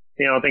 And,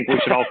 I think we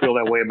should all feel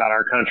that way about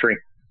our country.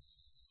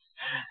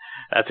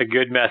 That's a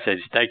good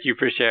message. Thank you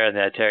for sharing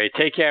that, Terry.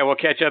 Take care. We'll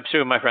catch up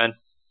soon, my friend.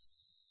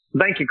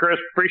 Thank you, Chris.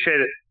 Appreciate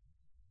it.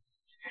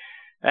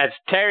 That's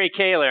Terry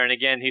Koehler, and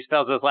again, he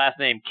spells his last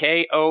name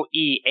Koehler.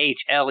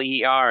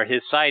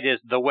 His site is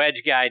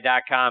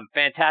thewedgeguy.com.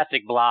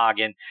 Fantastic blog,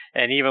 and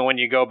even when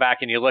you go back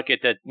and you look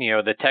at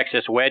the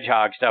Texas wedge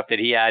hog stuff that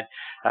he had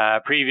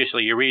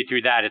previously, you read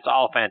through that. It's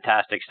all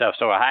fantastic stuff.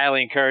 So I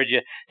highly encourage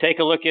you take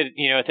a look at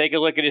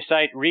his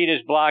site, read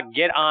his blog,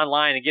 get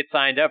online and get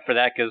signed up for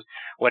that, because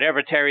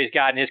whatever Terry's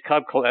got in his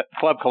club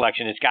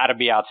collection, it's got to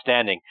be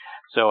outstanding.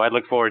 So I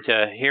look forward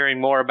to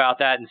hearing more about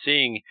that and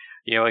seeing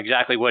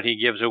exactly what he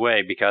gives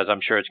away, because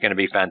I'm sure it's going to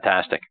be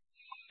fantastic.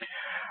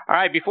 All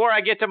right, before I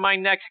get to my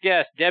next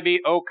guest, Debbie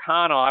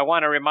O'Connell, I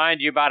want to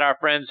remind you about our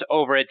friends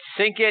over at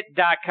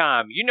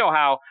Syncit.com. You know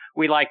how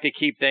we like to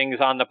keep things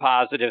on the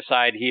positive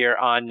side here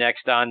on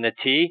Next on the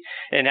Tee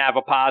and have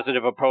a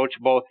positive approach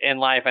both in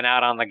life and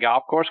out on the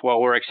golf course. Well,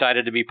 we're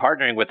excited to be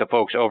partnering with the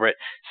folks over at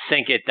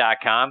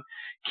Syncit.com.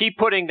 Keep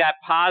putting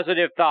that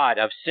positive thought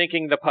of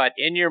sinking the putt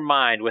in your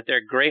mind with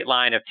their great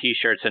line of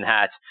T-shirts and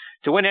hats.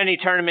 To win any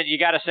tournament, you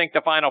got to sink the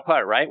final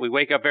putt, right? We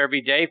wake up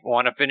every day,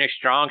 want to finish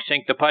strong,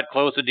 sink the putt,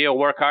 close the deal,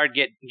 work hard,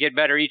 get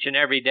better each and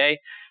every day.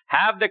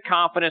 Have the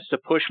confidence to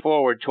push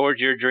forward towards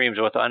your dreams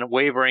with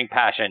unwavering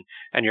passion,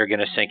 and you're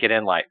going to sink it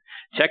in life.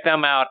 Check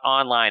them out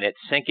online at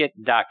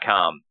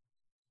Syncit.com.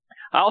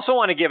 I also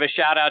want to give a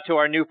shout out to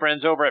our new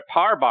friends over at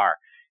Par Bar.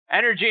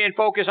 Energy and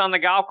focus on the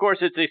golf course,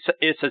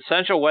 it's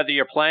essential whether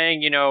you're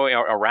playing,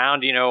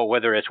 around,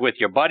 whether it's with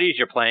your buddies,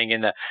 you're playing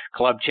in the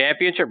club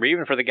championship, or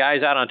even for the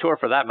guys out on tour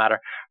for that matter.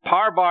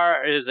 Par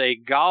Bar is a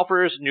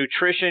golfer's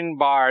nutrition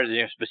bar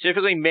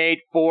specifically made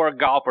for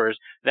golfers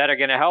that are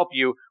going to help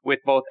you with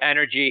both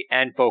energy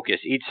and focus.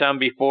 Eat some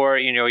before,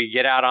 you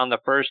get out on the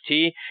first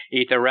tee.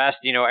 Eat the rest,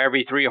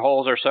 every 3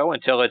 holes or so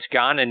until it's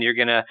gone, and you're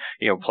going to,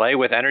 play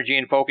with energy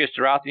and focus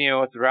throughout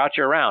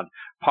your round.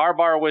 Par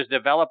Bar was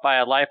developed by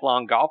a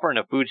lifelong golfer and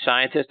a food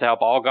scientist to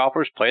help all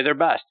golfers play their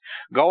best.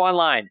 Go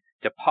online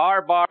to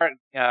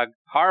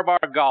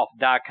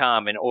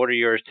parbargolf.com and order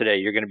yours today.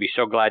 You're going to be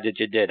so glad that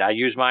you did. I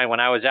used mine when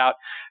I was out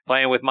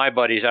playing with my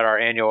buddies at our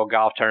annual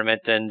golf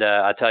tournament, and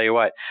I'll tell you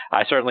what,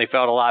 I certainly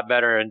felt a lot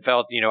better and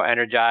felt,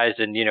 energized.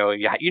 And, you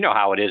know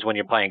how it is when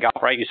you're playing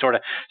golf, right? You sort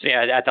of,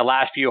 at the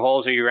last few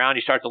holes of your round,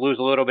 you start to lose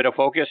a little bit of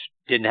focus.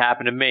 Didn't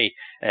happen to me.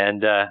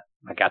 And,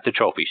 I got the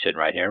trophy sitting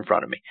right here in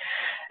front of me.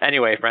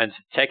 Anyway, friends,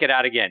 check it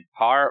out again,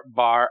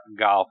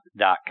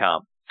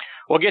 parbargolf.com.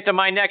 We'll get to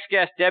my next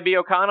guest, Debbie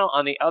O'Connell,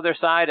 on the other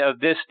side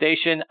of this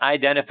station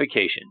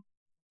identification.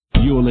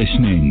 You're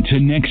listening to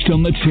Next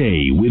on the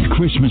Tee with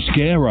Chris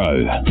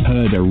Mascaro.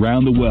 Heard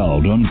around the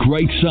world on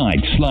great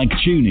sites like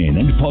TuneIn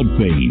and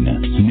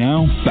Podbean.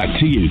 Now, back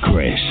to you,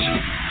 Chris.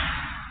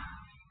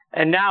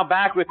 And now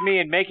back with me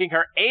and making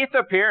her 8th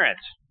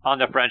appearance on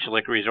the French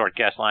Lick Resort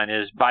guest line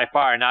is by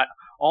far not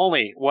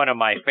only one of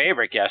my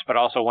favorite guests, but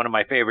also one of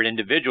my favorite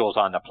individuals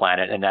on the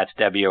planet, and that's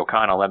Debbie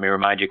O'Connell. Let me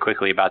remind you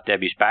quickly about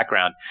Debbie's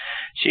background.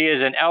 She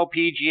is an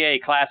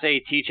LPGA Class A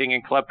teaching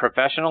and club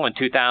professional. In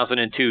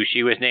 2002,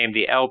 she was named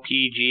the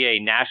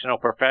LPGA National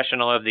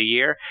Professional of the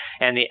Year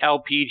and the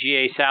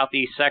LPGA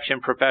Southeast Section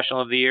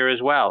Professional of the Year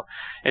as well.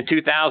 In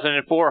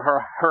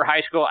 2004, her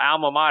high school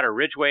alma mater,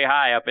 Ridgeway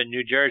High up in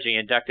New Jersey,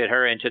 inducted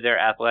her into their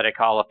Athletic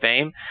Hall of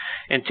Fame.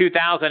 In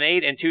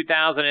 2008 and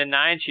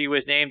 2009, she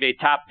was named a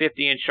top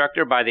 50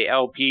 instructor by the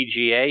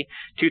LPGA.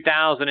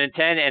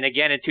 2010 and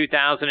again in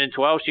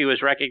 2012, she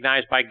was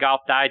recognized by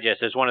Golf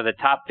Digest as one of the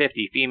top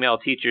 50 female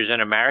teachers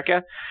in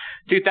America.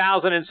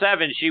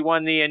 2007, she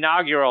won the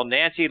inaugural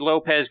Nancy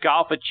Lopez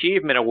Golf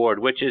Achievement Award,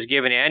 which is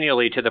given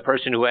annually to the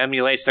person who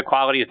emulates the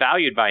qualities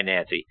valued by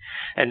Nancy.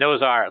 And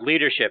those are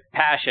leadership,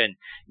 passion,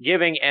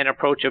 giving, and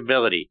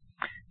approachability.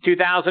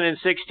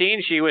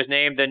 2016, she was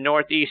named the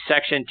Northeast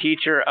Section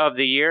Teacher of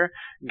the Year.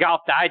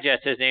 Golf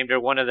Digest has named her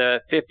one of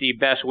the 50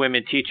 best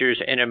women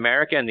teachers in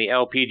America, and the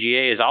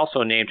LPGA has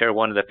also named her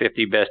one of the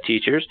 50 best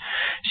teachers.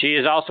 She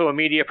is also a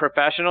media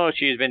professional.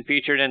 She has been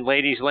featured in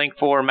Ladies Link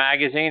 4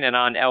 magazine and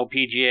on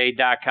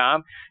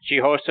LPGA.com. She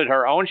hosted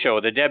her own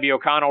show, the Debbie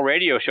O'Connell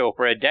Radio Show,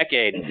 for a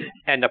decade,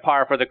 and the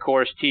Par for the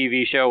Course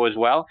TV show as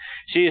well.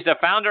 She is the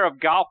founder of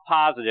Golf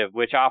Positive,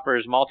 which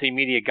offers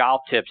multimedia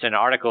golf tips and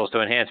articles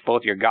to enhance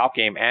both your golf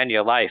game and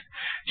your life.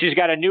 She's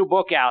got a new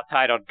book out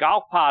titled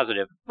Golf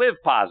Positive, Live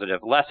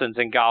Positive, Lessons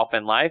in Golf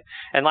and Life.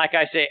 And like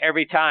I say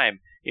every time,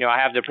 I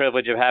have the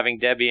privilege of having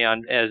Debbie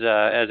on as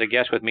a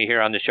guest with me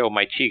here on the show.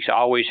 My cheeks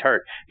always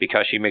hurt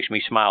because she makes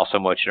me smile so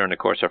much during the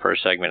course of her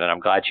segment, and I'm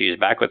glad she is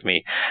back with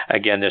me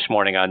again this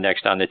morning on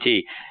Next on the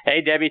Tee.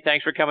 Hey, Debbie,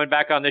 thanks for coming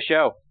back on the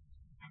show.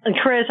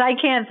 Chris, I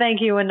can't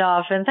thank you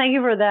enough, and thank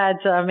you for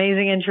that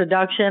amazing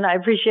introduction. I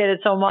appreciate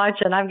it so much,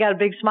 and I've got a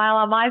big smile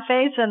on my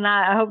face, and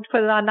I hope to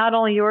put it on not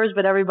only yours,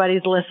 but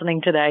everybody's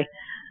listening today.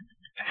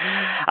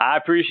 I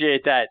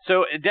appreciate that.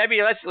 So,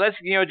 Debbie, let's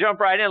jump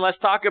right in. Let's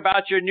talk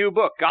about your new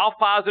book, Golf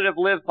Positive,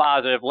 Live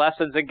Positive,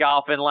 Lessons in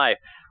Golf and Life.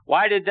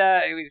 Why did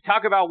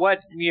talk about what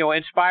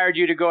inspired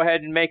you to go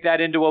ahead and make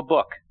that into a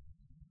book?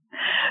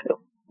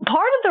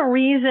 Part of the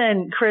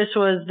reason, Chris,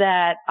 was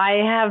that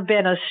I have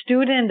been a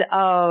student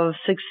of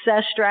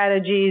success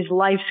strategies,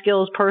 life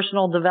skills,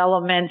 personal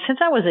development since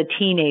I was a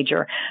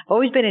teenager. I've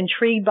always been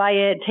intrigued by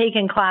it,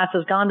 taken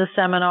classes, gone to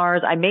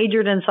seminars. I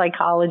majored in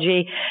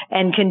psychology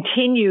and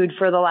continued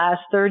for the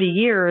last 30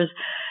 years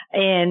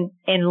in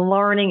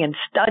learning and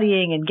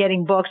studying and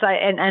getting books.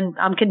 And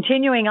I'm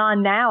continuing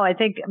on now. I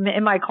think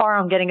in my car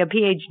I'm getting a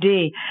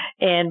PhD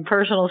in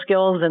personal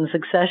skills and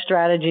success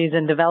strategies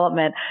and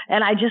development.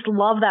 And I just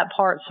love that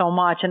part so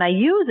much. And I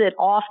use it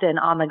often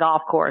on the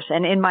golf course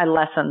and in my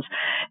lessons.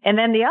 And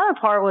then the other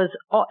part was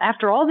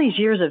after all these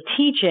years of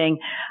teaching,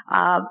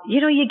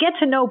 you get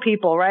to know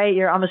people, right?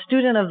 I'm a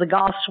student of the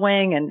golf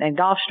swing and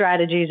golf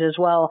strategies as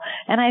well.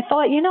 And I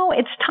thought,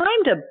 it's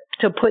time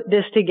to put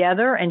this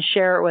together and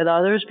share it with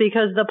others,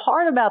 because the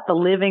part about the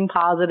living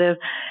positive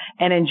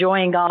and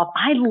enjoying golf,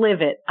 I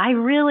live it. I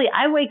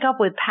wake up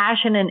with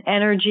passion and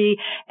energy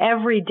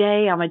every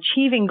day. I'm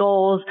achieving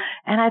goals.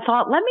 And I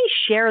thought, let me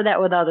share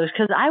that with others,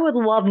 because I would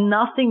love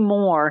nothing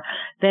more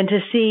than to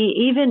see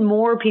even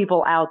more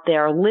people out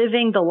there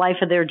living the life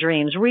of their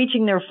dreams,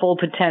 reaching their full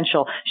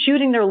potential,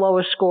 shooting their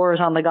lowest scores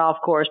on the golf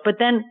course, but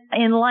then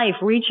in life,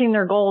 reaching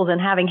their goals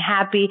and having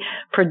happy,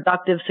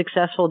 productive,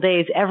 successful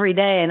days every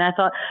day. And I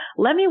thought,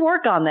 let me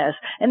work on this.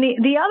 And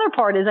the other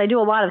part is I do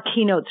a lot of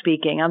keynote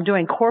speaking. I'm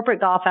doing corporate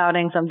golf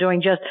outings. I'm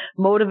doing just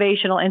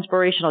motivational,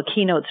 inspirational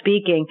keynote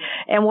speaking.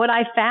 And what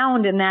I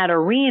found in that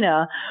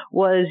arena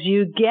was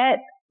you get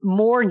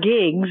more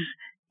gigs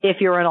if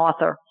you're an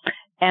author.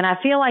 And I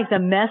feel like the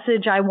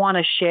message I want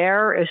to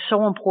share is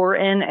so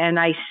important, and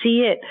I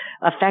see it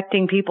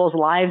affecting people's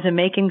lives and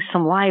making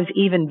some lives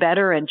even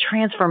better and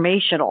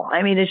transformational.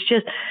 I mean, it's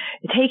just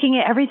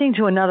taking everything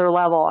to another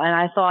level. And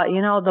I thought,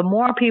 the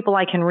more people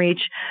I can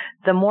reach,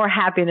 the more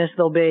happiness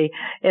there'll be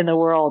in the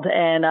world.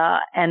 And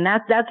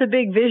that's a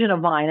big vision of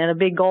mine and a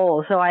big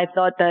goal. So I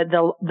thought that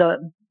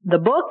the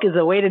book is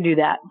a way to do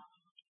that.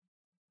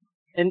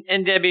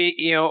 And Debbie,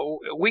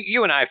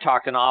 you and I have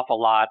talked an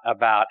awful lot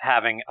about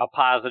having a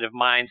positive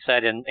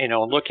mindset and,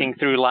 looking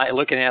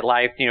at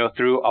life,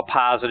 through a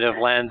positive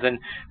lens. And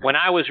when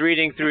I was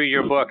reading through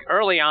your book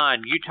early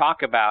on, you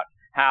talk about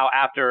how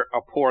after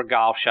a poor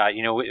golf shot,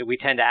 we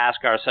tend to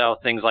ask ourselves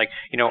things like,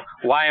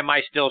 why am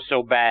I still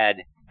so bad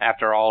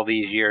after all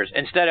these years?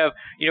 Instead of,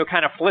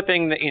 kind of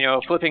flipping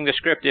the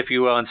script, if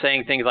you will, and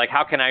saying things like,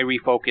 how can I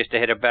refocus to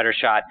hit a better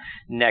shot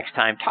next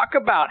time? Talk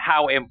about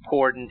how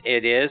important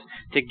it is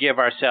to give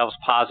ourselves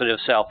positive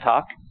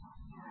self-talk.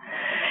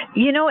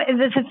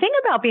 The thing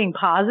about being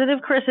positive,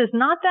 Chris, is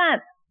not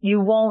that you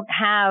won't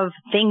have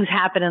things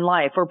happen in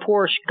life or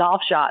poor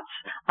golf shots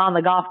on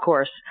the golf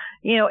course.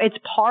 It's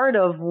part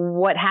of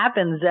what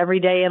happens every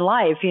day in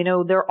life.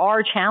 There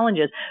are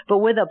challenges, but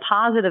with a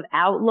positive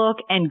outlook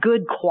and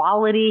good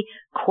quality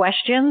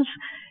questions,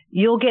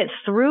 you'll get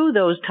through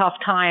those tough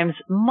times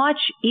much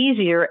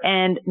easier,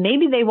 and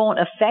maybe they won't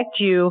affect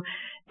you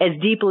as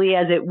deeply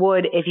as it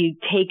would if you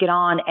take it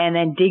on and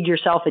then dig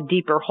yourself a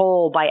deeper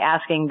hole by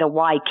asking the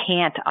why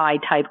can't I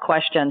type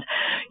questions.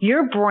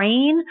 Your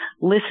brain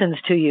listens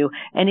to you.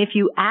 And if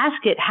you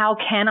ask it, how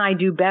can I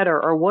do better?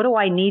 Or what do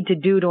I need to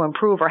do to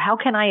improve? Or how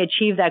can I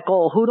achieve that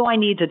goal? Who do I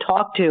need to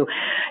talk to?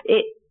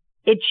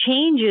 It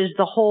changes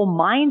the whole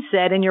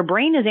mindset, and your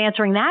brain is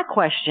answering that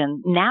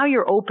question. Now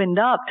you're opened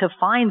up to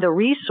find the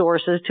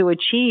resources to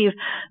achieve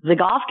the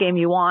golf game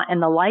you want and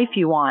the life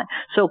you want.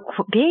 So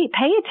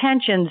pay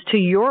attention to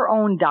your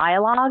own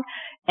dialogue,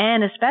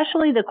 and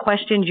especially the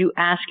questions you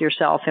ask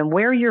yourself and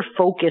where your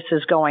focus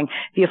is going.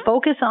 If you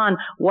focus on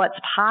what's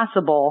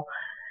possible,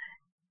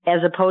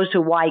 as opposed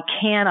to why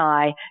can't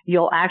I,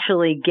 you'll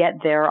actually get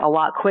there a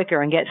lot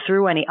quicker and get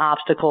through any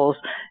obstacles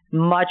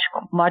much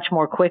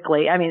more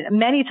quickly. I mean,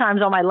 many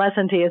times on my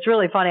lesson tee, it's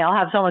really funny. I'll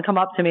have someone come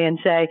up to me and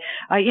say,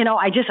 I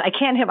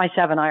can't hit my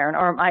 7-iron,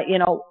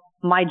 or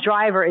my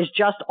driver is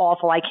just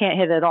awful. I can't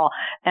hit it at all.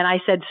 And I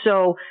said,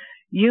 so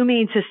you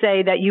mean to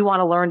say that you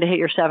want to learn to hit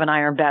your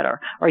 7-iron better,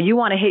 or you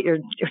want to hit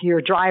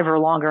your driver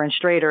longer and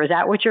straighter? Is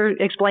that what you're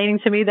explaining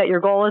to me that your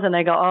goal is? And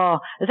they go, oh,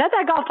 is that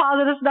golf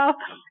positive stuff?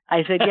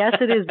 I said, yes,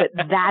 it is, but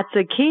that's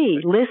a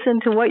key. Listen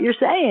to what you're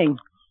saying.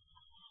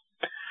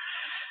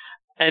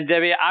 And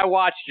Debbie, I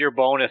watched your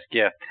bonus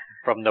gift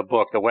from the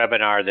book, the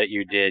webinar that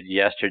you did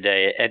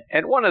yesterday.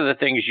 And one of the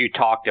things you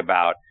talked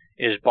about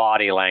is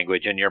body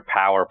language and your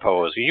power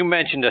pose. You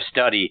mentioned a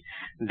study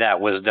that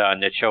was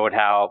done that showed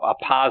how a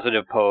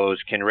positive pose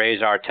can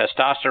raise our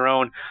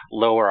testosterone,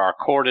 lower our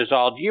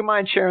cortisol. Do you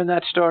mind sharing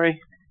that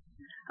story?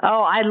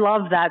 Oh, I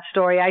love that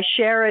story. I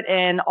share it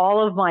in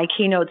all of my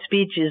keynote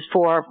speeches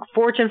for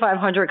Fortune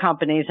 500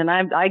 companies, and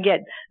I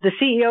get the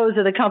CEOs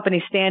of the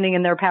company standing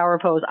in their power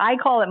pose. I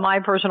call it my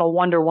personal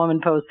Wonder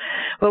Woman pose.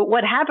 But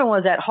what happened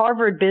was at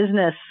Harvard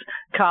Business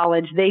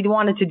College, they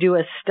wanted to do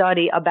a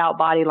study about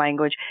body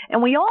language.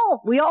 And we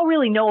all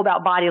really know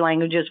about body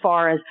language as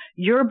far as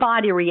your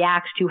body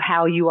reacts to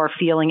how you are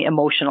feeling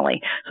emotionally.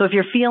 So if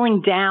you're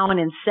feeling down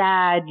and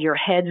sad, your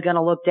head's going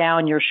to look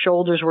down, your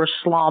shoulders will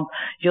slump,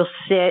 you'll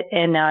sit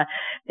in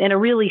a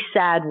really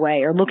sad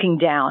way or looking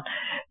down.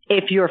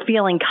 If you're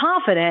feeling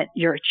confident,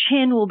 your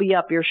chin will be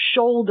up, your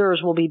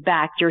shoulders will be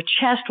back, your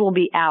chest will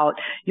be out.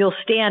 You'll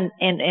stand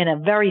in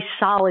a very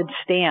solid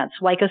stance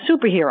like a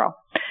superhero.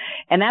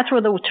 And that's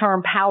where the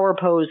term power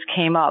pose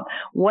came up.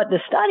 What the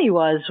study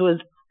was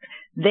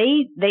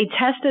they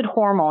tested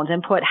hormones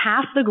and put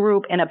half the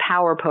group in a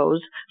power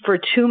pose for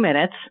 2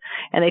 minutes,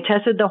 and they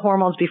tested the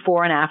hormones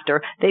before and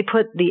after. They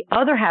put the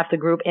other half of the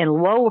group in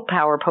low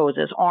power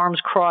poses, arms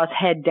crossed,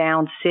 head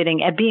down,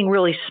 sitting, and being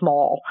really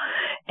small.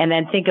 And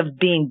then think of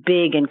being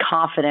big and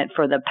confident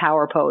for the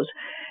power pose.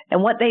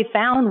 And what they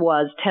found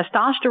was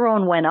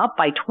testosterone went up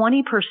by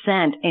 20%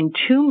 in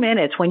 2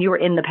 minutes when you were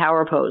in the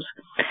power pose.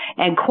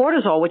 And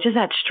cortisol, which is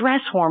that stress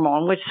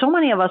hormone, which so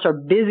many of us are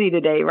busy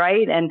today,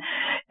 right? And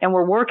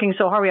we're working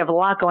so hard. We have a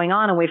lot going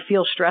on and we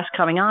feel stress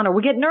coming on, or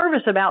we get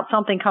nervous about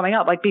something coming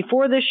up. Like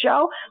before this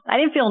show, I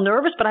didn't feel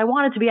nervous, but I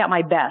wanted to be at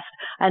my best.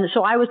 And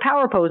so I was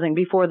power posing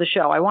before the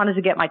show. I wanted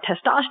to get my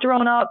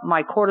testosterone up,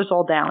 my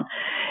cortisol down.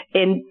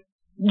 And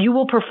you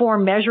will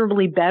perform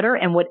measurably better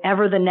in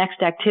whatever the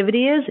next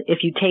activity is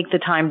if you take the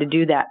time to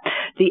do that.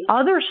 The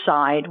other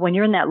side, when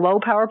you're in that low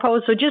power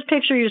pose, so just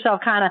picture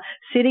yourself kind of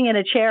sitting in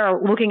a chair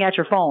looking at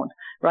your phone,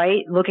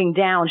 right? Looking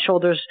down,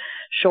 shoulders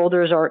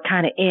are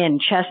kind of in,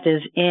 chest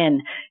is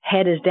in,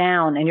 head is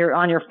down, and you're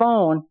on your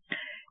phone.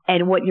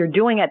 And what you're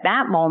doing at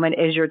that moment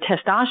is your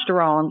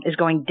testosterone is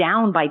going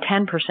down by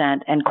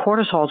 10% and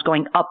cortisol is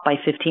going up by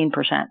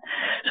 15%.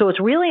 So it's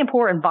really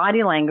important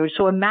body language.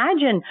 So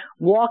imagine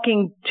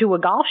walking to a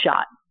golf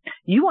shot.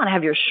 You want to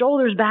have your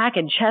shoulders back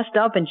and chest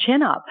up and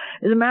chin up.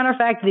 As a matter of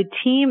fact, the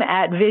team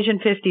at Vision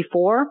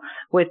 54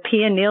 with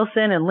Pia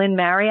Nielsen and Lynn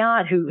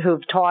Marriott,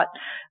 who've taught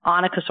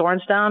Annika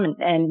Sorenstam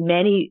and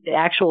many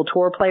actual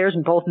tour players,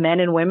 and both men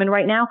and women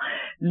right now,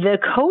 the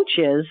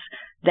coaches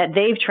that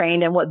they've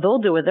trained and what they'll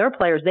do with their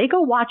players, they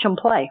go watch them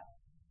play.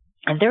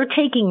 And they're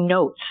taking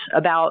notes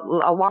about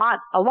a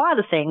lot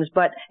of things,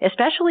 but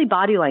especially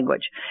body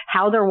language,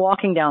 how they're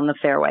walking down the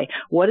fairway.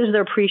 What is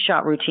their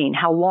pre-shot routine?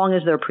 How long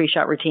is their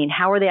pre-shot routine?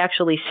 How are they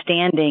actually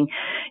standing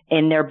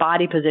in their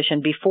body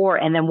position before?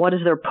 And then what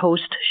is their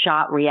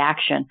post-shot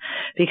reaction?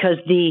 Because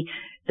the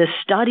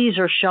studies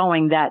are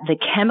showing that the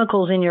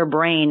chemicals in your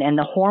brain and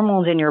the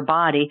hormones in your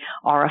body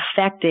are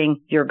affecting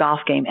your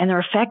golf game, and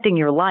they're affecting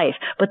your life.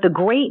 But the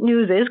great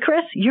news is,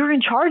 Chris, you're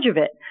in charge of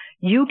it.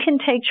 You can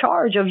take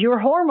charge of your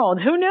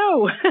hormones. Who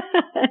knew?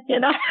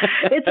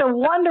 It's a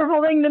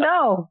wonderful thing to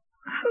know.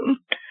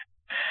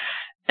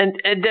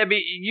 And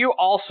Debbie, you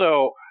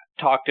also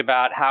talked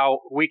about how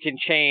we can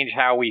change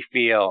how we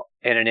feel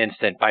in an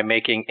instant by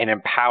making an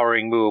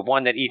empowering move,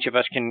 one that each of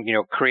us can,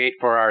 create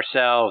for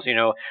ourselves.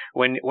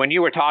 When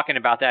you were talking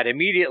about that,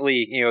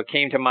 immediately, it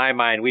came to my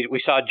mind.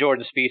 We saw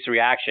Jordan Spieth's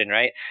reaction,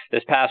 right?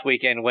 This past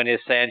weekend when his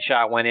sand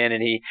shot went in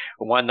and he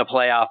won the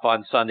playoff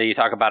on Sunday. You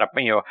talk about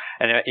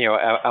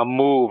a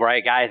move,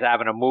 right? Guys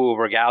having a move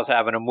or gals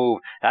having a move.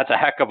 That's a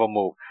heck of a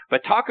move.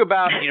 But talk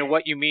about,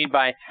 what you mean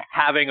by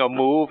having a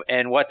move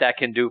and what that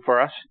can do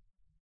for us.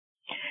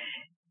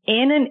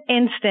 In an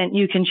instant,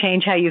 you can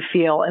change how you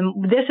feel.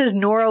 And this is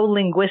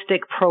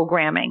neuro-linguistic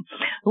programming.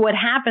 What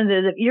happens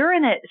is if you're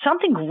in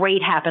something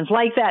great happens,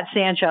 like that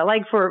sand shot,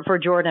 like for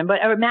Jordan.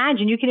 But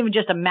you can even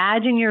just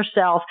imagine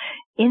yourself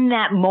in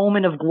that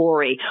moment of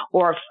glory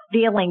or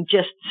feeling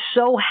just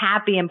so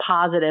happy and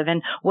positive.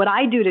 And what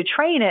I do to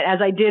train it,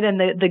 as I did in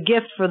the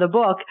gift for the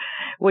book,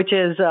 which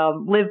is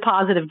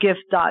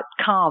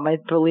livepositivegift.com, I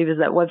believe is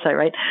that website,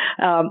 right?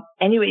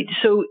 Anyway,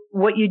 so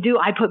what you do,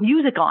 I put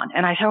music on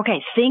and I say,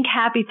 okay, think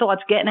happy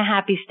thoughts, get in a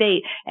happy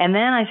state. And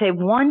then I say,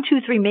 1,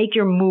 2, 3, make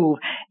your move.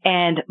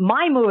 And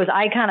my move is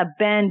I kind of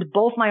bend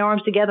both my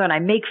arms together and I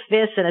make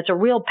fists, and it's a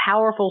real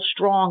powerful,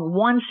 strong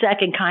 1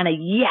 second kind of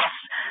yes,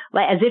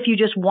 like as if you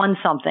just won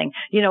something,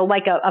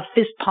 like a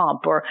fist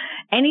pump or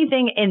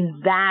anything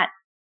in that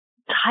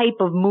type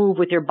of move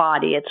with your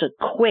body. It's a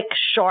quick,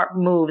 sharp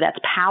move that's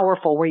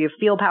powerful, where you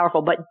feel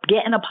powerful, but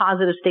get in a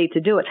positive state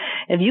to do it.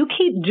 If you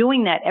keep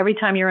doing that every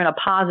time you're in a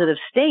positive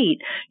state,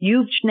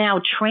 you've now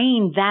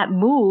trained that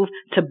move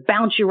to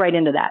bounce you right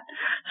into that.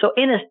 So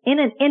in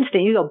an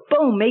instant, you go,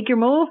 boom, make your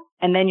move,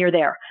 and then you're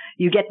there.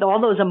 You get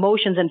all those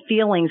emotions and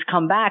feelings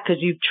come back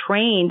because you've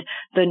trained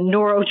the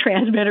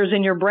neurotransmitters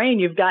in your brain.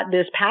 You've got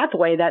this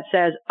pathway that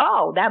says,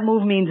 oh, that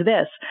move means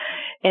this.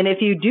 And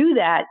if you do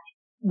that,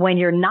 when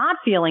you're not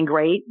feeling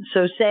great,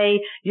 so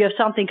say you have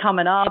something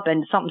coming up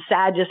and something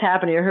sad just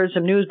happened, or you heard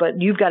some news, but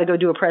you've got to go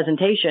do a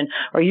presentation,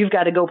 or you've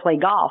got to go play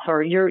golf,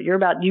 or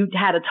you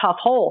had a tough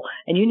hole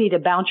and you need to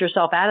bounce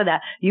yourself out of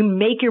that. You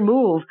make your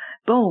move,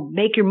 boom,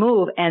 make your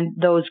move, and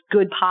those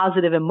good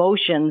positive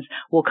emotions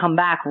will come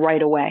back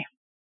right away.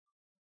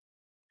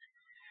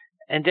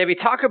 And Debbie,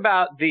 talk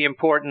about the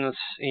importance,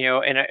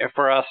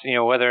 for us,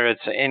 whether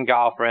it's in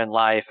golf or in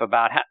life,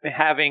 about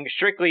having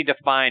strictly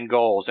defined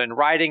goals and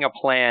writing a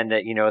plan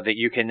that, that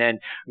you can then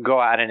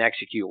go out and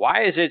execute.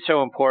 Why is it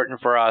so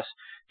important for us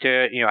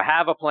to,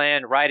 have a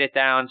plan, write it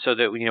down so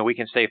that, we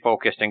can stay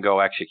focused and go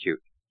execute?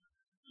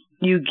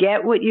 You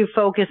get what you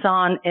focus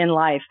on in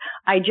life.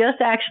 I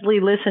just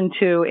actually listened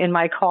to in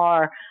my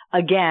car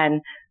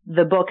again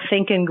the book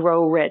Think and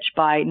Grow Rich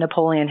by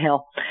Napoleon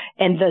Hill.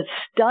 And the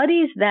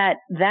studies that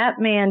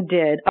man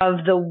did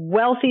of the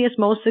wealthiest,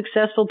 most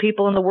successful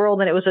people in the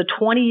world, and it was a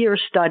 20-year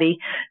study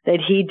that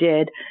he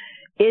did,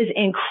 is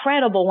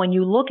incredible when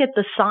you look at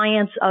the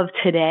science of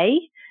today.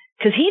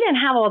 Because he didn't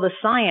have all the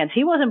science.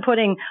 He wasn't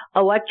putting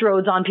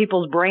electrodes on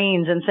people's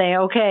brains and saying,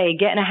 okay,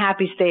 get in a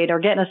happy state or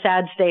get in a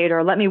sad state,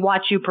 or let me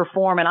watch you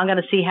perform and I'm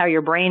going to see how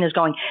your brain is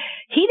going.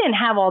 He didn't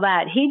have all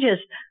that. He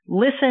just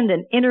listened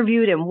and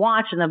interviewed and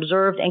watched and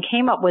observed and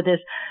came up with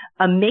this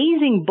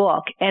amazing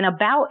book. And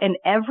in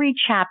every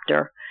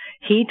chapter,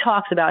 he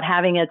talks about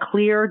having a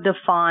clear,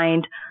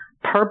 defined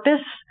purpose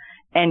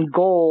and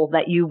goal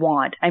that you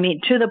want. I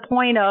mean, to the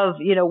point of,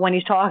 when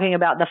he's talking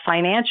about the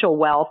financial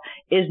wealth,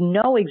 is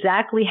know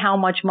exactly how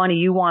much money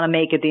you want to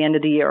make at the end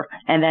of the year,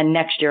 and then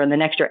next year and the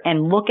next year,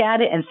 and look at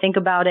it and think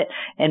about it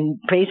and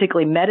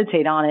basically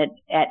meditate on it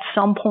at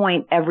some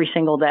point every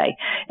single day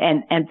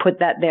and put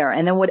that there.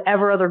 And then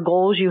whatever other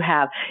goals you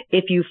have,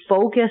 if you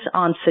focus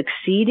on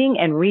succeeding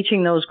and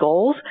reaching those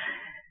goals,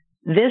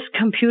 this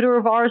computer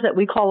of ours that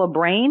we call a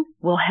brain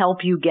will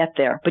help you get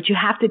there, but you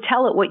have to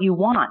tell it what you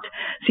want.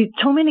 See,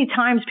 so many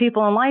times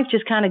people in life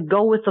just kind of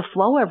go with the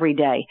flow every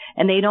day,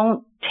 and they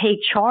don't take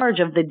charge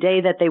of the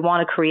day that they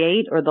want to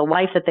create or the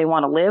life that they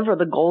want to live or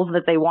the goals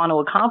that they want to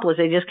accomplish.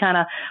 They just kind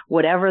of,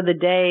 whatever the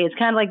day, it's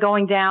kind of like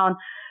going down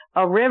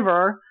a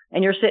river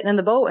and you're sitting in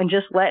the boat and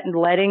just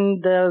letting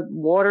the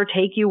water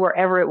take you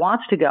wherever it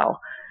wants to go.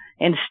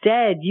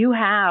 Instead,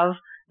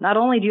 not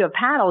only do you have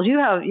paddles, you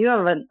have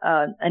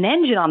an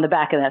engine on the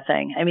back of that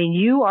thing. I mean,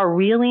 you are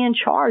really in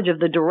charge of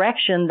the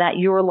direction that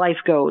your life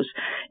goes,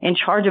 in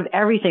charge of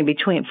everything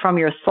from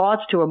your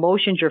thoughts to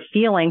emotions, your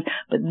feelings,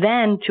 but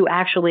then to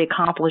actually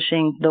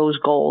accomplishing those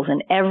goals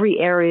in every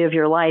area of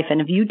your life. And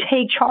if you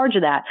take charge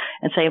of that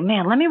and say,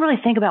 man, let me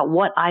really think about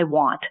what I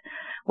want,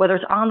 whether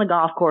it's on the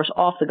golf course,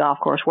 off the golf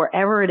course,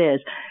 wherever it is,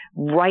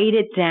 write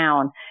it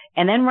down.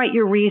 And then write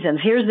your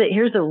reasons. Here's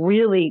the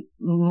really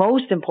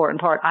most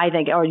important part, I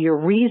think, are your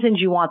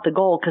reasons you want the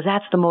goal, because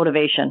that's the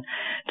motivation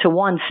to,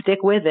 one, stick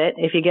with it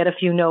if you get a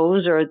few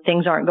no's or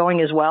things aren't going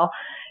as well.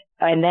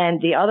 And then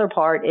the other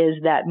part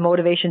is that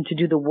motivation to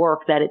do the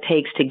work that it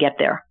takes to get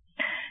there.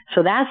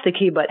 So that's the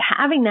key. But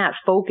having that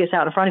focus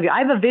out in front of you, I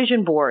have a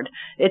vision board.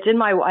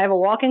 I have a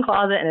walk-in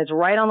closet and it's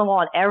right on the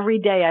wall. And every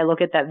day I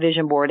look at that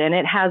vision board and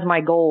it has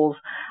my goals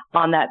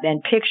on that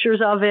and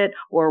pictures of it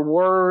or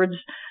words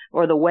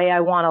or the way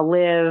I want to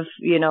live.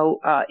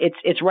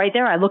 It's right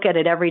there. I look at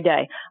it every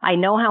day. I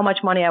know how much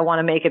money I want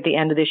to make at the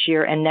end of this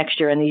year and next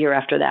year and the year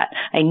after that.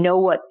 I know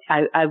what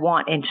I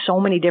want in so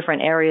many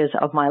different areas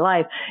of my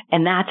life.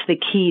 And that's the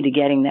key to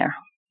getting there.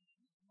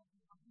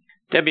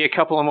 Debbie, a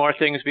couple of more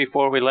things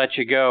before we let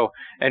you go.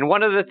 And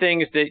one of the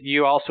things that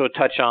you also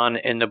touch on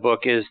in the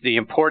book is the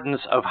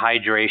importance of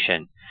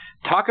hydration.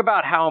 Talk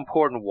about how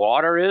important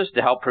water is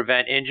to help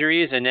prevent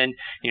injuries, and then,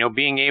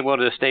 being able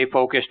to stay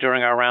focused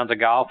during our rounds of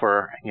golf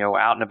or,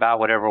 out and about,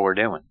 whatever we're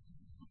doing.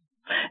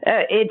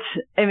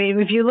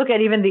 If you look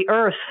at even the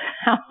earth,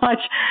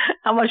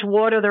 how much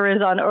water there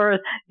is on earth,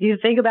 you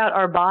think about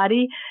our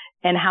body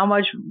and how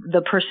much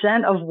the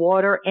percent of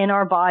water in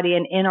our body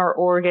and in our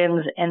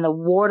organs and the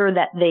water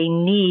that they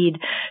need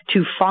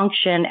to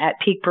function at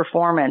peak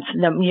performance.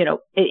 And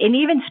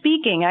even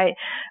speaking,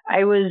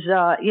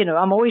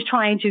 I'm always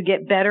trying to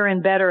get better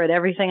and better at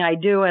everything I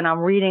do. And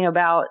I'm reading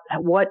about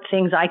what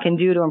things I can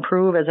do to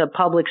improve as a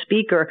public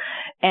speaker.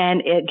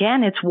 And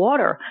again, it's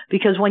water,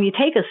 because when you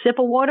take a sip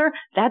of water,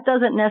 that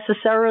doesn't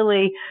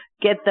necessarily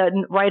get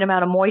the right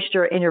amount of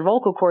moisture in your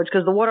vocal cords,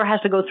 because the water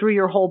has to go through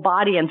your whole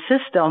body and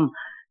system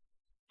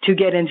to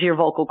get into your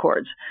vocal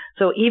cords.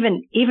 So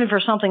even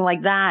for something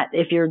like that,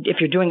 if you're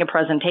doing a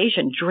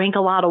presentation, drink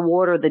a lot of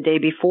water the day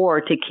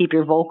before to keep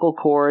your vocal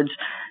cords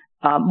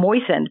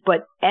moistened,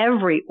 but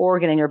every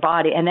organ in your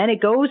body. And then it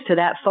goes to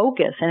that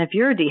focus. And if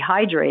you're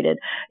dehydrated,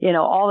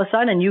 all of a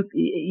sudden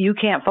you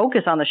can't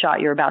focus on the shot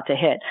you're about to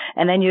hit.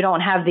 And then you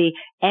don't have the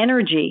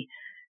energy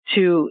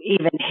to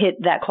even hit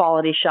that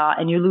quality shot,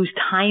 and you lose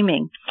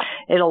timing.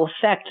 It'll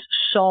affect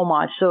so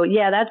much. So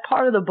yeah, that's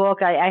part of the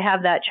book. I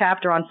have that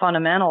chapter on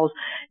fundamentals,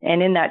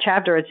 and in that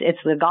chapter, it's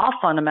the golf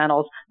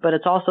fundamentals, but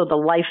it's also the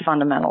life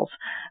fundamentals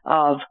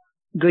of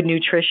good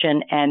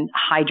nutrition and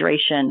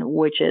hydration,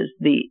 which is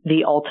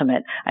the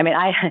ultimate. I mean,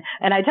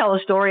 I tell a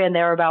story in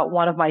there about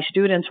one of my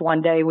students.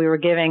 One day I was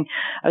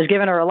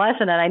giving her a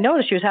lesson, and I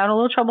noticed she was having a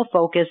little trouble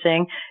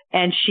focusing,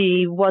 and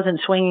she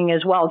wasn't swinging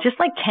as well. Just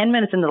like 10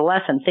 minutes into the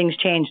lesson, things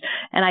changed.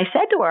 And I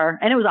said to her,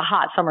 and it was a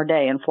hot summer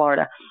day in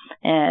Florida,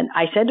 and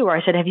I said to her,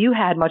 have you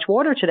had much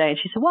water today? And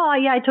she said, well,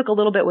 yeah, I took a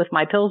little bit with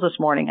my pills this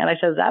morning. And I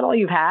said, is that all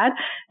you've had?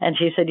 And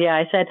she said, yeah.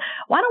 I said,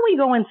 why don't we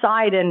go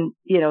inside and,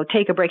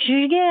 take a break?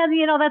 She said,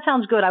 yeah, that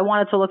sounds good. I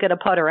wanted to look at a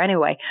putter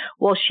anyway.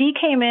 Well, she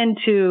came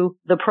into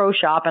the pro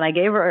shop, and I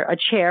gave her a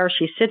chair.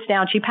 She sits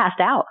down. She passed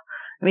out.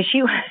 I mean,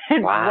 she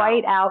went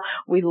right out.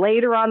 We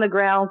laid her on the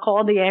ground,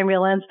 called the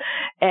ambulance,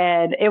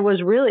 and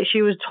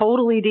she was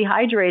totally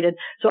dehydrated.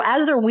 So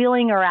as they're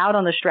wheeling her out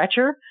on the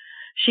stretcher,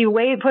 she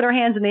put her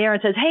hands in the air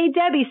and says, hey,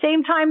 Debbie,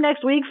 same time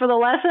next week for the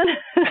lesson.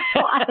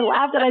 So I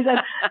laughed and I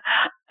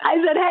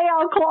said, hey,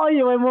 I'll call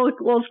you and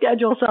we'll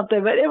schedule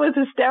something. But it was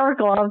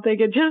hysterical. I'm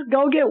thinking, just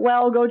go get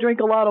well, go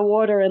drink a lot of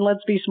water, and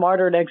let's be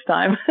smarter next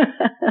time.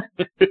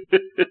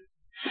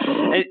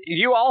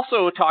 You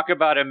also talk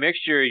about a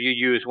mixture you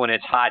use when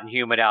it's hot and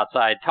humid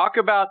outside. Talk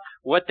about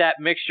what that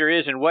mixture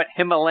is and what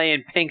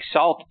Himalayan pink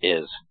salt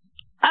is.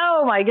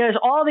 Oh, my goodness.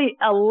 All the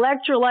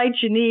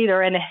electrolytes you need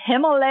are in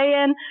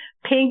Himalayan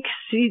pink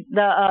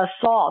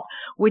salt,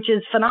 which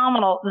is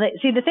phenomenal.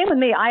 See, the thing with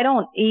me, I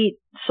don't eat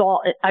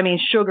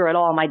sugar at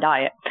all in my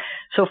diet.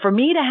 So for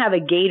me to have a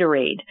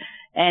Gatorade,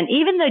 and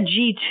even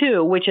the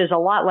G2, which is a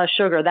lot less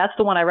sugar, that's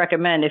the one I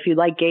recommend. If you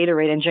like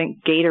Gatorade and drink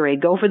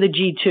Gatorade, go for the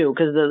G2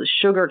 because the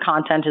sugar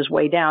content is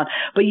way down.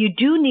 But you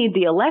do need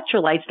the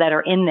electrolytes that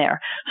are in there.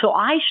 So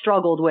I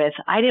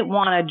didn't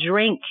want to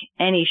drink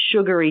any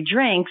sugary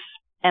drinks.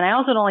 And I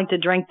also don't like to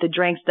drink the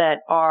drinks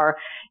that are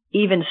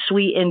even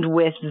sweetened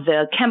with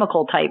the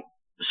chemical type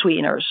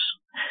sweeteners.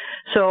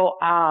 So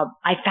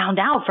I found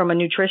out from a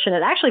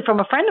nutritionist, actually from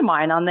a friend of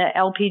mine on the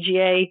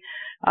LPGA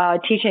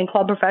teaching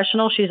club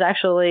professional. She's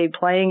actually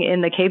playing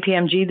in the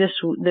KPMG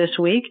this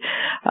week.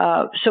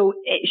 So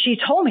she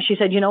told me, she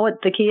said, you know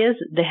what the key is?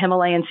 The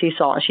Himalayan sea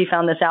salt. And she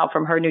found this out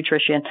from her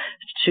nutritionist.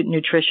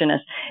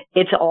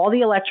 It's all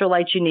the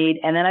electrolytes you need.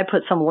 And then I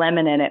put some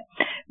lemon in it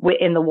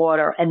in the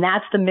water. And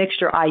that's the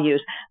mixture I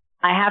use.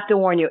 I have to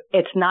warn you,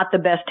 it's not the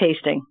best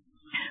tasting.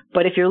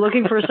 But if you're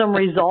looking for some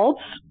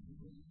results,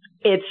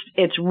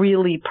 it's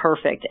really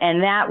perfect.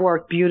 And that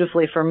worked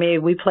beautifully for me.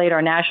 We played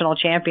our national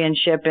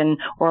championship in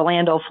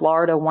Orlando,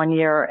 Florida one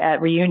year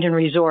at Reunion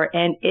Resort,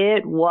 and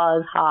it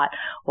was hot.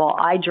 Well,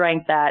 I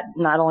drank that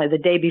not only the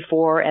day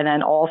before and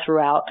then all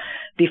throughout,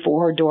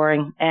 before,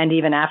 during, and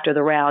even after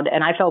the round.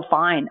 And I felt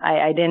fine.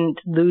 I didn't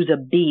lose a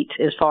beat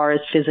as far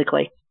as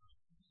physically.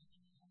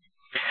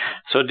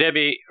 So,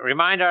 Debbie,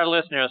 remind our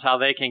listeners how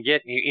they can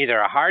get either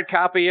a hard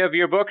copy of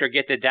your book or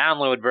get the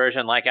download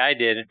version like I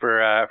did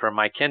for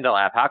my Kindle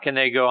app. How can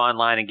they go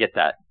online and get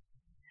that?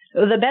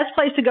 The best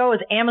place to go is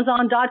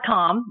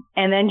Amazon.com,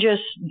 and then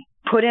just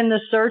put in the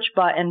search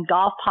button,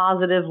 Golf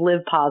Positive,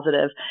 Live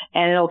Positive,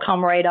 and it'll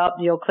come right up.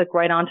 You'll click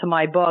right onto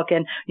my book.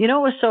 And you know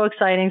what was so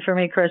exciting for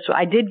me, Chris?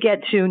 I did get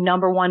to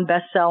 #1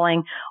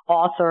 best-selling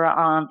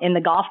author in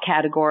the golf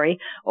category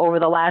over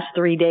the last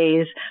 3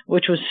 days,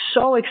 which was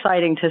so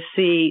exciting to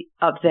see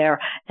up there.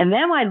 And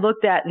then I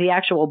looked at the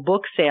actual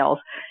book sales,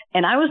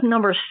 and I was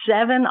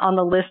 #7 on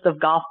the list of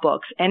golf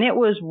books. And it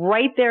was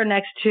right there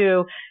next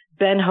to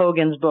Ben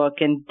Hogan's book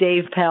and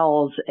Dave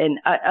Pell's and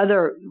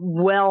other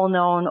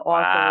well-known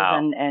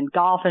authors and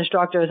golf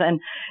instructors. And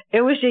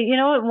it was,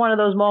 one of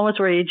those moments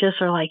where you just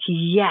are like,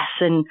 yes.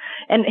 And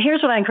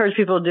here's what I encourage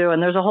people to do.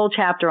 And there's a whole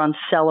chapter on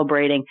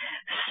celebrating.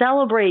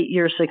 Celebrate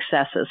your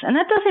successes. And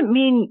that doesn't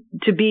mean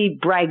to be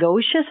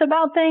braggadocious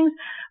about things,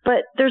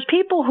 but there's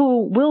people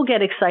who will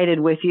get excited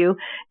with you.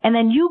 And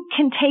then you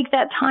can take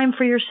that time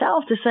for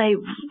yourself to say,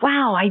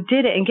 wow, I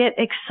did it, and get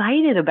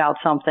excited about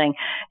something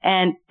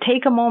and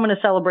take a moment of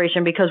celebration.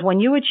 Because when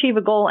you achieve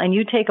a goal and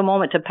you take a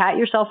moment to pat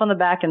yourself on the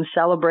back and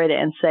celebrate it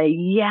and say,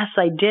 yes,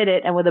 I did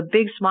it, and with a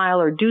big smile,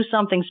 or do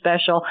something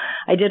special.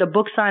 I did a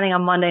book signing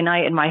on Monday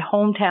night in my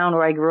hometown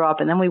where I grew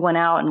up, and then we went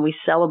out and we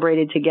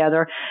celebrated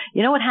together.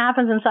 You know what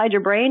happens inside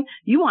your brain?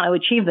 You want to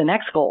achieve the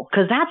next goal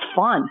because that's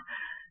fun.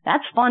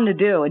 That's fun to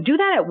do. And do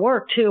that at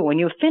work too. When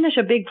you finish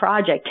a big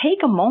project,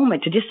 take a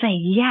moment to just say,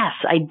 yes,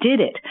 I did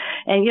it.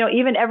 And,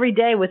 even every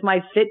day with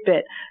my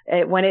Fitbit,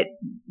 when it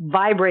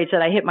vibrates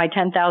that I hit my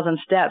 10,000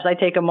 steps, I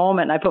take a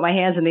moment and I put my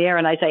hands in the air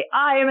and I say,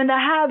 I am in the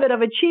habit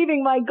of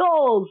achieving my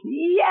goals.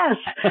 Yes.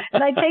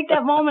 And I take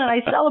that moment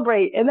and I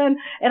celebrate. And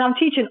I'm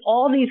teaching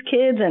all these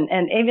kids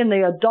and even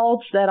the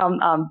adults that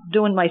I'm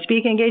doing my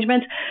speaking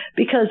engagements,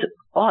 because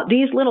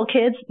these little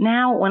kids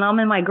now, when I'm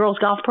in my girls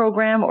golf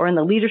program or in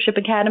the leadership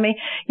academy,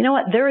 you know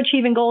what? They're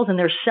achieving goals and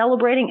they're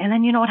celebrating. And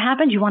then you know what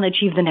happens? You want to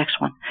achieve the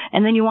next one.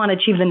 And then you want to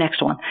achieve the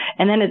next one.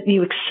 And then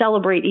you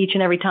celebrate each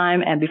and every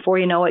time. And before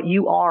you know it,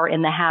 you are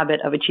in the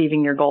habit of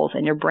achieving your goals,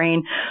 and your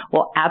brain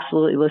will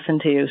absolutely listen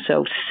to you.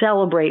 So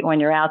celebrate when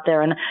you're out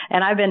there. And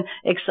I've been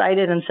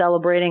excited and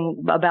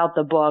celebrating about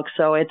the book.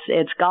 So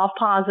it's Golf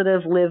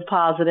Positive, Live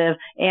Positive,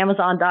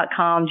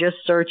 Amazon.com. Just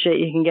search it.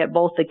 You can get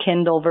both the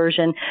Kindle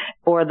version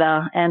or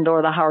the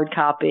hard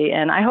copy.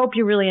 And I hope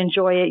you really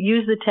enjoy it.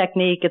 Use the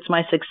technique. It's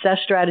my success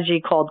strategy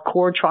called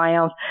Core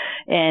Triumph,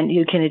 and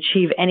you can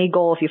achieve any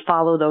goal if you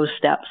follow those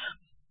steps.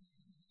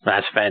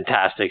 That's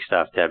fantastic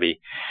stuff, Debbie.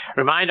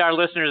 Remind our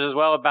listeners as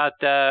well about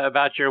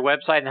your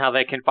website and how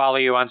they can follow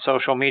you on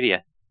social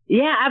media.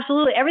 Yeah,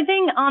 absolutely.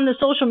 Everything on the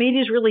social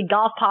media is really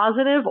Golf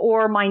Positive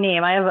or my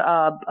name. I have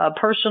a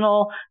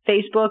personal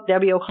Facebook,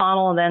 Debbie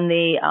O'Connell, and then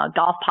the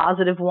Golf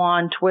Positive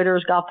one.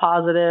 Twitter's Golf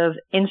Positive,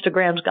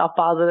 Instagram's Golf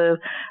Positive,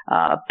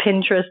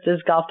 Pinterest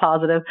is Golf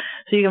Positive.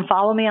 So you can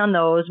follow me on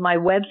those. My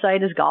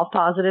website is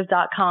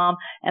golfpositive.com,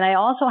 and I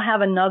also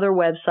have another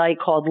website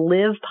called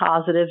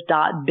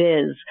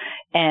livepositive.biz,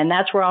 and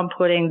that's where I'm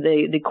putting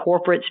the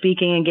corporate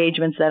speaking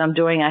engagements that I'm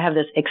doing. I have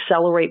this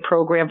Accelerate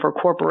program for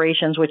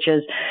corporations, which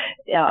is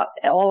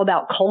all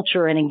about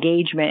culture and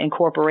engagement in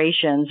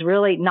corporations.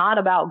 Really not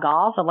about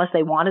golf unless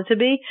they want it to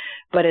be,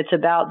 but it's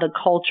about the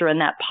culture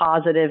and that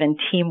positive and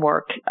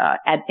teamwork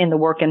in the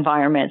work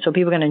environment. So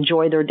people can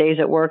enjoy their days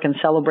at work and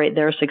celebrate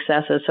their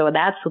successes. So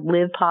that's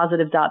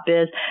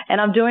livepositive.biz. And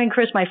I'm doing,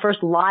 Chris, my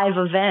first live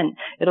event.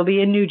 It'll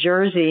be in New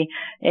Jersey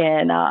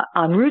and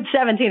on Route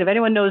 17. If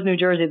anyone knows New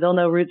Jersey, they'll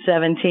know Route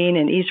 17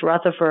 in East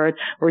Rutherford.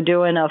 We're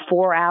doing a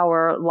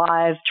 4-hour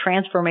live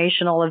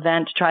transformational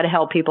event to try to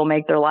help people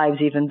make their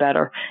lives even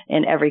better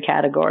in every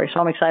category. So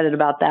I'm excited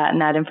about that,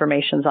 and that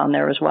information's on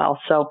there as well.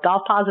 So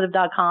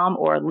golfpositive.com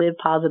or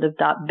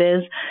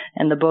livepositive.biz,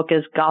 and the book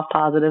is Golf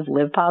Positive,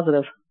 Live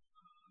Positive.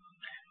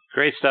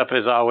 Great stuff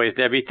as always,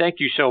 Debbie. Thank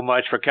you so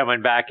much for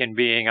coming back and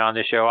being on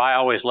the show. I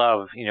always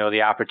love,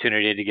 the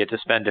opportunity to get to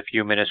spend a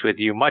few minutes with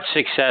you. Much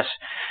success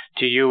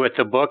to you with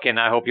the book, and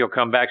I hope you'll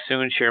come back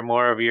soon, share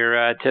more of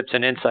your tips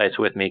and insights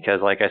with me,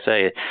 because like I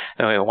say,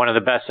 one of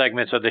the best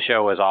segments of the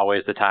show is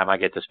always the time I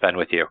get to spend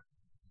with you.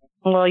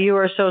 Well, you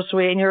are so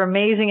sweet, and you're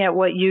amazing at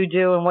what you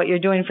do and what you're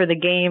doing for the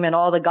game and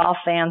all the golf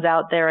fans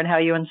out there and how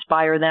you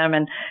inspire them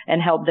and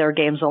help their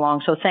games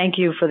along. So thank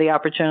you for the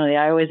opportunity.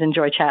 I always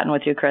enjoy chatting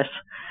with you, Chris.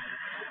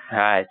 All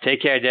right.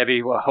 Take care,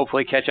 Debbie. We'll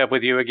hopefully catch up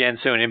with you again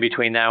soon. In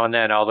between now and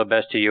then, all the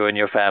best to you and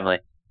your family.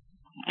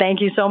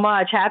 Thank you so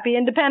much. Happy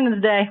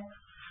Independence Day.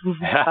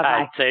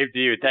 Bye-bye. Same to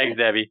you. Thanks,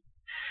 Debbie.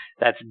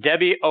 That's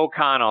Debbie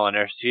O'Connell, and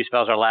she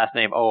spells her last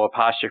name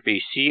O''Connell.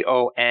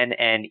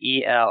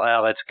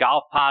 It's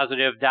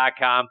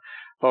golfpositive.com.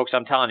 Folks,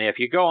 I'm telling you, if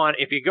you go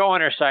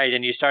on her site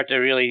and you start to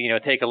really,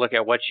 take a look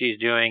at what she's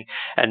doing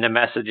and the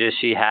messages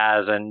she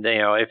has, and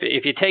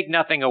if you take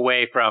nothing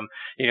away from,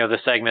 the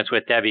segments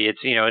with Debbie,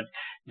 it's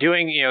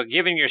giving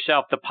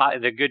yourself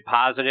the good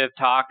positive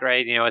talk,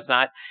 right? It's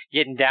not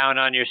getting down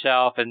on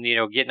yourself and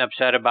getting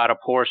upset about a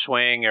poor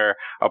swing or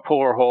a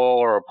poor hole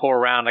or a poor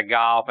round of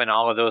golf and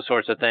all of those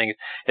sorts of things.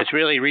 It's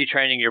really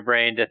retraining your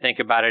brain to think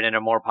about it in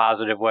a more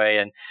positive way.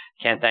 And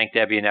can't thank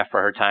Debbie enough for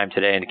her time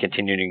today and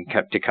continuing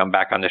to come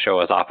back on the show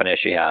as often as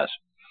she has.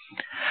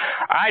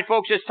 All right,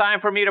 folks, it's time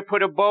for me to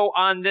put a bow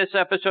on this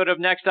episode of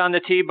Next on the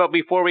Tee. But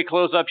before we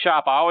close up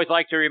shop, I always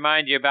like to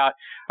remind you about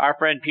our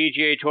friend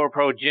PGA Tour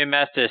Pro Jim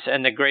Estes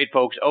and the great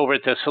folks over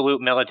at the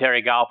Salute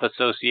Military Golf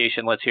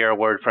Association. Let's hear a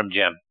word from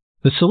Jim.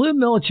 The Salute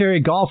Military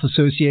Golf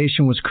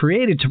Association was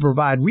created to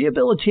provide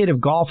rehabilitative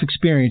golf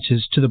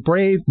experiences to the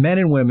brave men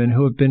and women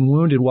who have been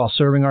wounded while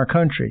serving our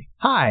country.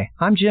 Hi,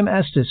 I'm Jim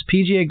Estes,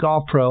 PGA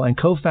Golf Pro and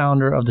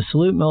co-founder of the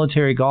Salute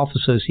Military Golf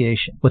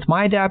Association. With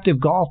my adaptive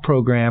golf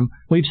program,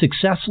 we've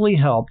successfully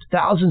helped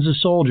thousands of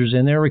soldiers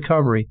in their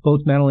recovery,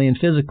 both mentally and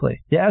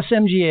physically. The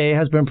SMGA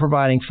has been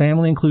providing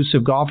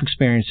family-inclusive golf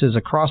experiences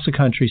across the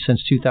country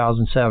since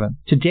 2007.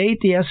 To date,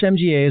 the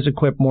SMGA has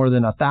equipped more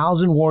than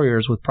 1,000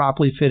 warriors with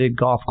properly fitted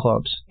golf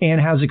clubs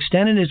and has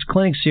extended its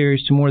clinic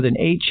series to more than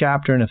 8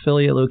 chapter and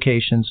affiliate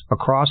locations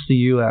across the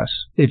U.S.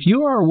 If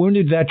you are a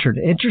wounded veteran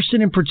interested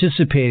in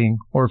participating,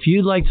 or if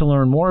you'd like to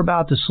learn more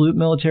about the Salute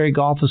Military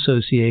Golf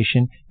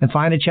Association and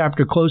find a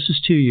chapter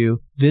closest to you,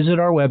 visit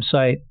our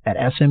website at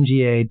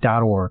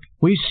smga.org.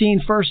 We've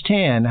seen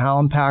firsthand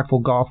how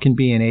impactful golf can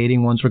be in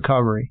aiding one's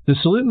recovery. The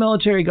Salute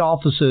Military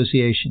Golf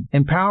Association,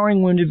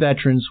 empowering wounded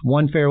veterans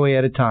one fairway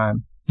at a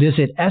time.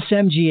 Visit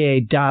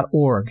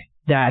smga.org.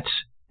 That's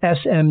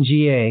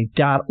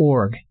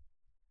smga.org.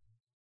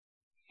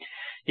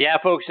 Yeah,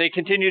 folks, they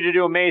continue to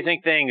do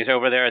amazing things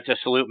over there at the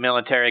Salute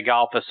Military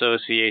Golf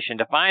Association.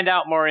 To find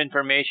out more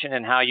information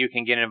and how you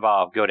can get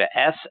involved, go to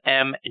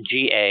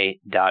smga.org.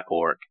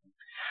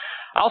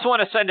 I also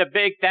want to send a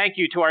big thank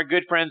you to our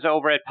good friends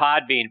over at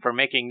Podbean for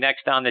making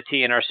Next on the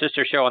Tee and our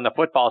sister show on the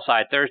football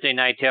side, Thursday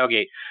Night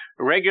Tailgate,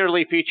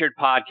 regularly featured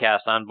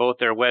podcasts on both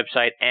their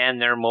website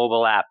and their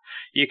mobile app.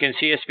 You can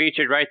see us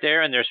featured right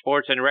there in their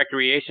sports and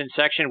recreation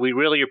section. We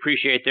really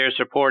appreciate their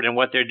support and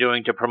what they're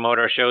doing to promote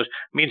our shows.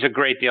 It means a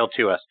great deal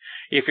to us.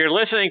 If you're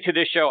listening to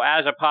this show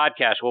as a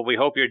podcast, well, we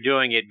hope you're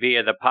doing it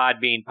via the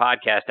Podbean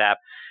podcast app.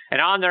 And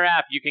on their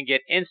app, you can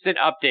get instant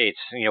updates.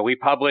 We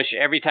publish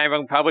every time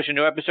we publish a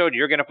new episode,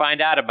 you're going to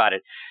find out about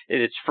it.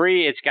 It's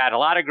free. It's got a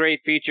lot of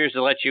great features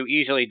that let you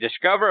easily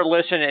discover,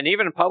 listen, and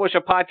even publish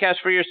a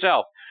podcast for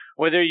yourself.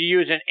 Whether you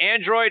use an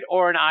Android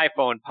or an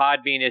iPhone,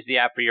 Podbean is the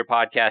app for your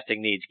podcasting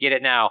needs. Get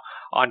it now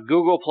on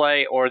Google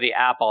Play or the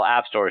Apple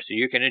App Store so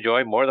you can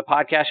enjoy more of the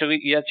podcasts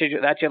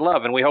that you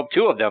love. And we hope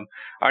 2 of them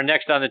are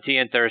Next on the Tee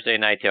and Thursday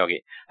Night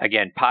Tailgate.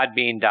 Again,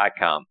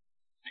 podbean.com.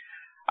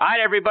 All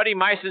right, everybody,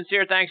 my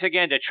sincere thanks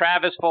again to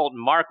Travis Fulton,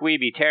 Mark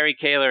Wiebe, Terry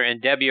Koehler, and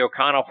Debbie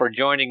O'Connell for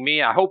joining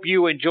me. I hope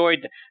you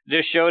enjoyed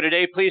this show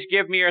today. Please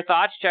give me your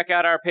thoughts. Check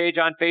out our page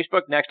on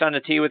Facebook, Next on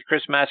the Tee with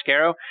Chris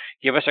Mascaro.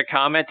 Give us a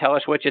comment. Tell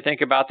us what you think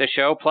about the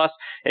show. Plus,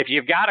 if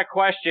you've got a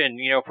question,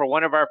 for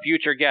one of our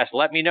future guests,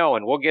 let me know,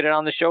 and we'll get it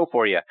on the show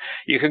for you.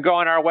 You can go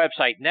on our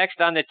website,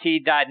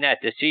 nextonthetee.net,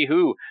 to see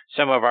who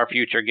some of our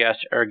future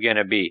guests are going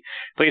to be.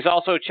 Please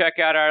also check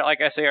out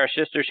our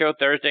sister show,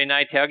 Thursday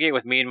Night Tailgate,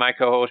 with me and my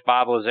co-host,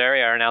 Bob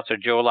Lazari, our announcer,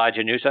 Joe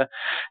LaGenusa.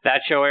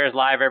 That show airs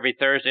live every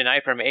Thursday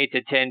night from 8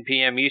 to 10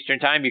 p.m. Eastern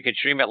Time. You can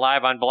stream it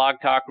live on Blog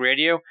Talk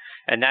Radio.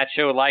 And that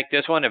show, like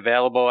this one,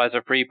 available as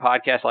a free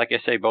podcast, like I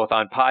say, both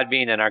on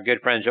Podbean and our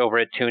good friends over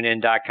at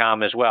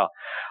TuneIn.com as well.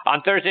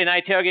 On Thursday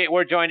Night Tailgate,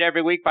 we're joined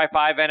every week by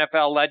 5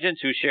 NFL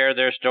legends who share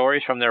their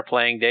stories from their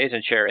playing days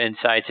and share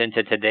insights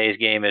into today's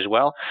game as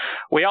well.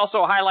 We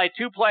also highlight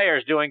 2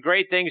 players doing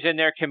great things in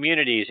their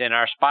communities in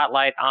our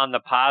Spotlight on the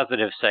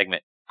Positive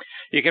segment.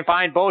 You can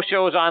find both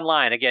shows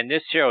online. Again,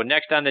 this show,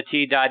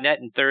 nextonthetee.net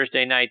and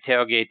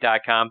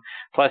ThursdayNightTailgate.com.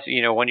 Plus,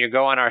 when you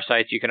go on our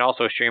sites, you can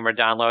also stream or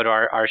download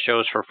our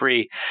shows for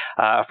free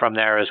from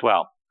there as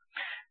well.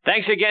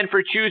 Thanks again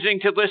for choosing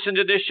to listen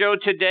to this show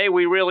today.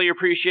 We really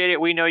appreciate it.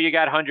 We know you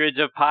got hundreds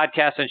of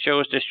podcasts and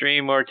shows to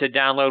stream or to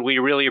download. We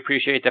really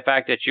appreciate the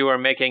fact that you are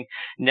making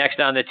Next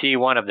on the Tee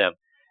one of them.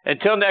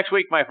 Until next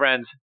week, my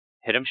friends,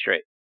 hit 'em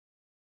straight.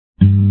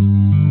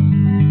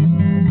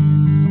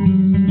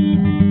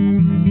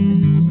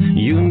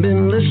 You've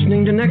been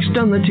listening to Next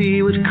on the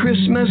Tee with Chris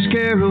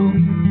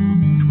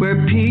Mascaro,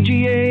 where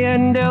PGA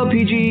and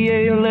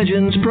LPGA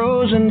legends,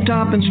 pros and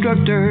top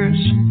instructors,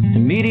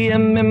 and media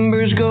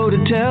members go to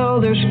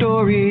tell their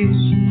stories.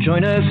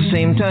 Join us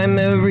same time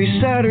every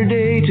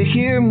Saturday to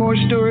hear more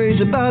stories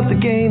about the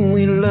game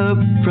we love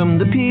from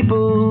the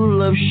people who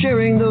love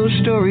sharing those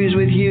stories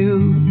with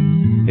you.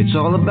 It's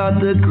all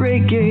about the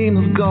great game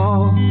of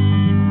golf.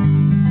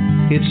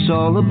 It's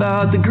all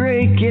about the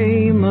great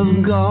game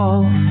of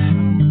golf.